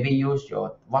 maybe use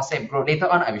your WhatsApp group. Later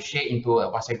on, I will share into a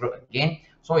WhatsApp group again.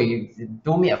 So you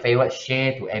do me a favor,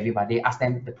 share to everybody. Ask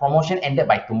them the promotion ended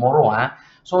by tomorrow.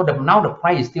 So now the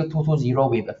price is still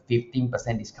 220 with a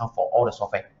 15% discount for all the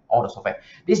software. all the software.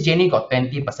 This Jenni got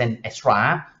 20%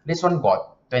 extra. This one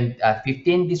got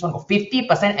 15. This one got 50%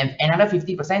 and another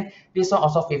 50%. This one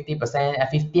also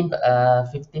 50%,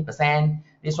 15%.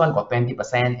 This one got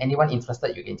 20%. Anyone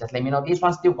interested, you can just let me know. This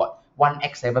one still got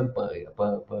 1x7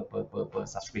 per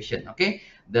subscription. Okay,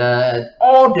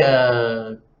 all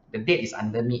the date is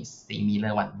under me, is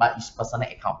similar one, but it's personal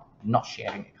account, not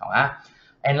sharing account.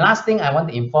 And last thing I want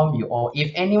to inform you all,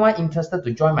 if anyone interested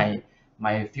to join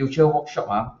my future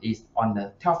workshop is on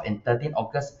the 12th and 13th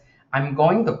August. I'm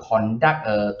going to conduct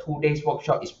a 2 days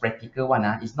workshop. It's practical one.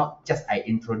 It's not just I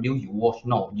introduce, you watch.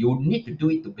 No, you need to do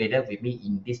it together with me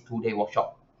in this 2-day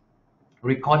workshop.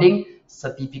 Recording,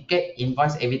 certificate,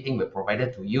 invoice, everything will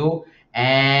provided to you,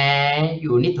 and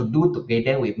you need to do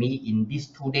together with me in this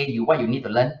 2 days. What you need to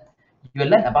learn? You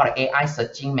learn about AI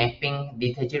searching, mapping,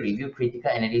 detailed review,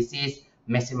 critical analysis,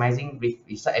 maximizing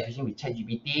research efficiency with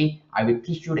ChatGPT. I will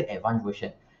teach you the advanced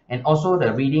version. And also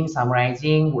the reading,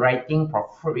 summarizing, writing,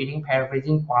 proofreading,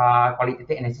 paraphrasing,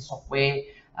 qualitative analysis software,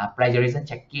 plagiarism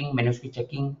checking, manuscript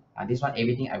checking. This one,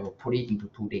 everything I will put it into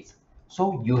 2 days.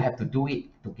 So you have to do it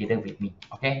together with me,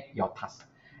 okay? Your task.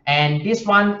 And this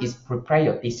one is prepare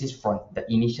your thesis from the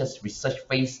initial research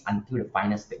phase until the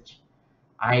final stage.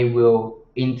 I will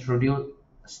introduce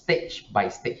stage by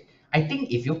stage. I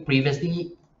think if you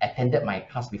previously attended my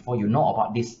class before, you know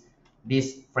about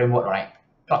this framework, right?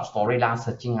 Cloud storage,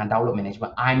 searching, and download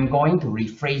management. I'm going to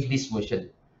rephrase this version.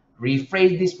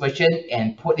 Rephrase this version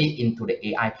and put it into the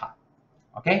AI part.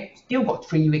 Okay, still got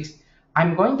 3 weeks.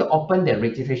 I'm going to open the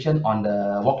registration on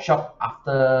the workshop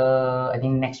after, I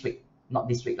think, next week. Not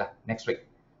this week, next week.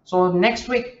 So next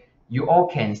week, you all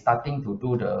can starting to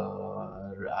do the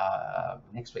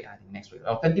next week, I think next week,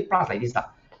 or 20 plus like this.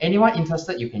 Anyone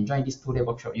interested, you can join this 2-day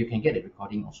workshop. You can get the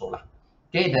recording also.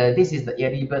 Okay, this is the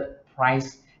early bird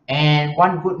price. And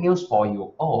one good news for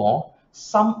you all,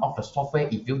 some of the software,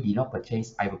 if you did not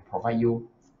purchase, I will provide you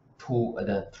to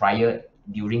the trial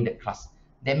during the class.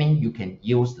 That means you can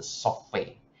use the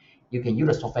software. You can use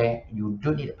the software. You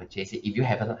don't need to purchase it if you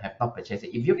have not purchased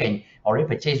it. If you can already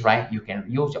purchase, right, you can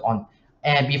use your own.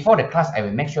 And before the class, I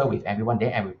will make sure with everyone,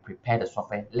 then I will prepare the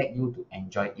software, let you to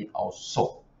enjoy it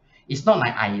also. It's not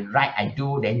like I write, I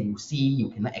do, then you see, you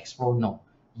cannot explore. No,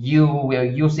 you will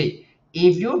use it.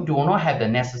 If you do not have the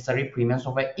necessary premium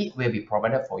software, it will be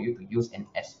provided for you to use and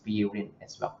experience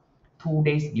as well. 2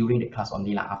 days during the class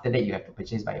only. After that, you have to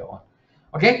purchase by your own.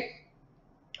 Okay?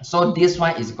 So this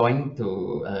one is going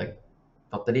to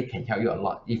totally can help you a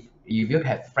lot. If you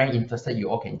have friends interested, you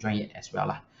all can join it as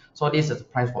well. So this is the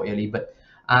price for early bird.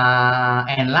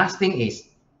 And last thing is,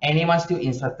 anyone still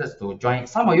interested to join?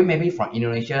 Some of you maybe from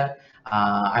Indonesia.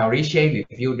 I already shared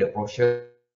with you the brochure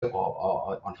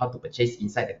or on how to purchase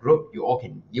inside the group. You all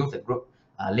can use the group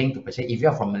link to purchase. If you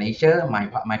are from Malaysia,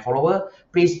 my follower,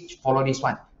 please follow this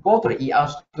one. Go to the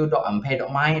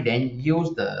elskill.unpay.my, then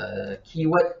use the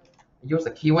keyword.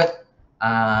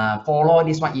 Follow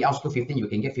this one, elskill15. You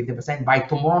can get 15%. By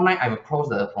tomorrow night, I will close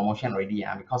the promotion already.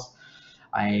 Because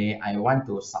I want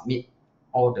to submit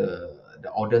all the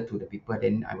order to the people.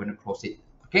 Then I want to close it.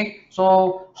 Okay,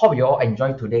 so hope you all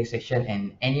enjoy today's session,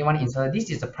 and anyone interested, this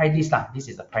is the price list. This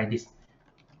is the price list.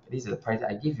 This is the price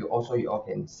I give you. Also, you all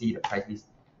can see the price list.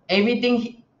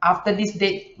 Everything after this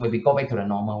date will be go back to the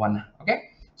normal one.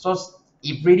 Okay, so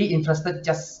if really interested,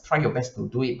 just try your best to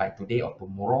do it by today or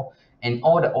tomorrow, and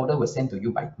all the order will send to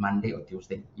you by Monday or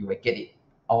Tuesday. You will get it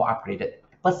all upgraded.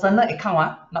 Personal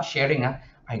account, not sharing.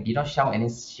 I did not show any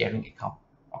sharing account.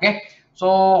 Okay. So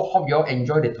hope you all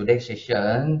enjoyed the today's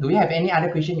session. Do you have any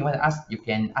other question you want to ask? You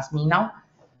can ask me now.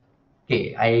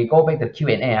 Okay, I go back to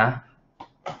Q&A.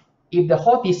 If the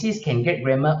whole thesis can get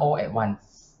grammar all at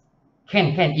once,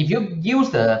 can. If you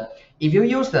use the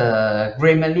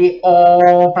GrammarlyGO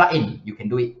plugin, you can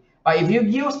do it. But if you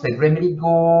use the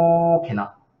GrammarlyGO,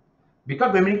 cannot,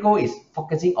 because GrammarlyGO is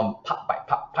focusing on part by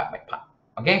part.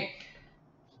 Okay.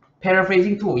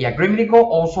 Paraphrasing tool. Yeah, GrammarlyGO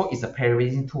also is a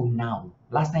paraphrasing tool now.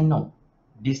 Last time, no.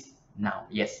 This now,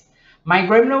 yes. My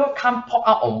GrammarlyGO can't pop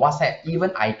out on WhatsApp.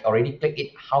 Even I already click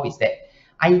it. How is that?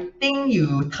 I think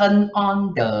you turn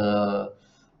on the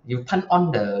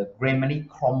Grammarly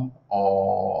Chrome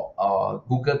or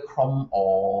Google Chrome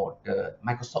or the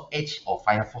Microsoft Edge or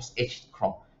Firefox Edge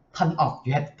Chrome. Turn off.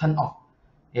 You have to turn off.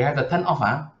 You have to turn off.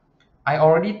 I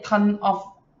already turned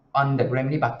off on the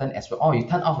Grammarly button as well. Oh, you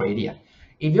turn off already.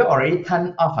 If you already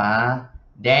turn off,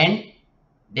 then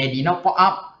they did not pop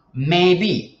up.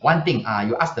 Maybe one thing,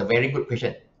 you asked a very good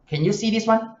question. Can you see this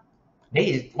one? There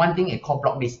is one thing called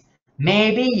block list.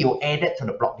 Maybe you added to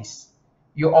the block list.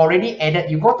 You already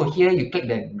added. You go to here, you click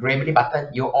the Grammarly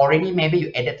button. Maybe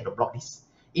you added to the block list.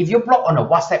 If you block on a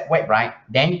WhatsApp web, right,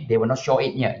 then they will not show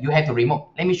it here. You have to remove.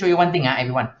 Let me show you one thing,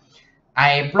 everyone.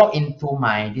 I block into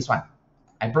my this one.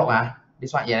 I block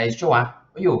this one. Yeah, I show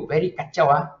you very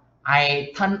kacau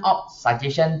I turn off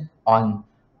suggestion on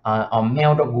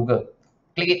mail.google.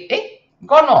 Click it.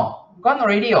 Gone gone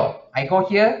already I go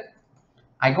here.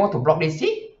 I go to block this.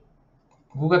 See,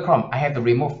 Google Chrome. I have to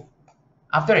remove.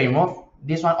 After I remove,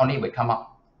 this one only will come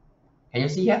up. Can you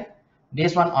see here?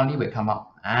 This one only will come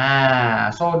up.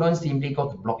 So don't simply go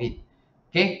to block it.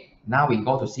 Okay. Now we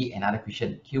go to see another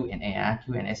question. Q&A.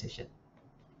 Q&A session.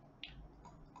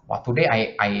 Well,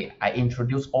 today I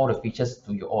introduced all the features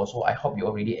to you all, so I hope you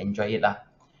already enjoy it.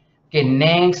 Okay,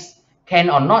 next, can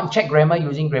or not check grammar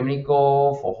using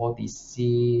GrammarlyGO for whole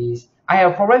thesis? I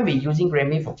have a problem with using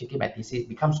Grammarly for checking my thesis.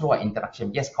 Becomes slow at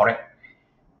introduction. Yes, correct.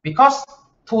 Because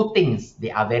two things,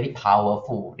 they are very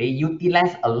powerful. They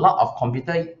utilize a lot of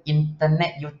computer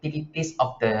internet utilities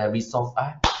of the resource.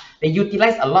 They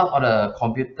utilize a lot of the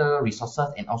computer resources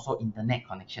and also internet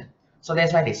connection. So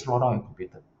that's why they slow down your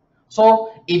computer.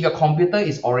 So if your computer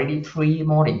is already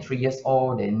more than 3 years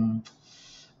old, then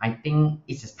I think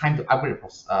it's time to upgrade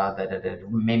the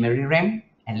memory RAM,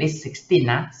 at least 16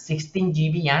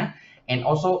 GB and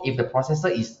also if the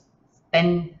processor is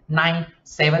 10, 9,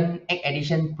 7, 8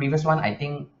 edition, previous one, I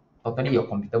think totally your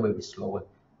computer will be slower.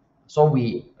 So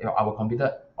our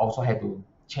computer also have to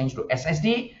change to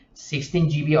SSD, 16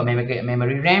 GB of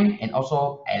memory RAM, and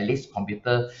also at least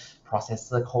computer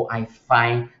processor Core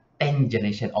i5 10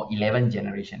 generation or 11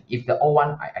 generation. If the old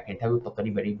one, I can tell you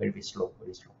totally very slow,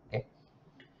 okay.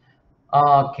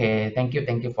 Okay, thank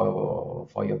you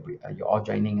for your all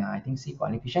joining. I think see got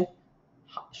any question?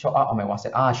 Show up on my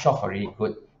WhatsApp. Sure, very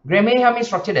good. Grammarly help me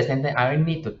structure the sentence. I only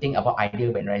need to think about idea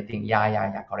when writing.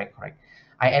 Yeah, correct.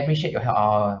 I appreciate your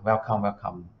help.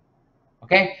 Welcome.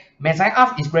 Okay, may I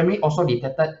ask, is Grammarly also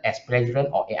detected as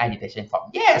plagiarism or AI detection for?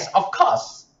 Yes, of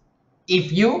course.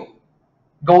 If you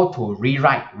go to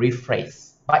rewrite,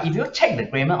 rephrase. But if you check the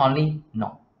grammar only,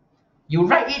 no. You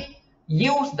write it,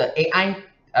 use the AI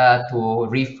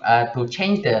to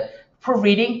change the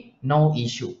proofreading, no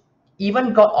issue.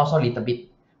 Even got also a little bit.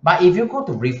 But if you go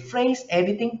to rephrase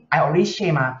everything, I already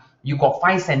share you got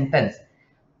 5 sentences.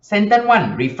 Sentence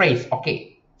 1, rephrase,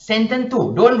 okay. Sentence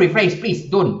 2, don't rephrase, please,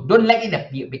 don't let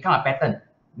it become a pattern.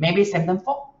 Maybe sentence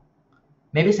 4,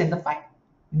 maybe sentence 5.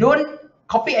 Don't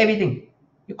copy everything.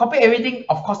 You copy everything,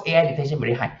 of course, AI detection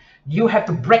very high. You have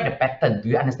to break the pattern. Do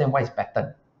you understand what is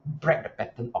pattern? Break the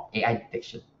pattern of AI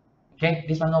detection. Okay,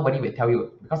 this one nobody will tell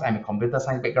you because I'm a computer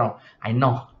science background. I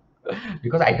know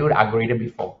because I do the algorithm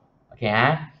before. Okay,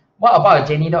 what about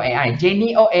Jenni.ai?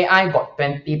 Jenni.ai got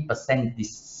 20%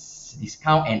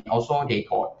 discount and also they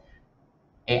got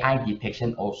AI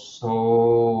detection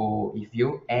also. If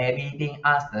you everything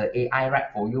ask the AI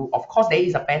write for you, of course there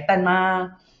is a pattern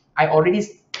I already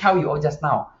tell you all just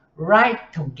now.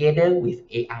 Write together with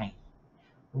AI.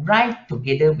 Write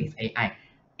together with AI.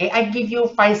 AI give you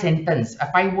 5 sentences,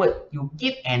 5 words. You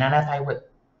give another 5 words.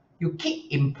 You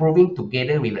keep improving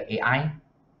together with the AI.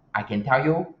 I can tell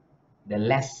you, the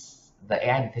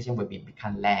AI detection will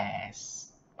become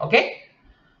less. Okay?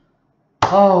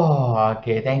 Oh,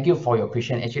 okay. Thank you for your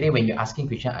question. Actually, when you're asking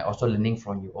question, I also learning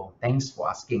from you all. Thanks for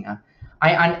asking.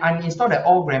 I uninstalled the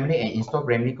old Grammarly and installed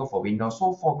GrammarlyGO for Windows.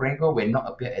 So for GrammarlyGO will not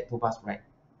appear at toolbars, right?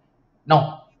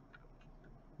 No.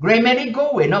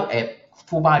 GrammarlyGO will not at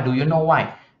toolbar. Do you know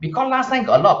why? Because last time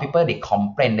got a lot of people they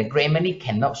complain the Grammarly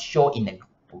cannot show in the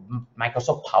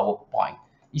Microsoft PowerPoint.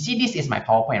 You see, this is my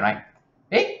PowerPoint, right?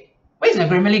 Where's the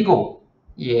GrammarlyGO?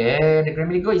 Yeah, the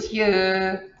GrammarlyGO is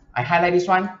here. I highlight this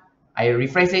one. I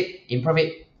refresh it, improve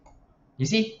it. You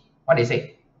see what they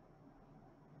say?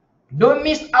 Don't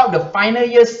miss out the final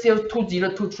year sale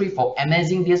 2023 for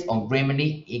amazing deals on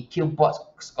Grammarly, QuillBot,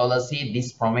 Scholarcy.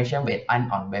 This promotion will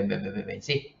end on wait.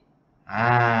 See?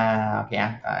 Okay.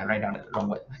 I write down the wrong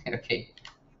word. Okay.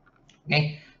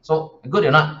 So good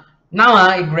or not? Now,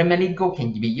 GrammarlyGO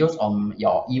can be used on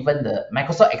your even the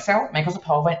Microsoft Excel, Microsoft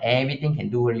PowerPoint, everything can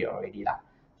do it already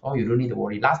So you don't need to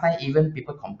worry. Last time even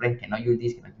people complain cannot use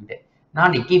this, cannot do that. Now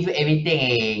they give you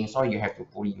everything, so you have to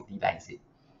fully utilize it.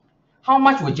 How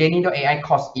much would Jenni.ai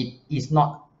cost? It is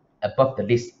not above the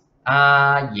list.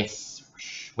 Yes.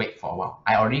 Wait for a while.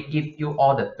 I already give you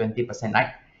all the 20%,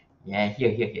 right? Yeah,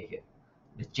 here.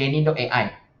 The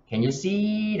Jenni.ai. Can you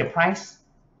see the price?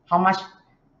 How much?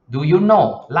 Do you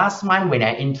know? Last month when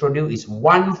I introduced is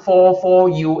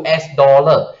 $144 US.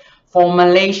 For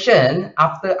Malaysian,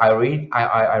 after I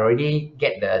already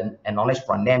get the knowledge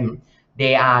from them,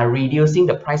 they are reducing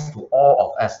the price to all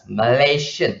of us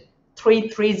Malaysian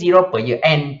 330 per year.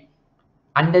 And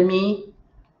under me,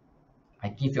 I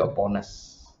give you a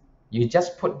bonus. You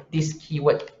just put this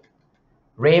keyword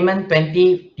Raymond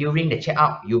 20 during the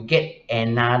checkout, you get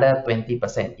another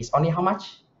 20%. It's only how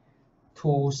much?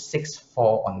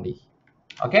 264 only.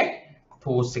 Okay,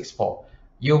 264.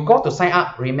 You go to sign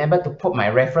up, remember to put my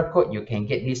referral code, you can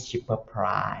get this cheaper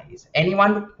price.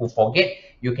 Anyone who forget,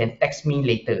 you can text me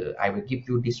later. I will give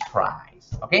you this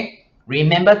price. Okay,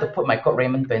 remember to put my code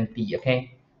Raymond 20.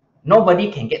 Okay, nobody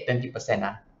can get 20%.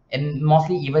 And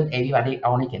mostly even everybody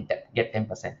only can get 10%.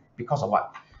 Because of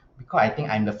what? Because I think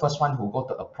I'm the first one who go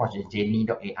to approach the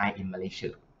Jenni.ai in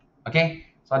Malaysia. Okay,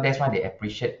 so that's why they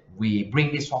appreciate we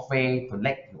bring this software to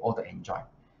let you all to enjoy.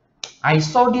 I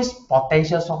saw this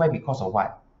potential software because of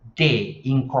what? They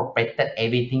incorporated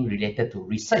everything related to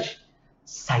research,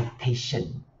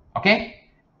 citation.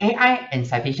 Okay, AI and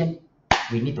citation,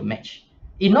 we need to match.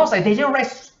 In no citation, write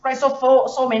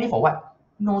so many for what?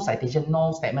 No citation,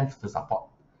 no statement to support.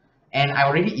 And I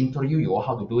already introduced you all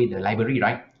how to do it in the library,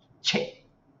 right? Chat,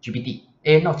 GPT.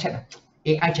 No chat,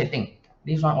 AI chatting.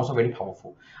 This one also very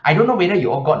powerful. I don't know whether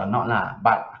you all got or not lah,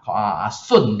 but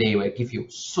soon they will give you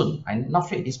soon. I'm not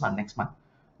sure this month, next month.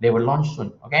 They will launch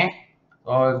soon. Okay,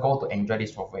 so go to enjoy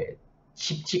this software.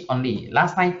 Cheap only.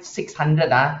 Last time 600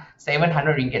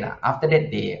 700 ringgit. After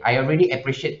that I already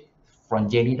appreciate from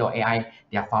Jenni.ai,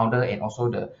 their founder and also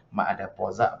the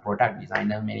product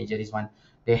designer manager. This one,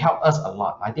 they help us a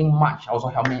lot. I think March also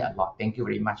helped me a lot. Thank you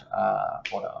very much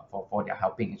for their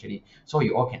helping actually. So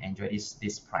you all can enjoy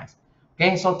this price.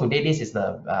 Okay, so today this is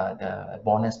the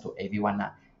bonus to everyone.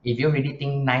 If you really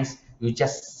think nice, you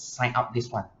just sign up this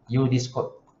one. Use this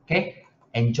code. Okay,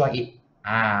 enjoy it.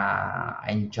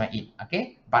 Enjoy it.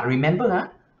 Okay, but remember,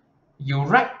 you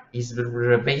write is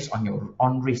based on your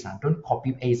own risk. Don't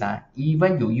copy paste.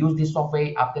 Even you use this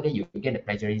software, after that you get the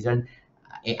plagiarism.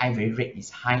 AI rate is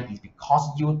high is because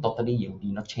you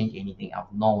did not change anything else.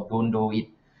 No, don't do it.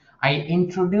 I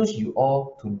introduce you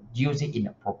all to use it in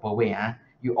a proper way.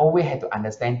 You always have to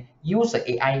understand, use the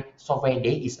AI software,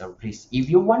 there is a risk. If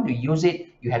you want to use it,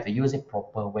 you have to use it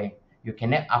proper way. You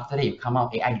cannot, after that you come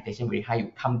out, AI detection very high,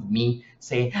 you come to me,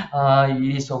 say,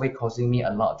 this software causing me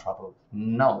a lot of trouble.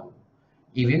 No.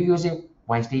 If you use it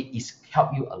wisely, it's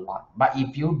help you a lot. But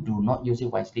if you do not use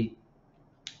it wisely,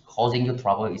 causing you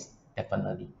trouble is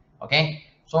definitely. Okay?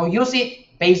 So use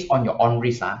it based on your own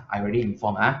risk. I already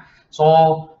informed.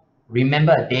 So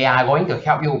remember, they are going to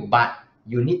help you, but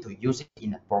you need to use it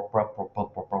in a proper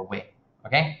way.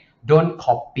 Okay? Don't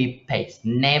copy paste.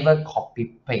 Never copy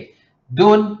paste.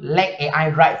 Don't let AI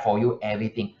write for you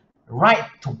everything. Write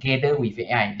together with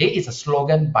AI. There is a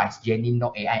slogan by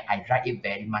Jenni.ai. I write it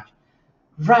very much.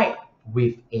 Write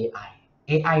with AI.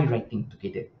 AI writing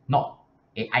together. Not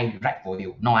AI write for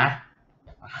you. No,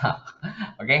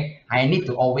 okay, I need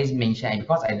to always mention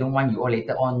because I don't want you all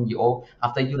later on, you all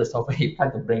after you the software, you try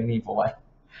to bring me for what.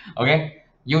 Okay,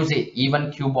 use it.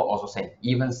 Even QuillBot also said,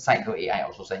 even Scite.ai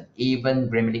also said, even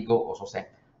GrammarlyGO also said,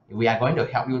 we are going to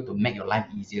help you to make your life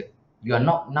easier. You are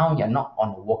not now, you're not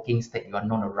on a walking state, you are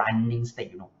not on a running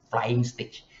state, flying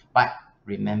stage. But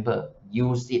remember,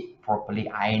 use it properly.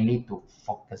 I need to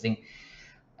focusing.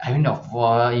 I mean,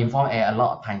 inform a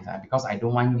lot of times because I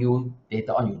don't want you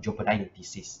later on you jeopardize your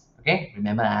disease. Okay,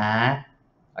 remember.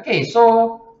 Okay,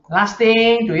 so last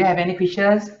thing, do you have any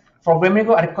questions? For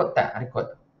GrammarlyGO, ada code tak? Ada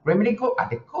code. GrammarlyGO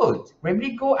ada code.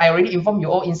 GrammarlyGO, I already informed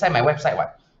you all inside my website.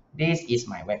 What? This is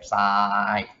my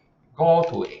website. Go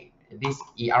to this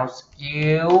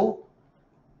skill.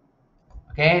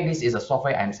 Okay, this is a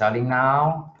software I'm selling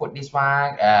now. Put this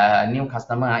one, new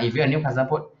customer. If you're a new customer,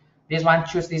 put this one,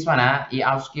 choose this one,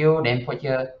 skill, then put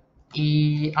here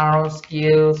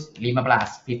skills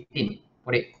 15,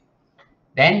 put it.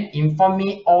 Then inform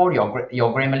me all your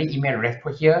Grammarly email address,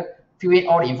 put here, fill in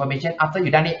all the information. After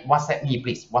you done it, WhatsApp me,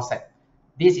 please, WhatsApp.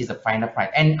 This is the final price.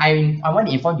 And I want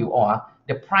to inform you all,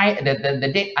 the price,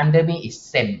 the date under me is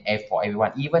same for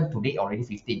everyone. Even today already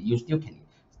 15, you still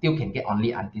can get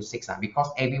only until 6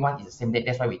 because everyone is the same date.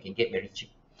 That's why we can get very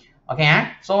cheap.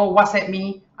 Okay, so WhatsApp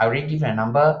me. I already give you a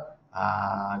number.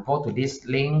 Go to this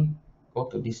link. Go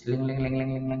to this link.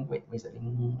 Wait, where's the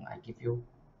link? I give you.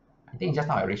 I think just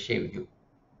now I already share with you.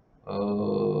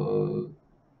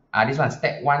 This one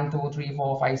step 1, 2, 3,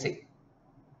 4, 5, 6.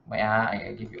 Wait,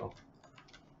 I give you.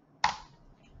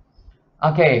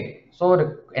 Okay, so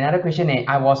another question is,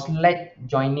 I was late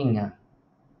joining.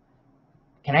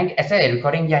 Can I access the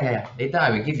recording? Yeah. Later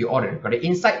I will give you all the recording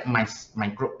inside my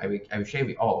group. I will share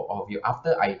with all of you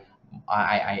after I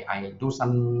do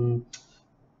some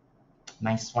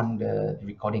nice one the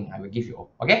recording. I will give you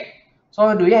all. Okay.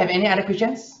 So do you have any other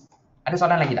questions? Ada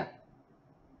soalan lagi tak?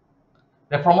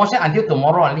 The promotion until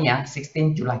tomorrow only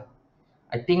 16 July.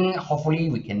 I think hopefully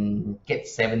we can get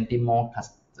 70 more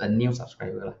new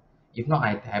subscribers. If not,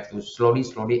 I have to slowly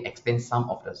extend some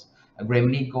of the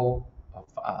GrammarlyGO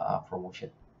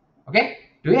promotion. Okay,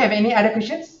 do you have any other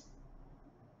questions?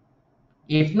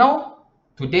 If no,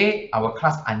 today our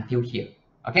class until here.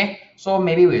 Okay, so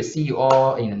maybe we'll see you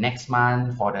all in the next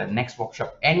month for the next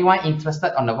workshop. Anyone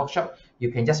interested on the workshop,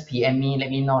 you can just PM me, let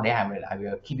me know, then I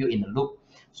will keep you in the loop.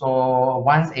 So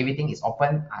once everything is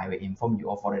open, I will inform you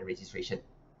all for the registration.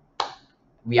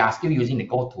 We are still using the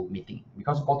GoToMeeting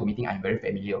because GoToMeeting I'm very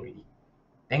familiar already.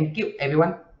 Thank you,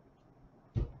 everyone.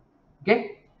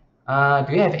 Okay,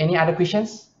 do you have any other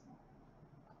questions?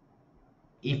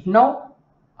 If no,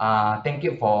 thank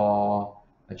you for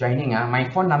joining. My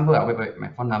phone number, wait, my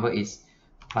phone number is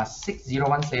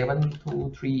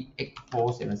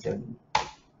 +6017238477.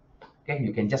 Okay,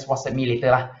 you can just WhatsApp me later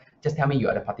lah. Just tell me you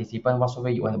are the participant, what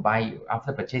software you want to buy.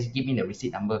 After purchase, give me the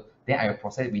receipt number. Then I will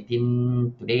process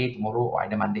within today, tomorrow, or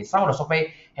either Monday. Some of the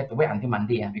software have to wait until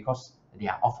Monday because they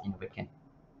are off in the weekend.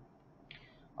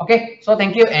 Okay, so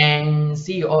thank you and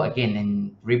see you all again,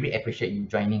 and really appreciate you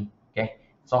joining. Okay,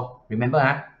 so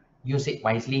remember, use it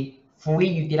wisely, fully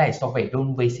utilize software.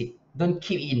 Don't waste it. Don't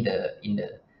keep it in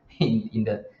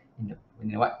the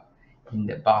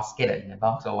basket, in the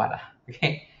box or what.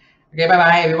 Okay. Okay, bye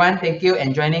bye everyone. Thank you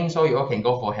and joining. So you all can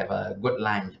go for have a good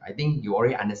lunch. I think you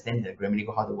already understand the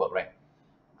GrammarlyGO how to work, right?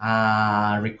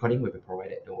 Recording will be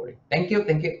provided. Don't worry. Thank you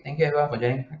everyone for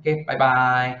joining. Okay, bye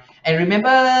bye. And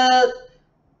remember,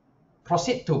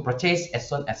 proceed to purchase as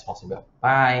soon as possible.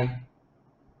 Bye.